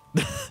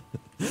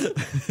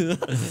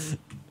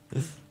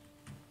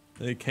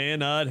 They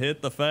cannot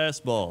hit the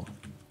fastball.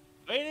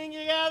 Waiting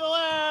you out of the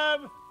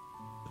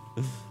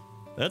lab.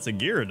 That's a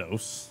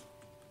Gyarados.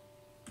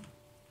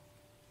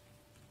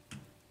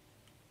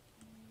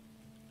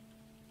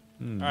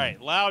 All right,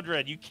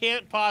 Loudred, you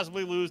can't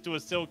possibly lose to a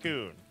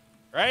Silcoon,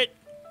 right?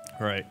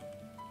 Right.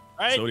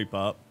 Right? Sody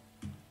Pop.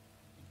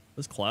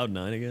 This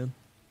Cloud9 again?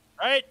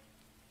 Right?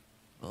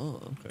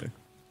 Oh, okay.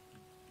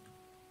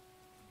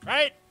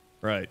 Right?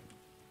 Right.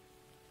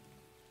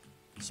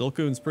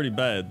 Silcoon's pretty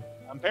bad.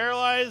 I'm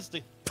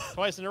paralyzed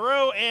twice in a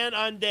row and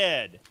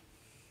undead.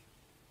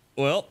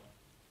 Well,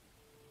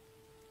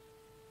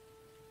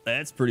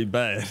 that's pretty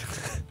bad.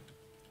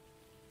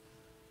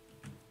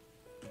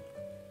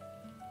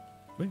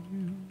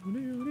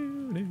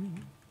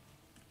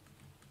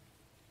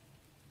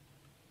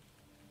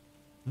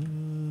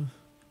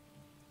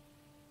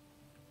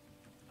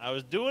 I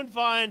was doing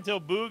fine until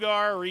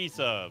Boogar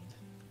resubbed.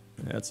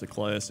 That's a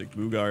classic.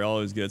 Boogar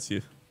always gets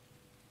you.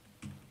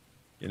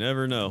 You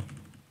never know.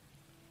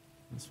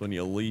 That's when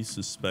you least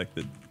suspect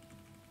it.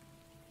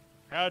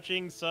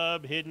 Crouching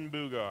sub, hidden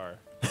Boogar.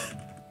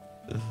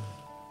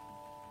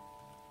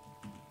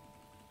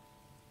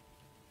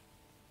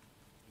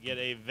 Get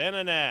a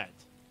Venonat.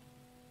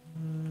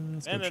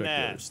 Let's go check the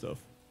other stuff.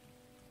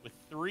 With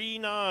 3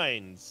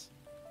 9s.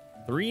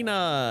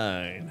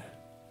 3-9.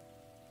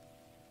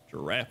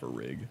 Giraffe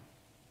rig.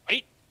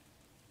 Wait.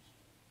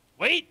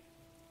 Wait.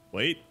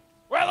 Wait.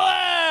 We're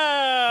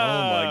alive!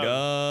 Oh my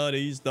god,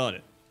 he's done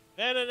it.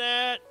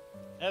 Venonat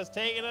has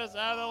taken us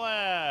out of the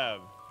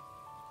lab.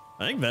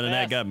 I think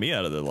Venonat got me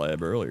out of the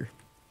lab earlier.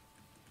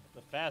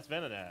 The fast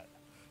Venonat.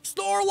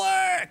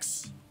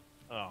 Snorlax!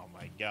 Oh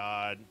my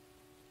god.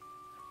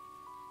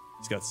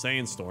 He's got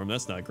Sandstorm.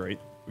 That's not great.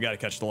 We gotta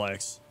catch the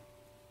Lax.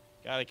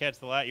 Gotta catch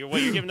the lat.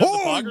 What, you're giving up the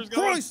poggers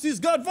going? Christ, he's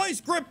got Vice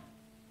Grip!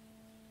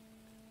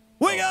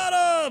 We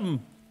got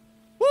him!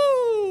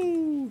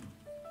 Woo!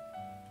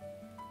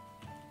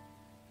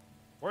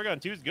 Oregon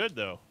 2's good,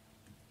 though.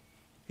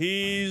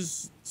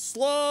 He's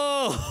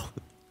slow!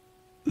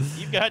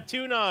 You've got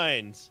 2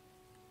 9s.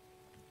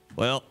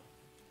 Well,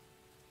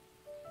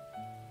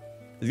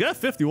 he's got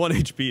 51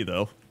 HP,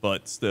 though,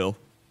 but still.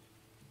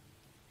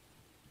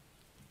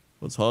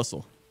 Let's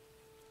hustle.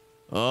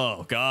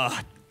 Oh,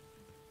 God.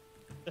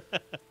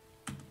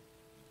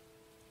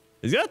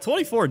 He's got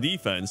 24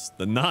 defense,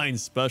 the 9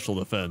 special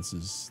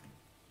defenses.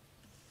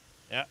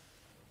 Yeah.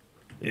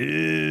 Yeah.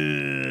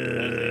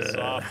 That's a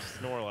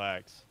soft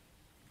Snorlax.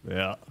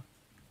 Yeah.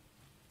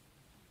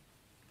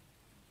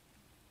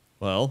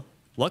 Well,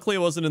 luckily it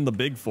wasn't in the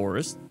big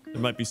forest.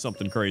 There might be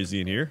something crazy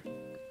in here.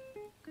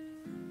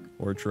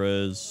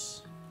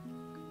 Fortress.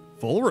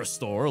 Full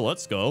restore.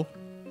 Let's go.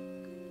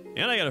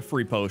 And I got a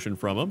free potion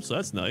from him, so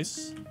that's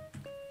nice.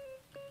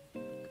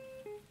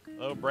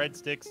 Oh,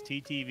 breadsticks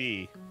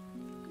TTV.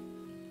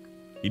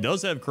 He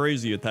does have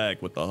crazy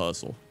attack with the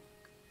hustle.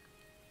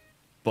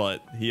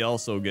 But he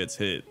also gets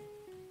hit.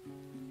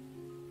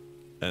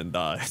 And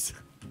dies.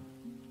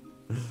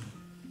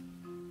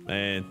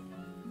 Man.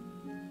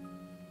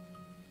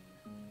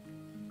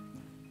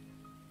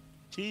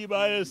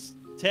 T-minus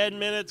 10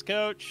 minutes,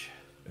 coach.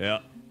 Yeah.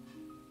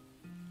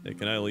 Hey,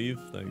 can I leave?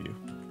 Thank you.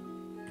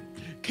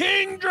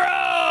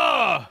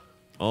 Kingdra!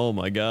 Oh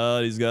my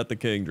god, he's got the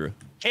Kingdra.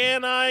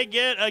 Can I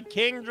get a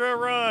Kingdra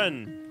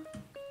run?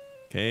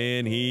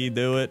 Can he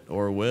do it,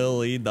 or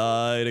will he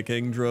die to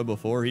Kingdra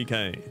before he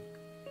can?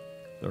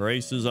 The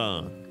race is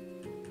on.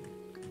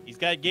 He's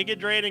got Giga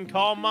Drain and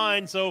Calm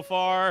Mind so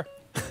far.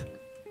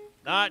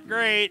 Not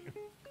great.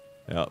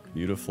 Yep,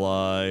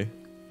 Beautifly.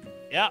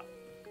 Yep.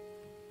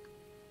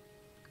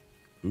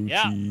 Uchi.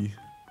 Yeah.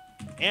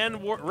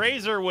 And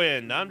Razor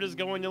Wind. I'm just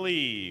going to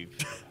leave.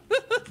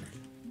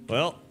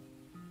 Well.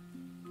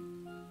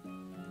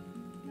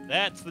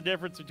 That's the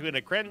difference between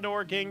a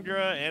Krendor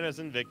Kingdra and a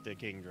Invicta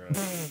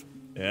Kingdra.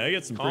 Yeah, I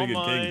get some pretty good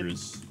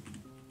Kingdras.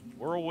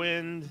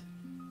 Whirlwind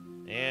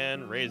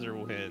and Razor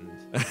Wind.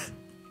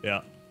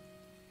 Yeah.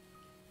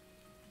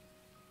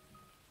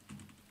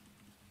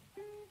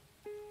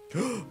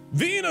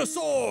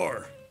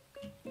 Venusaur!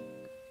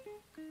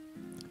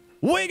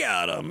 We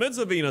got him! It's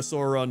a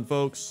Venusaur run,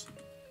 folks.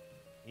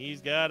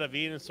 He's got a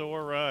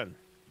Venusaur run.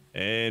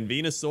 And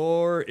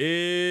Venusaur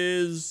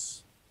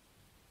is...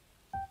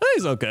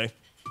 he's okay.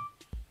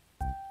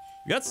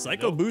 We got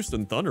Psycho Boost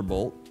and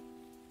Thunderbolt.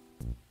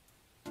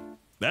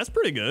 That's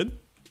pretty good.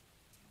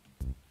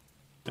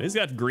 And he's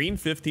got green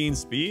 15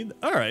 speed.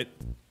 All right.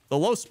 The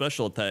low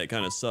special attack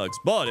kind of sucks.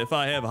 But if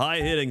I have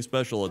high hitting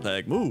special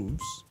attack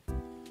moves,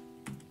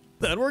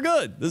 then we're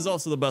good. This is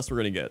also the best we're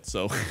going to get.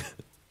 So,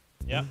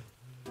 yeah.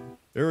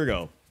 Here we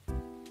go.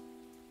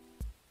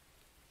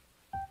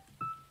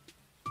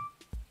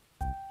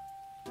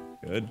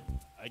 Good.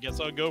 I guess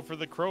I'll go for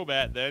the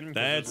Crobat then.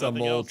 That's a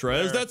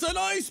Moltres. That's an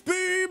Ice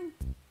Beam.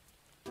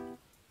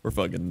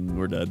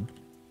 We're dead.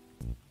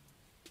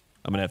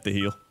 I'm gonna have to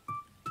heal.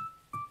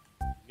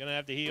 Gonna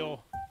have to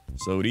heal.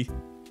 Sody.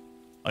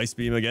 Ice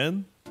beam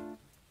again.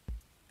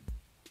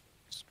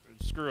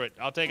 Screw it.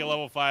 I'll take a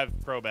level 5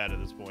 Crobat at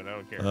this point. I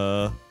don't care.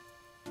 Got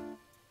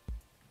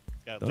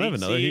Don't I have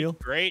another heal?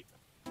 Great.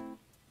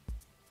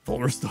 Full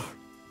restore.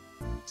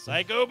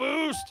 Psycho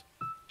boost.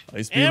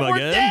 Ice beam and we're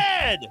again.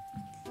 Dead.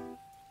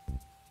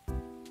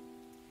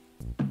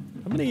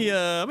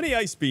 How many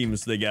ice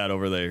beams they got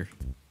over there?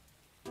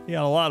 You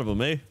got a lot of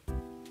them, eh?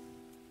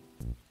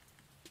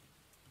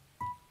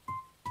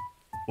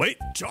 Wait,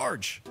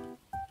 charge.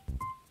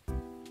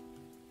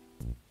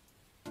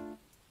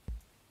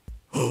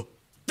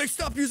 They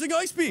stopped using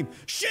ice beam.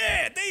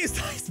 Shit, they used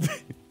ice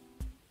beam.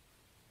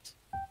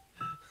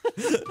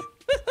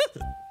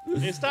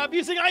 They stopped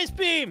using ice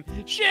beam.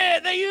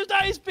 Shit, they used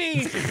ice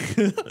beam.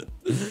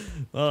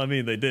 Well, I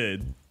mean, they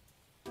did.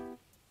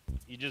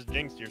 You just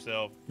jinxed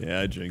yourself.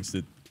 Yeah, I jinxed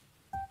it.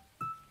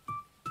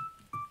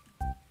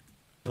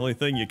 The only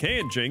thing you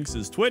can't jinx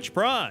is Twitch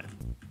Prime.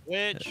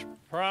 Twitch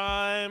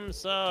Prime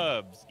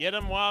subs. Get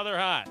them while they're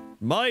hot.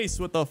 Mice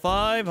with the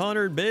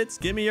 500 bits.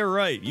 Give me a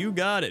right. You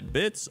got it.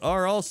 Bits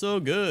are also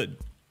good.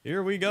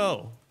 Here we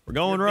go. We're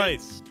going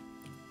right.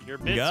 Your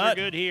bits are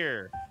good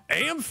here.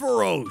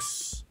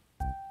 Ampharos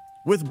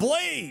with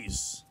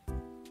Blaze.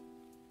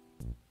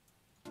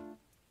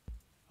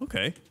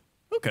 Okay.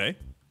 Okay.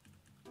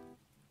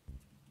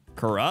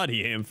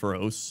 Karate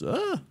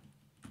Ampharos.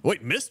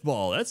 Wait, Mist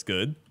Ball. That's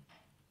good.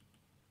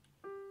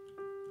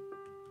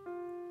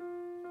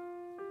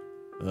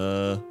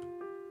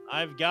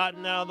 I've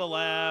gotten out of the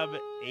lab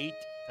 8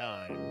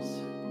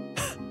 times.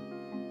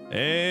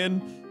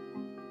 And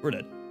we're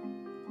dead.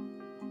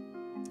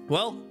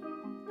 Well,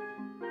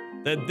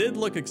 that did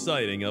look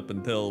exciting up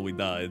until we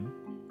died.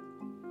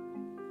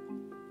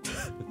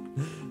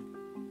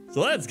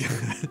 So that's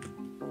good.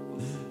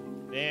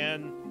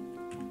 And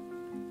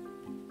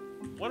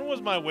when was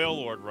my Whale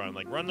Lord run?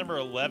 Like run number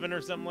 11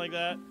 or something like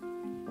that?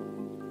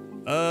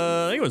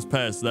 I think it was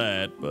past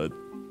that, but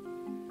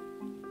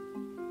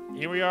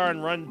here we are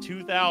in run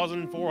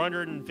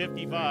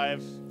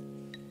 2,455.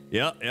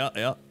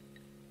 Yeah.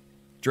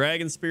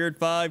 Dragon Spirit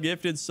 5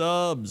 gifted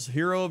subs.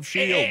 Hero of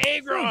Shield.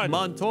 Agron.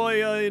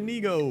 Montoya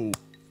Inigo. It's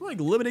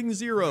like Limiting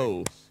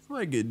Zero. It's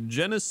like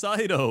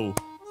Genocido.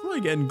 It's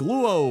like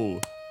Engluo.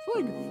 It's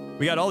like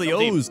we got all the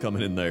O's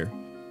coming in there.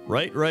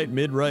 Right,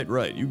 mid,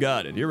 right. You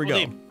got it. Here we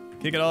go.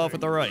 Kick it off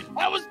at the right.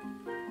 That was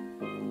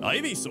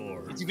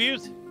Ivysaur. It's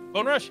confused.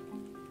 Bone Rush.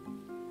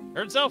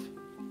 Hurt itself.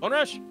 Bone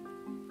Rush.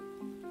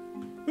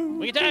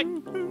 Wing attack.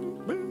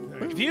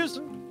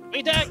 Confused.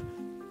 Wing attack.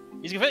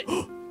 He's gonna fit.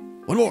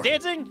 One more.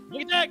 Dancing.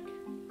 Wing attack.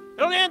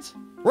 Don't dance.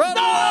 Red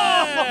No!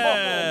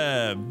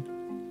 Lab.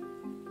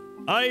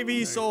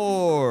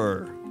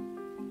 Ivysaur.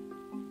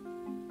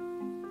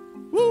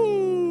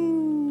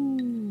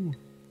 Woo.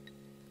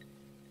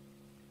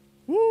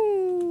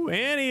 Woo.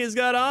 Annie has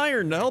got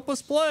iron to help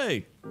us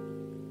play.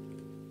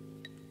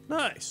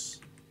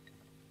 Nice.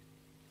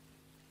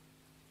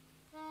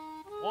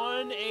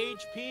 1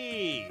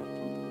 HP.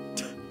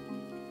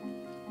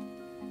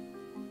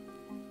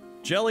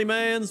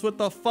 Jellymans with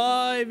the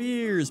 5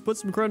 years. Put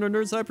some credit on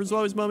Nerd Cypress,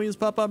 Wally's Mummies,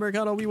 Papa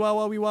Americano, wee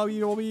wow, wee wow,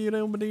 wee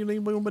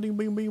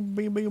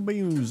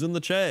beams in the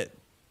chat.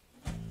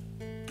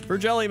 For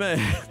Jellyman.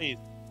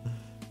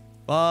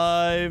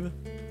 5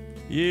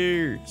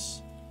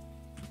 years.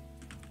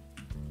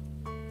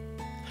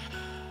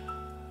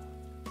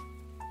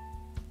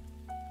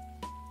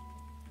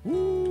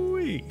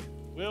 Woo-wee.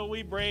 Will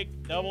we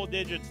break double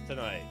digits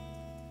tonight?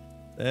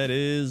 That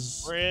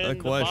is We're in a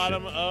question. The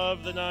bottom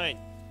of the 9th.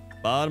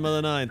 Bottom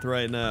of the 9th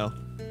right now.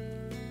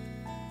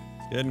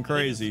 It's getting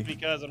crazy.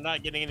 Because I'm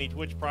not getting any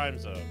Twitch Prime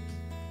subs.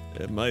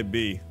 It might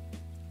be.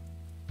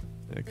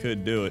 I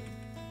could do it.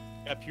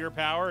 Got pure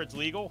power. It's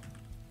legal.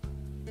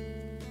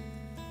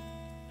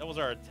 That was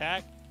our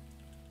attack.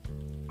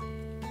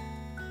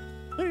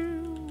 You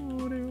know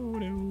what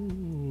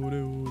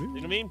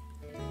I mean?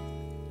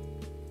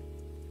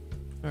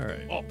 All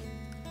right. Oh.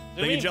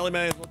 Thank you,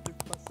 Jellyman. Swing.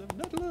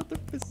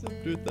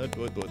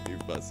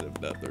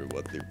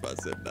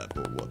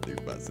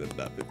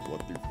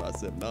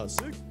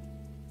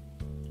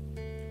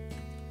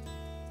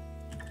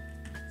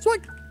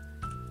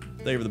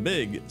 Thank you for the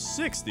big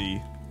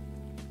 60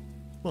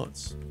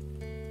 months.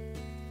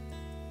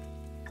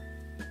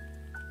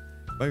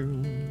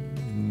 Boom,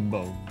 boom,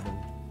 boom.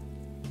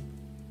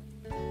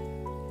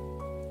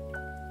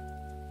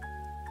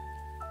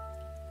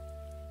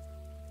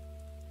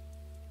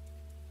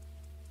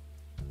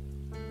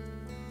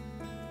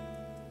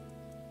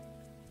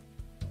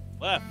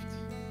 Left.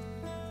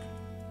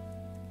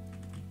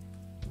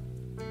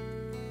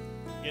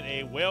 Get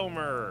a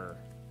Whelmer.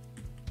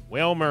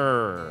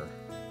 Whelmer.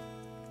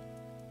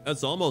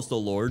 That's almost a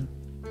lord.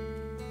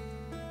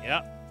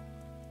 Yep.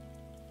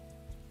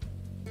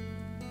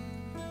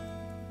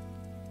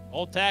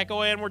 Old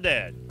tackle and we're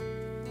dead.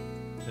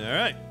 All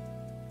right.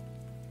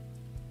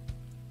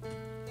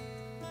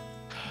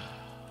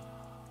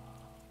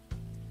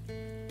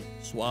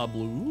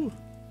 Swablu.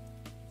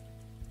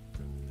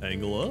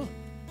 Tangela.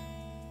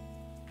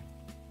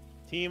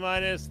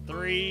 T-minus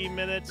 3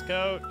 minutes,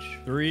 coach.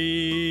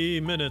 3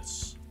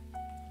 minutes.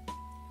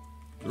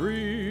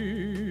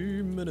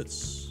 3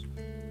 minutes.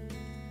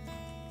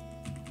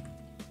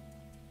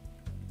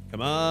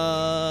 Come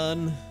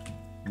on.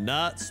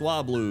 Not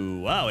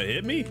Swablu. Wow, it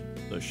hit me?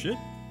 The shit?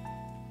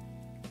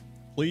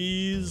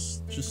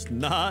 Please, just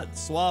not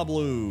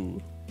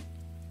Swablu.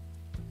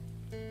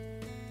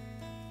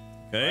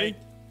 Okay.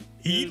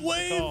 Heat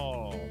wave?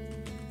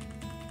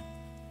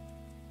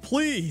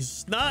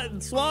 Please, not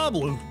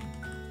Swablu.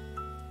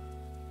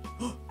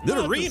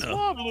 Nidorina.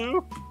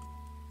 Swablu.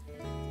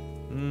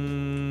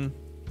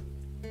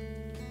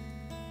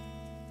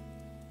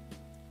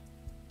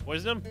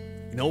 Wisdom?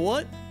 You know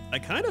what? I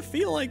kind of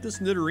feel like this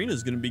Nidorina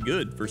is going to be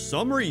good for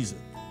some reason.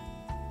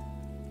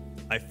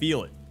 I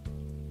feel it.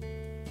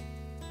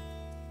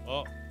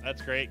 Well,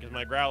 that's great because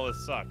my Growlithe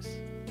sucks.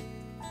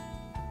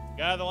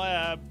 Got out of the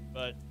lab,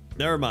 but...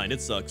 Never mind,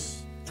 it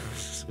sucks.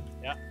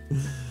 Yeah.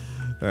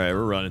 All right,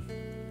 we're running.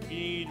 We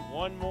need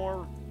one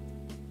more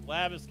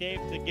lab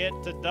escape to get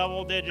to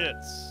double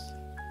digits.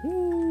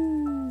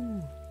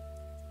 Woo.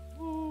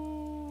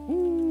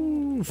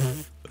 Woo.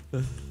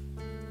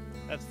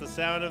 That's the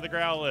sound of the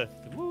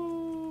Growlithe.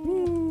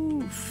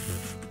 Woo.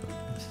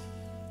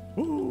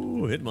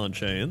 Woo.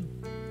 Hitmonchan.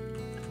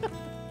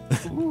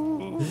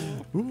 Ooh.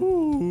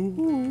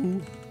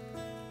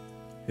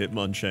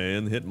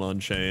 Hitmonchan.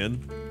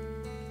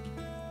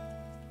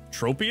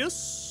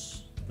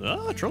 Tropius?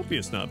 Ah,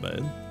 Tropius not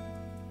bad.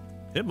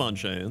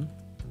 Hitmonchan.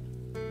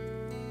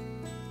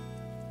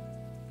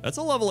 That's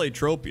a level 8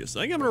 Tropius.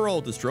 I think I'm gonna roll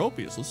with this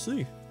Tropius. Let's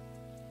see.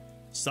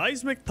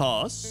 Seismic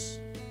Toss.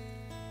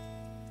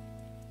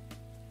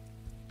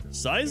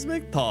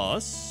 Seismic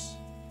Toss.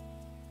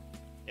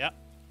 Yep.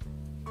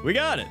 We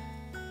got it.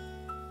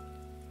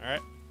 All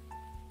right.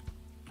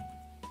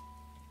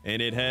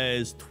 And it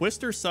has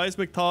Twister,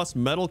 Seismic Toss,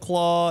 Metal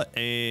Claw,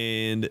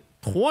 and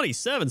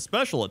 27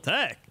 special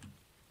attack.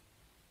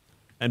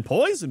 And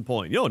Poison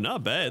Point. Yo,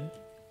 not bad.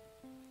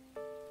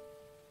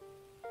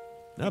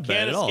 Not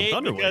bad at all. Can't escape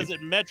Thunder because Wave.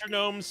 it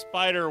metronome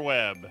spider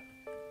web.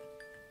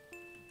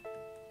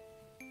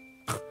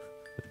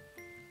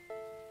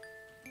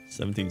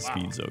 Seventeen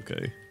speeds,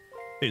 okay.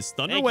 Hey, is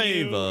Thunder Thank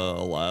Wave you.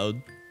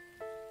 allowed?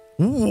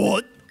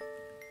 What?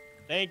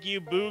 Thank you,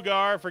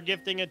 Boogar, for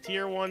gifting a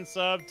tier 1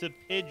 sub to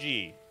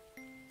Pidgey.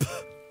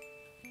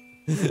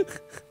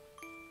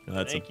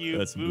 Thank you,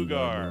 that's a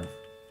Boogar. move.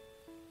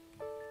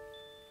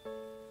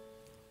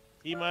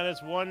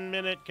 T-minus 1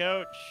 minute,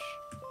 coach.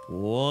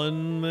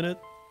 1 minute.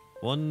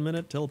 1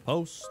 minute till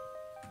post.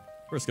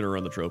 We're just gonna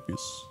run the trophies.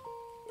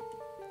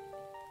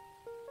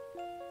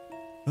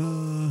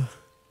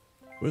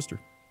 Twister.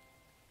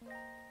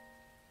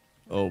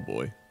 Oh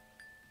boy.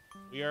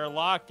 We are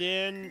locked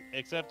in,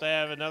 except I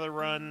have another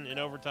run in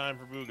overtime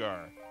for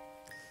Boogar.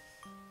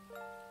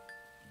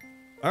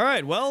 All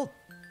right, well,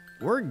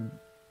 we're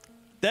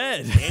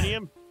dead.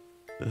 Ganium?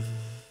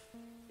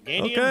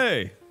 Ganium?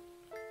 Okay.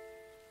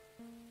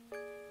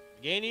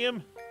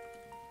 Ganium?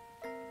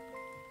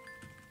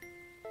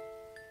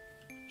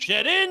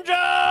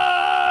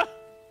 Shedinja!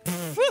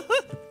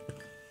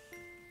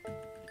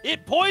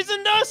 It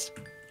poisoned us?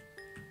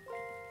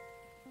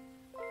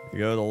 We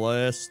go the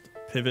last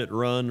pivot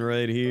run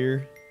right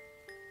here.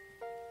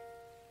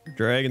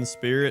 Dragon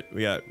Spirit.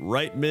 We got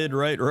right mid,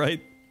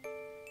 right.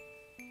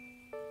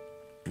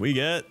 We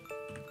get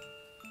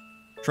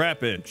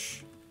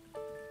Trapinch.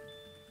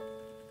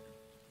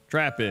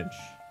 Trapinch.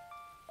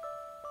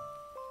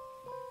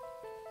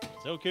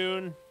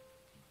 Sokun.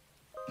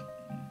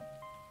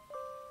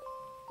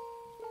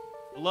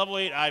 Level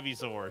 8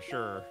 Ivysaur,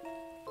 sure.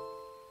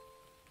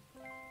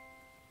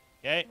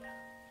 Okay.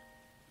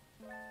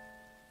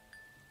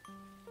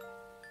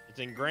 It's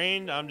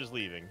ingrained. I'm just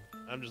leaving.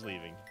 I'm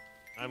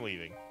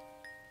leaving.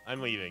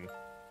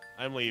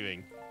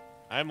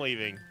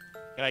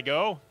 Can I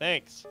go?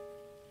 Thanks.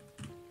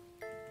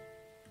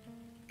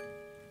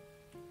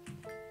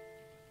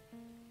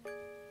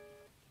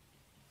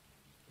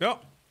 Go.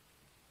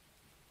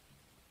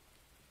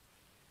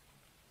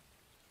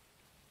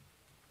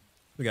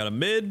 We got a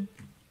mid.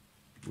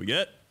 We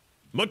get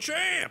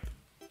Machamp.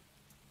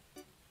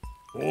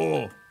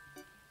 Oh.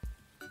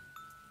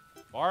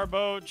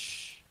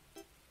 Barboach.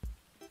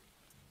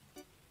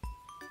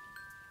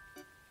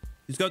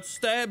 He's got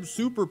stab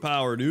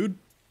superpower, dude.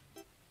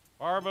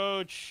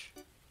 Barboach.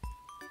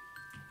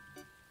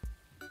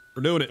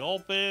 We're doing it.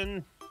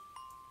 Gulpin.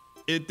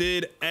 It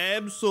did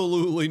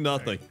absolutely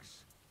nothing.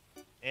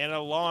 And a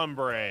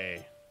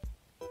Lombre.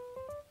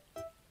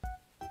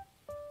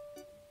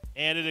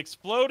 And it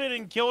exploded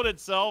and killed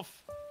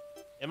itself.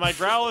 And my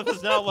Growlithe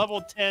is now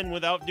level 10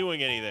 without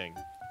doing anything.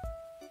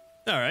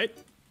 All right.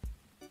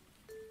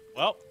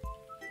 Well.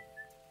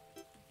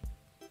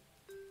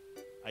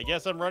 I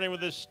guess I'm running with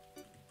this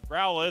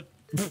Growlithe.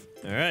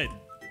 All right.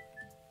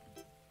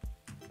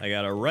 I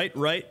got a right,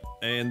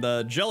 and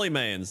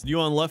Jellymans. You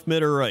on left,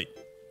 mid, or right?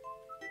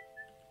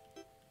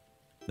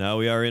 Now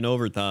we are in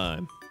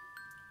overtime.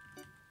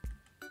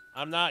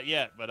 I'm not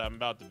yet, but I'm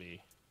about to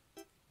be.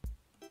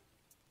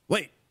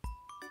 Wait.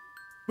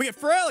 We get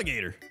for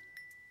alligator.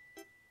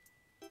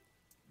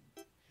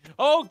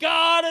 Oh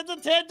God, it's a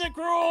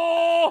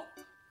tentacruel!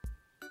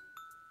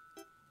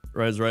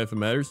 Right is right if it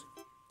matters.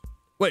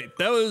 Wait,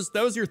 that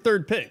was your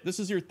third pick. This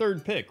is your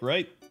third pick,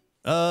 right?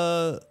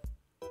 Right,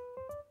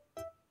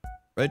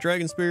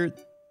 Dragon Spirit?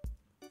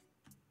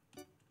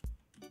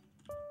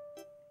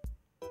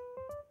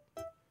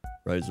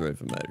 Right is right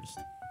if it matters.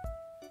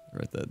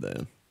 Write that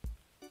down.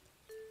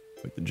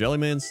 Like the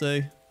Jellyman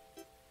say.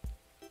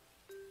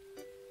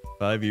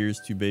 5 years,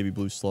 2 baby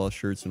blue sloth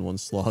shirts, and 1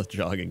 sloth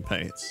jogging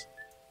pants.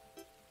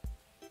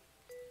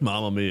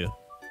 Mamma mia.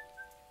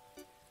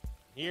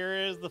 Here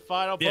is the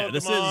final Yeah, Pokemon.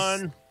 this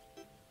is.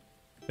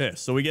 Yeah,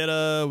 so we get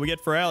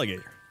for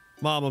alligator.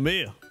 Mamma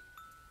mia.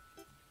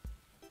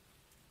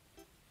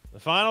 The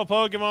final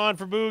Pokemon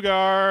for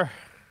Boogar.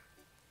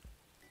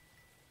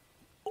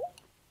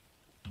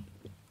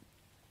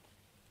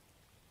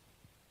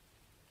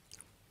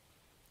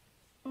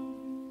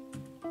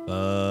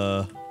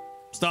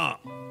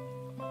 Stop.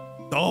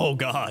 Oh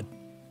God.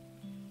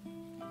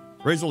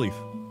 Razor Leaf.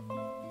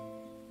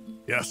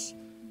 Yes.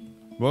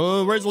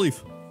 Whoa, Razor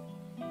Leaf.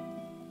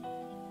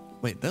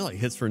 Wait, that like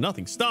hits for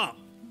nothing. Stop.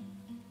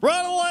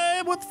 Run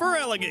away with for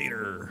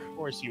alligator. Of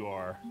course you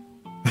are.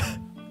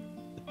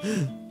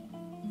 We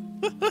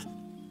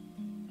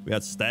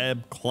got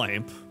stab,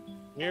 clamp.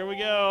 Here we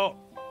go.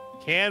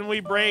 Can we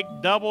break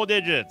double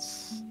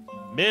digits?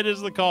 Mid is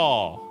the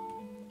call.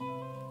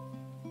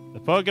 The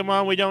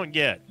Pokemon we don't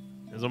get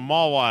is a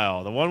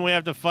Mawile. The one we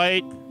have to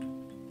fight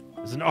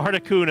is an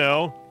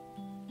Articuno.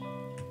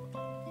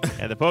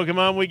 And the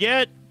Pokemon we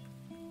get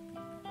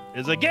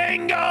is a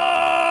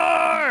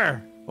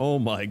Gengar! Oh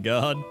my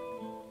God.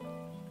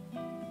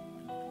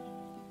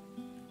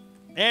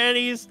 And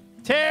he's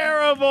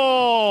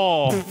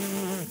terrible!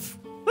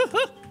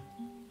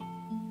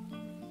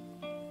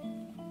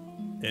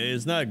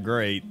 It's not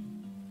great.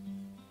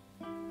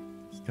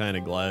 It's kind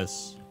of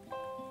glass.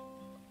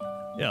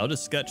 Yeah, I'll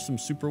just sketch some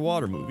super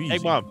water move. Easy. Hey,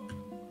 Mom.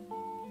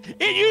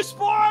 Did you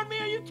spore on me?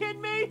 Are you kidding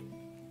me?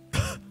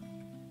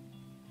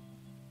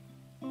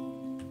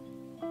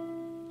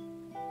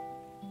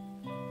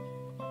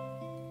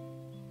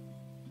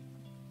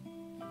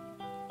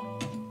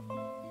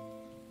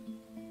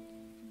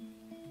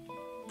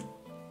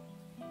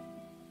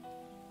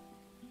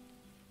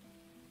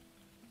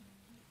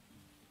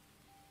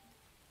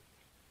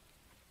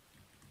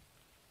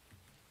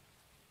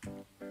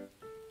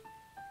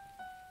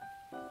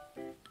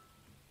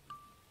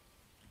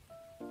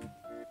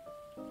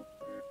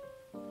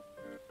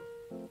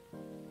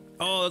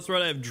 Oh, that's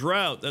right. I have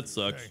drought. That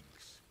sucks.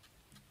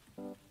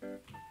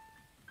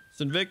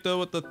 Sinvicta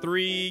with the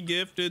 3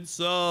 gifted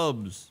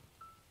subs.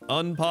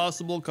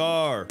 Unpossible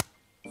car.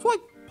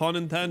 Swipe. Pun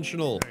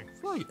intentional.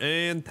 Swipe.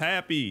 And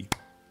Tappy.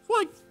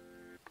 Swipe.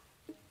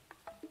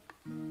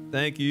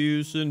 Thank you,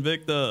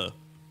 Sinvicta.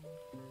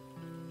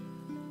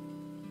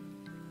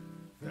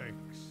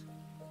 Thanks.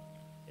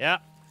 Yeah.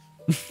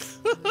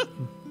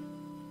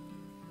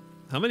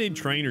 How many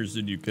trainers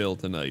did you kill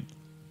tonight?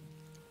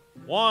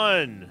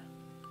 1.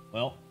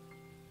 Well,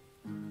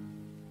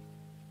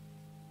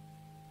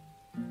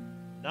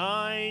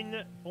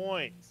 9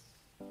 points.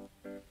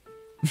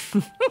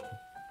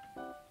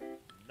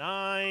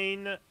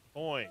 9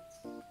 points.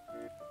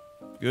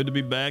 good to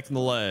be back in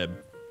the lab.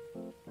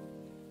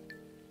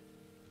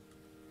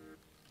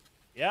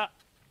 Yeah.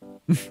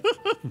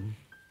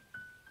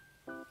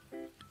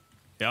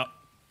 Yep.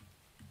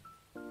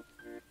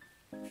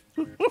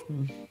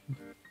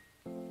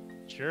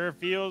 Sure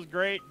feels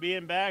great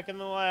being back in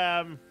the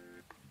lab.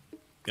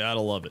 Gotta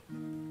love it.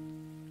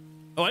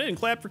 Oh, I didn't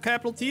clap for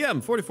Capital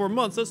TM. 44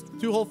 months. That's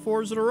 2 whole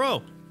 4s in a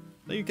row.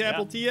 Thank you,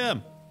 Capital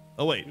TM.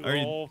 Oh, wait. 2 Are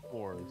you... whole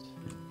 4s.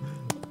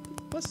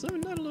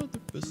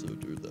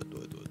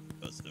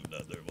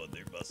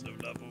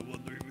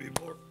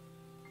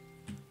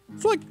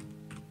 It's like...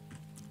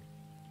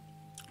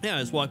 Yeah, I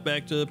just walked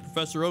back to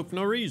Professor Oak for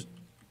no reason.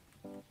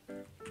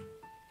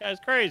 Guy's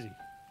crazy.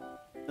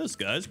 This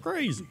guy's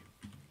crazy.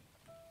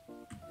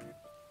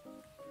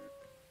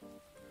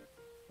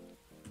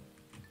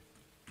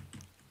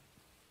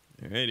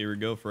 Alright, here we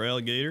go for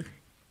alligator.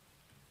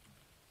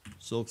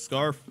 Silk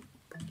scarf.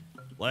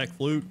 Black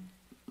flute.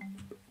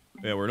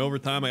 Yeah, we're in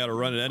overtime. I gotta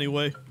run it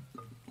anyway.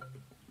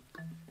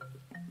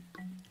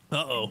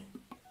 Uh-oh.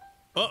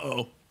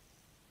 Uh-oh.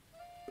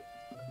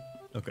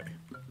 Okay.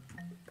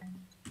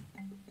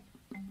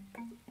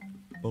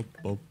 Boom,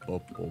 boom,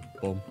 boom, boom,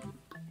 boom.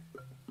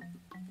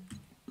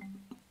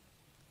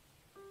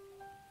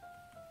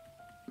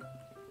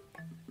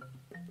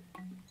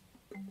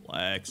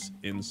 Wax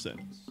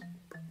incense.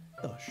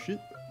 Oh, shit.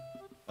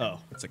 Oh,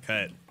 it's a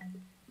cat.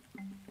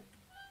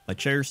 My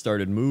chair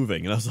started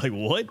moving, and I was like,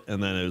 what?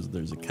 And then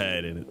there's a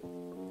cat in it.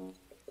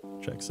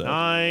 Checks out.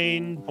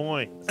 9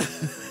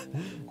 points.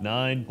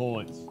 9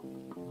 points.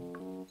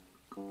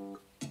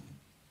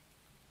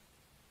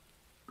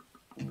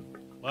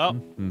 Well,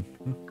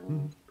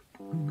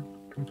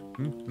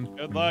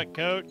 good luck,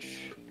 Coach.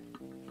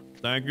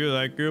 Thank you,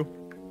 thank you.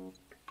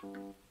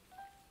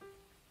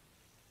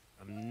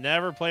 I'm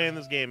never playing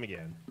this game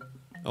again.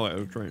 Oh, wait,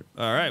 I'm trying.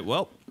 All right,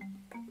 well.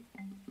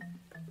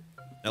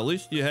 At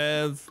least you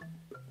have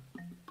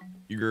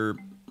your...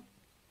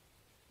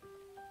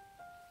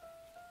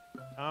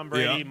 Tom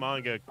Brady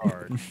manga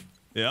card.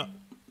 Yeah,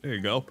 there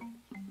you go.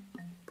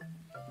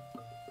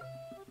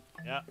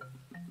 Yeah,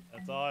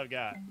 that's all I've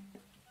got.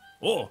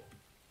 Oh.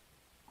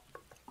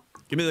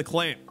 Give me the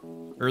clamp.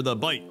 Or the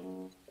bite.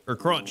 Or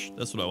crunch.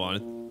 That's what I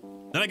wanted.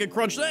 Then I can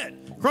crunch that.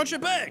 Crunch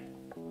it back.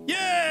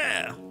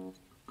 Yeah!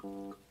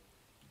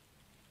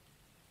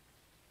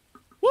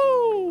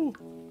 Woo!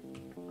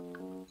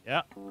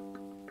 Yeah.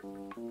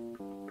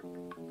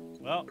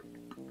 Well.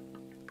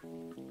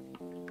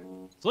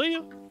 See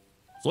ya.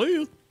 See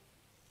you.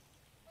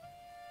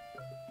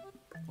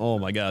 Oh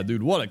my god,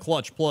 dude. What a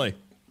clutch play.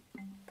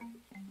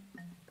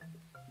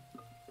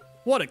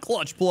 What a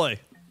clutch play.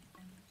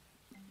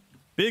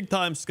 Big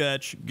time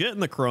sketch. Getting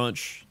the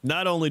crunch.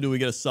 Not only do we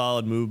get a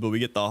solid move, but we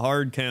get the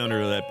hard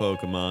counter to that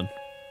Pokemon.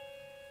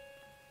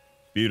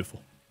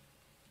 Beautiful.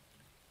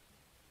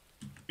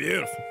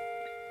 Beautiful.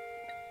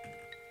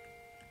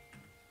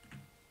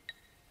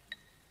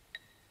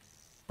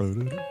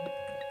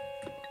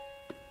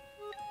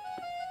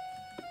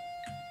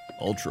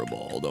 Ultra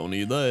Ball. Don't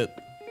need that.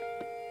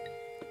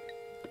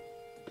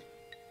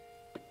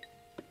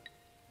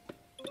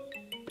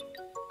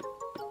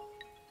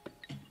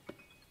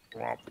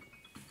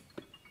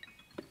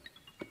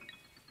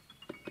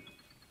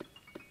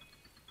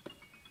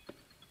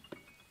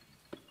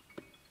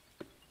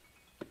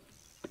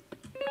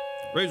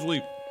 Razor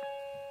Leap.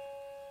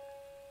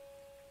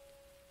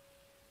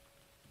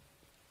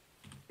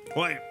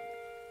 Quiet.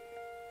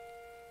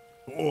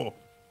 Oh.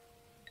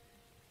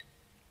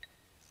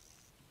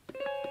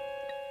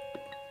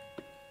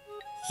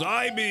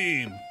 Side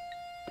beam.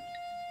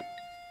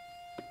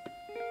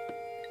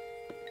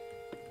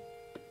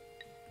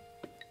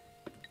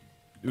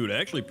 Dude,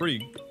 actually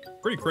pretty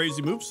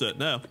crazy moveset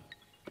now.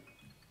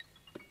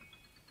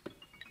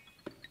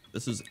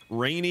 This is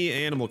rainy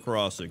Animal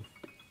Crossing.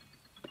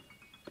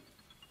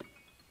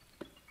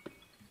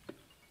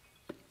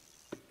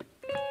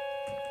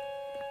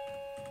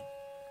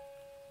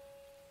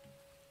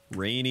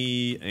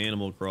 Rainy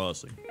Animal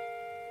Crossing.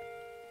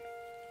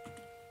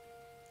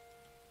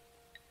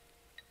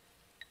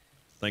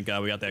 Thank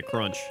God we got that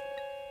crunch.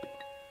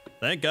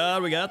 Thank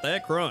God we got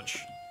that crunch.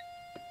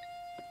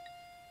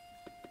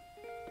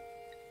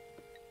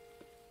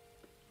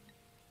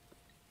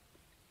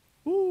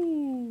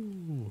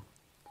 Ooh.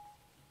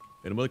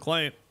 Hit him with a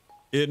clamp.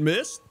 It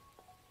missed.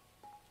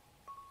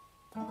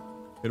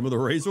 Hit him with a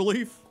razor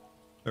leaf.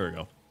 There we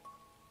go.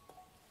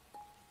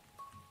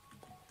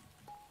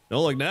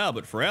 Don't look now,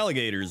 but for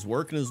alligators,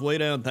 working his way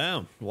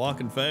downtown,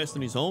 walking fast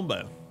and he's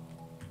homebound.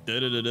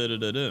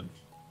 Da-da-da-da-da-da-da.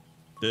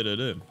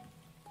 Da-da-da.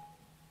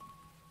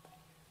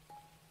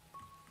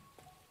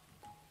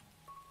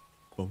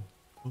 Boom,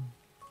 boom.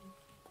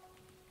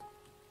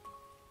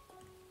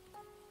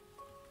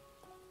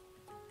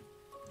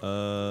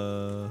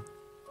 I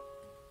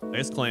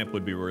guess clamp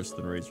would be worse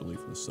than razor leaf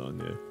in the sun,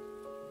 yeah.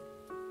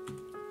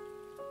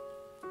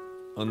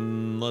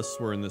 Unless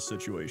we're in this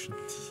situation.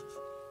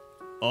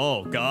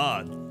 Oh,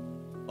 God.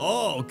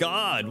 Oh,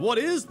 God. What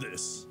is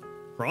this?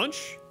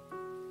 Crunch?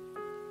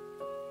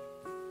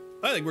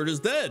 I think we're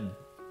just dead.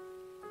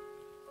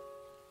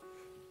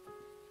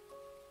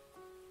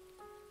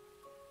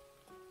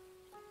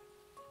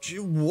 Gee,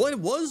 what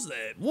was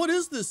that? What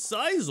is this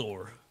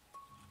Sizor?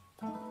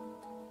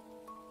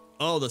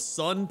 Oh, the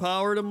sun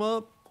powered him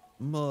up?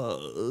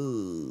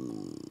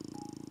 Ooh.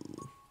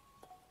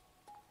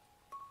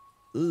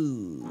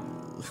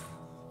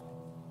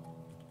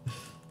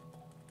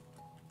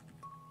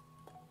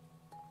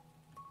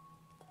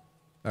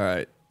 All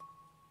right.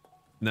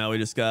 Now we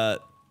just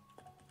got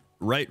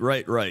right.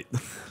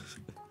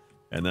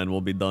 And then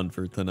we'll be done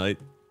for tonight.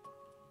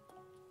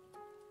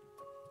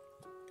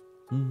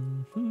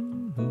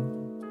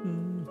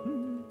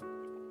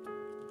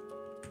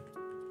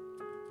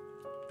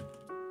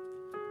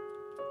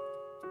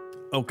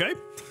 Okay.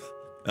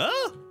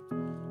 Ah!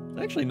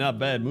 Actually not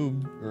bad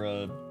move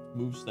or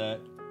move stat.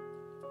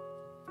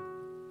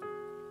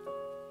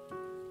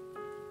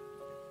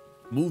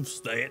 Move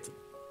stat.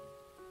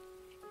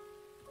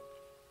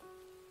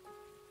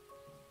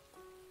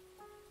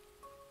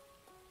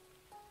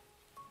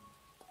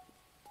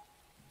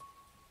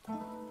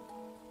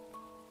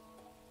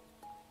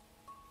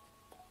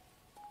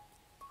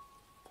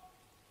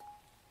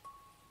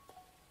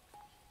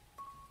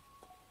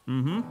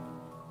 Mm-hmm.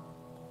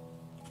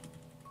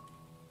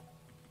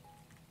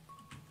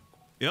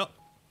 Yep.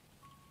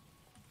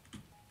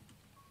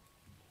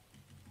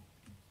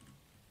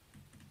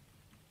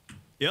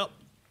 Yep.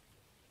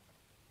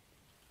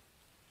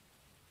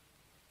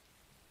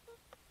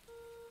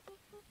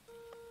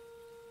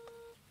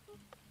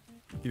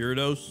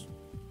 Gyarados.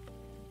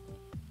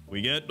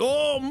 We get...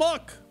 Oh,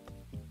 Muck!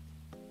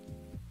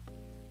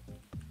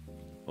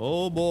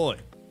 Oh, boy.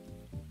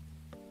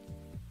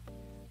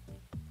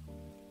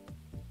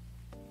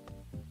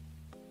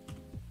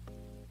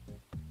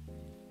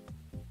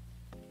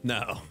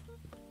 No.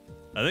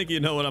 I think you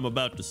know what I'm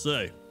about to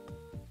say.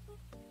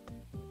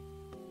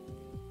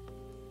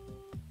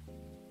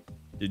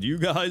 Did you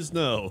guys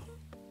know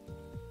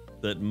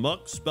that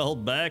Muck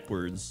spelled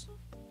backwards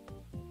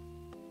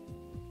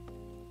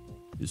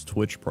is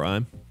Twitch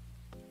Prime?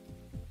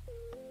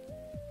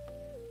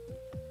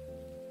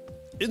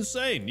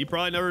 Insane. You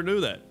probably never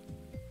knew that.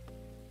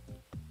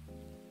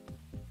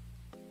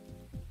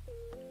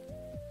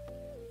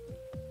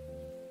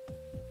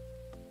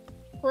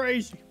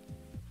 Crazy.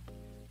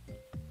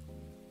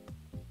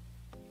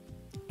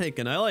 Hey,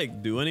 can I,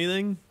 like, do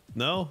anything?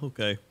 No?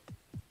 Okay.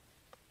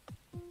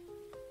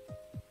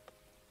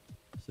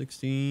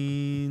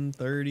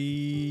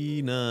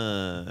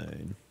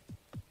 1639.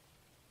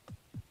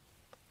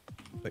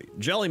 Wait,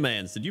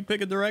 Jellymans, did you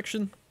pick a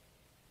direction?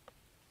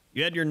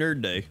 You had your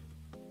nerd day,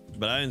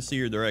 but I didn't see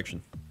your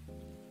direction.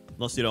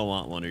 Unless you don't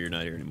want one or you're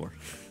not here anymore.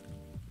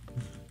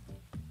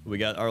 We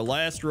got our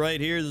last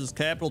right here. This is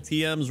capital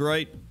TM's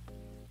right.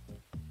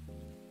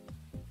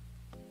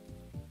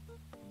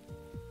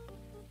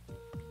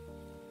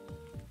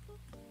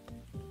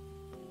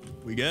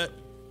 We got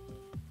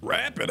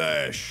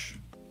Rapidash.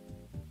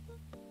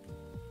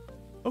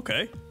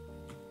 Okay.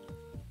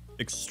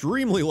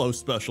 Extremely low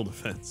special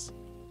defense.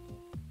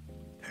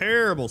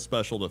 Terrible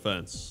special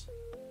defense.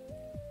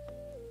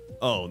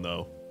 Oh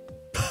no.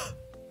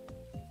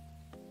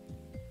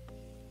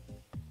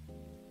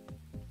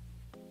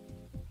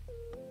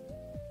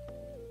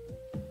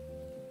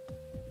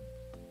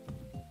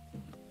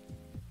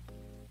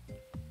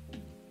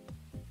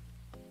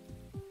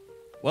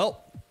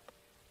 Well.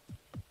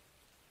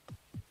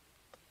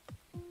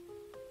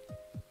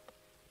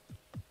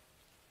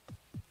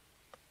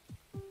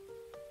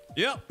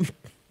 Yep.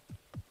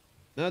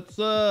 That's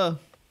a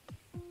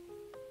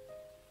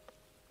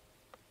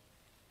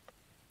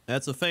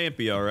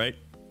Fampy, all right.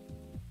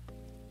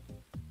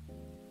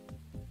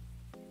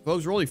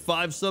 Folks, we're only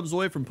 5 subs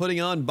away from putting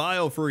on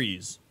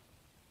Biofreeze.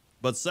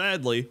 But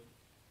sadly,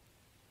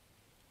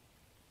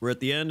 we're at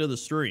the end of the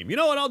stream. You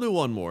know what? I'll do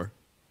one more.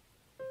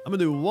 I'm gonna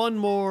do one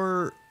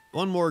more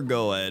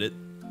go at it.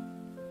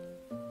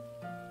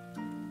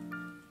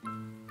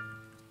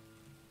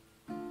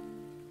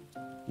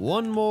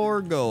 One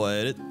more go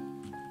at it.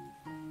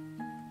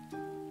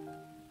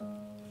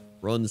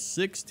 Run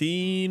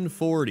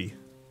 1640.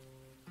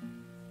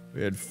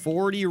 We had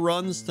 40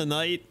 runs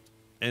tonight,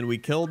 and we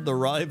killed the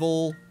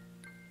rival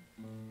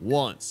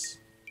once.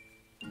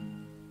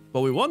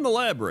 But we won the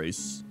lab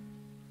race.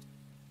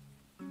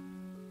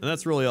 And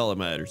that's really all that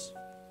matters.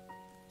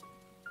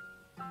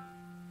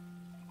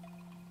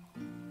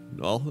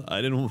 Well,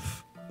 I didn't want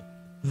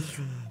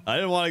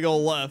to go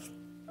left.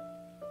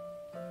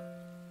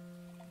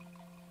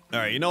 All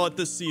right, you know what?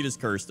 This seed is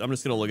cursed. I'm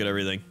just gonna look at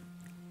everything.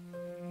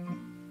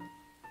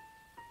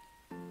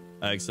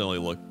 I accidentally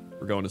looked.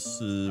 We're going to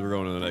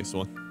the next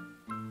one.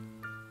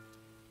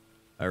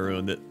 I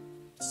ruined it.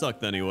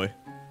 Sucked anyway.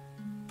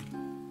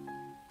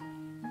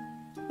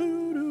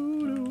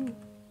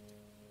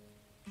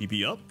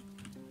 PP up.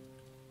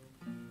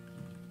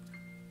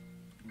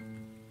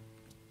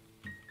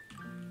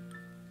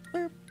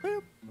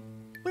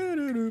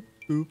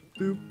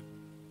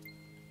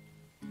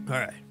 All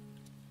right.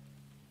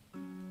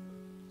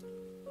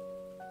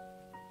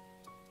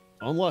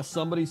 Unless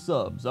somebody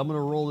subs, I'm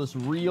gonna roll this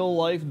real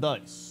life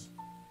dice.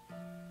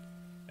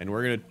 And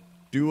we're gonna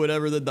do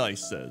whatever the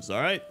dice says, all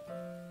right?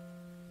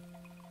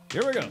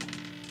 Here we go.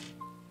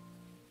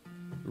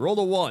 Roll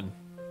the 1,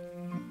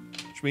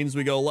 which means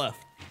we go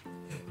left.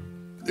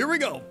 Here we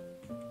go.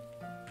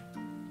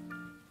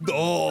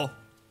 Oh.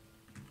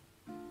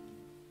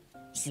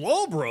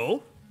 Slow,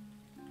 bro.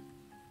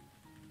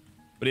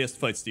 But he has to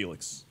fight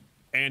Steelix.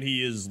 And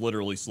he is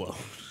literally slow.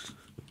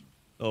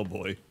 Oh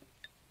boy.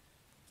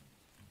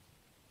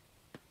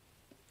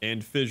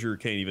 And Fissure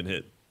can't even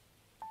hit.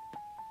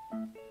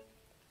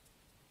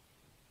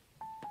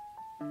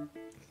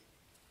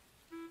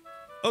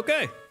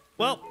 Okay,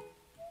 well,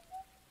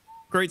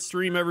 great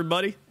stream,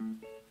 everybody.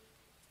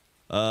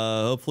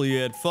 Hopefully you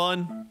had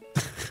fun.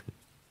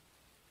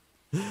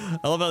 I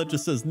love how it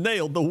just says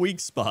nailed the weak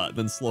spot.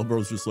 Then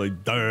Slowbro's just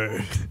like,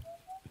 darn.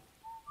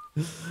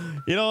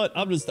 You know what?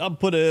 We're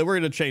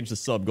gonna change the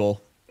sub goal.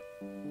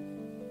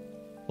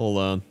 Hold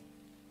on.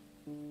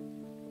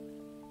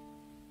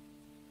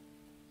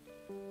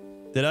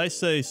 Did I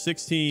say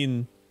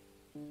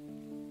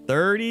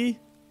 1630?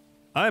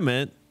 I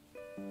meant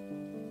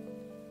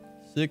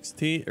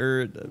 16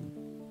 or I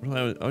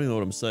don't even know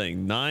what I'm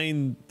saying.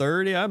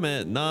 930? I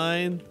meant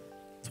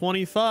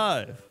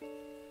 925.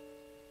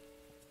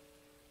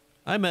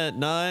 I meant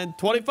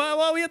 925.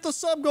 Oh, we hit the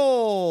sub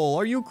goal.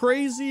 Are you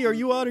crazy? Are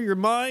you out of your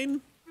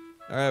mind?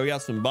 All right, we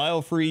got some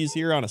Biofreeze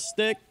here on a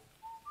stick.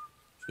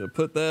 Just gonna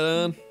put that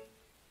on.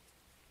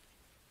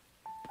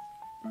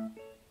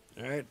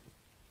 All right.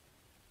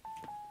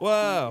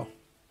 Wow.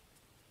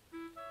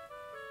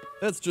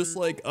 That's just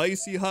like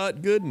icy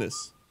hot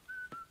goodness.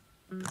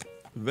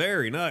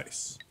 Very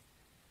nice.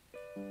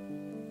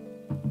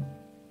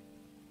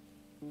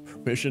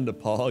 Permission to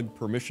pog,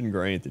 permission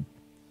granted.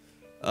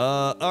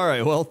 All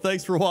right. Well,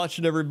 thanks for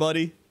watching,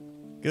 everybody.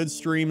 Good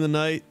stream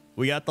tonight.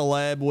 We got the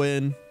lab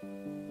win,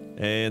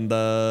 and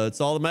it's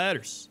all that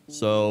matters.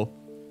 So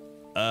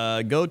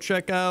go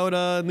check out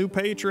new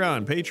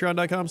Patreon,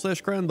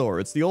 patreon.com/Krendor.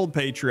 It's the old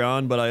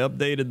Patreon, but I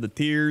updated the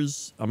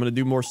tiers. I'm going to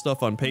do more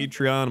stuff on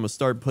Patreon. I'm going to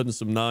start putting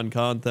some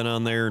non-content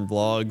on there and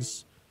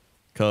vlogs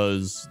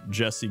because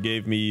Jesse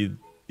gave me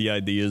the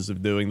ideas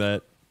of doing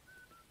that.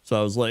 So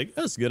I was like,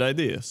 that's a good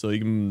idea. So you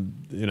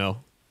can, you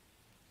know,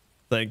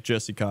 thank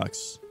Jesse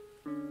Cox.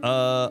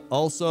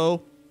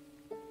 Also,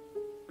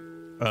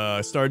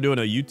 I started doing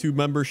a YouTube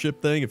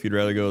membership thing, if you'd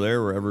rather go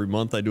there, where every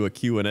month I do a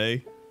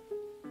Q&A,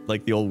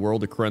 like the old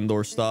World of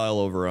Krendor style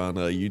over on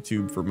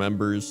YouTube for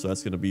members. So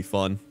that's going to be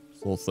fun. This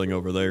little thing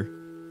over there.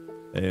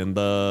 And,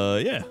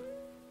 yeah,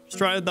 just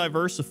trying to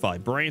diversify,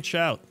 branch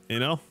out, you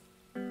know?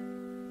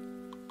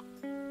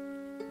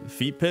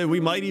 Feet pick.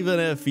 We might even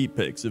have feet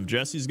picks. If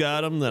Jesse's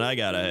got them, then I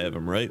gotta have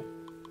them, right?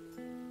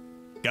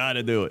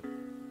 Gotta do it.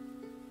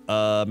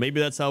 Maybe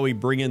that's how we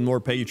bring in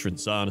more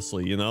patrons,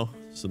 honestly, you know?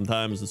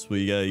 Sometimes this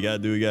week, you gotta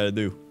do what you gotta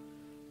do.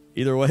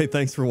 Either way,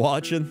 thanks for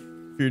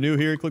watching. If you're new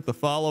here, click the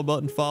follow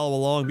button, follow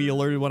along, be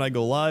alerted when I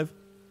go live.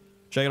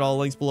 Check out all the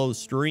links below the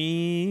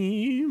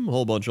stream. A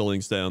whole bunch of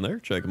links down there.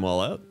 Check them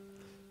all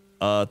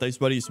out. Thanks,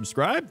 buddy.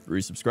 Subscribe,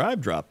 resubscribe,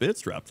 drop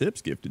bits, drop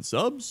tips, gifted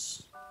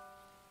subs.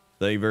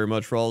 Thank you very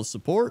much for all the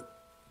support,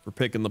 for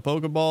picking the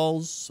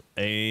Pokeballs,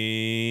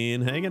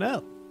 and hanging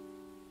out.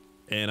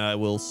 And I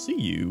will see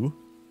you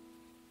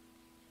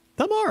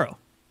tomorrow,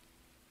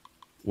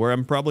 where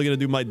I'm probably going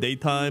to do my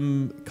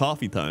daytime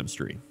coffee time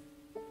stream.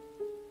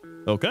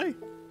 Okay?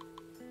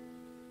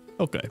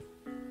 Okay.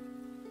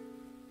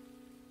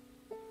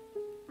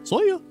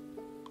 See ya.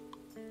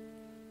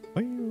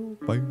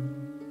 Bye.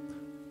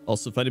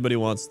 Also, if anybody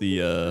wants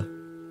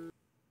the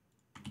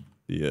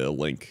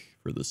link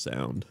for the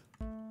sound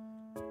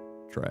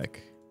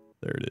track,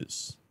 there it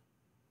is.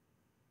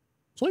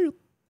 See ya.